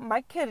 you know, my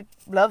kid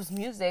loves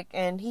music,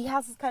 and he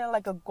has kind of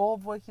like a goal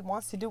of what he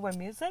wants to do with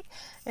music.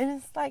 And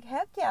it's like,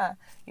 heck yeah,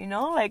 you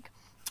know, like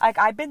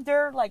I've been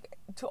there, like,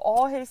 to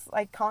all his,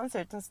 like,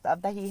 concerts and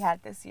stuff that he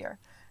had this year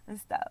and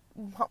stuff.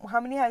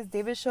 How many has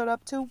David showed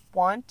up to?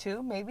 1,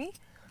 2, maybe,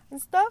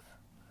 and stuff.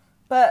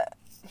 But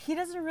he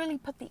doesn't really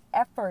put the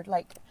effort,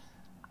 like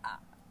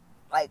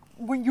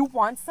when you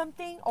want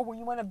something or when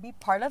you want to be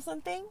part of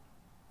something,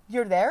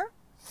 you're there.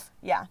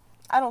 Yeah,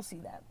 I don't see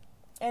that.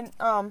 And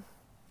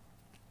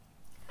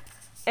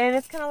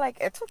it's kind of like,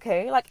 it's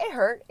okay. Like, it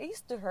hurt. It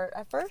used to hurt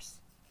at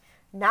first.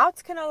 Now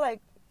it's kind of like,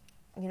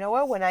 you know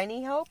what? When I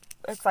need help,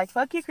 it's like,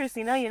 fuck you,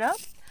 Christina, you know?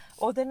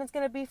 Well, then it's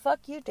going to be, fuck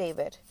you,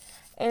 David.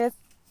 And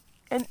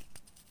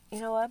you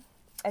know what?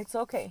 It's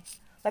okay.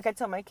 Like I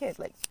tell my kid,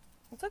 like,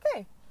 it's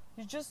okay.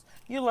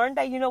 You learn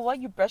that, you know what?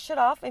 You brush it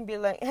off and be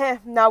like,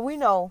 now we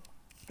know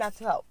not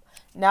to help.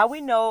 Now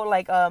we know,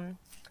 like,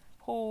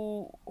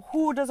 who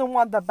doesn't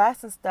want the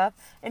best and stuff.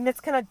 And it's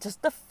kind of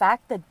just the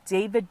fact that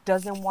David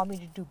doesn't want me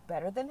to do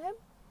better than him.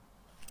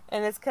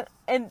 And it's kind of,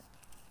 and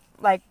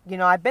like, you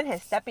know, I've been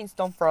his stepping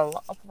stone for a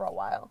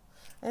while.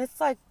 And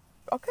it's like,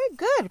 okay,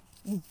 good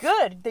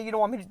that you don't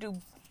want me to do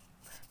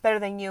better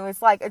than you.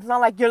 It's like, it's not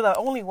like you're the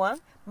only one.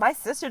 My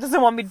sister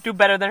doesn't want me to do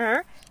better than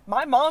her.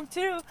 My mom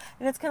too.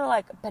 And it's kind of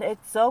like, but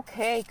it's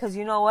okay, because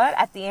you know what?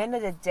 At the end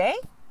of the day,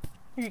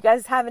 you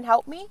guys haven't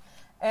helped me.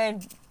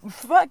 And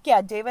fuck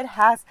yeah, David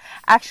has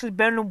actually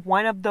been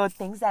one of the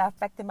things that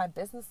affected my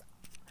business.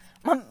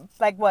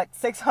 Like what,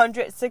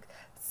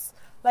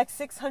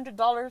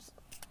 $600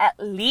 at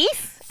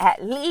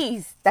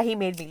least that he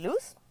made me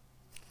lose.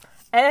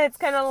 And it's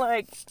kind of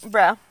like,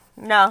 bruh,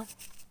 no.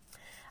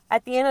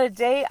 At the end of the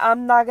day,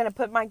 I'm not gonna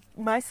put my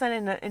son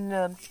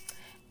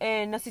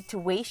in a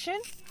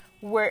situation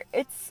where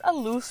it's a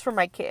lose for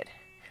my kid,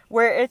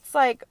 where it's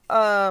like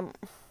the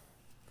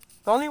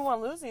only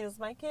one losing is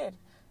my kid.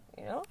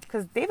 You know,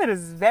 because David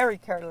is very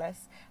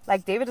careless.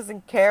 Like, David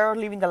doesn't care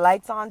leaving the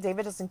lights on.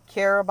 David doesn't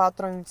care about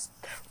throwing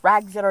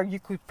rags that you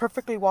could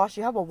perfectly wash.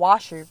 You have a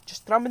washer.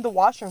 Just throw them in the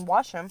washer and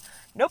wash them.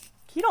 Nope,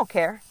 he don't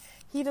care.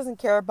 He doesn't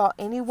care about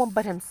anyone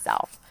but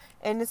himself.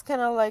 And it's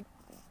kind of like,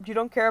 you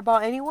don't care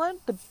about anyone,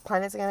 the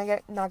planet's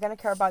not gonna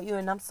care about you.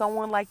 And I'm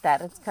someone like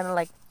that. It's kind of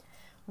like,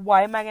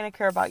 why am I gonna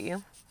care about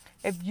you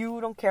if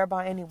you don't care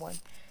about anyone?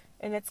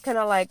 And it's kind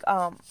of like,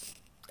 a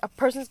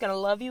person's gonna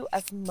love you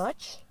as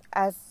much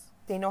as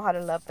they know how to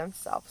love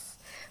themselves.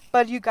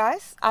 But you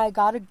guys, I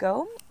gotta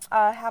go.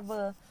 I have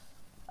a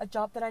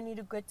job that I need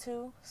to get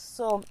to.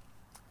 So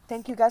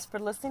thank you guys for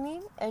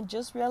listening, and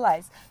just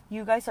realize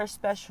you guys are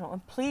special,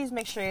 and please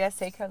make sure you guys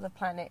take care of the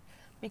planet,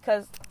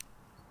 because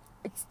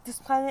this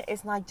planet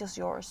is not just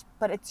yours,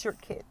 but it's your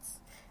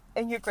kids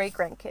and your great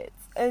grandkids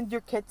and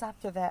your kids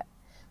after that.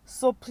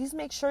 So please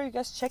make sure you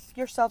guys check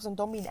yourselves and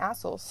don't be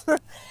assholes.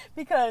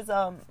 Because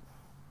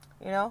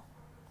you know,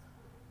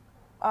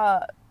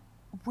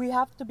 we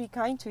have to be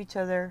kind to each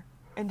other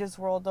in this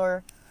world,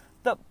 or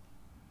the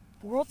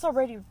world's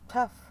already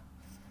tough.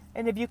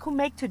 And if you could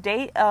make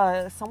today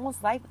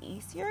someone's life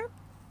easier,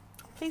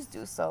 please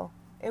do so.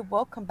 It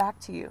will come back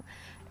to you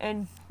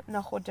in a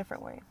whole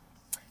different way.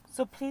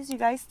 So please, you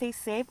guys, stay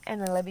safe,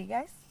 and I love you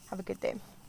guys. Have a good day.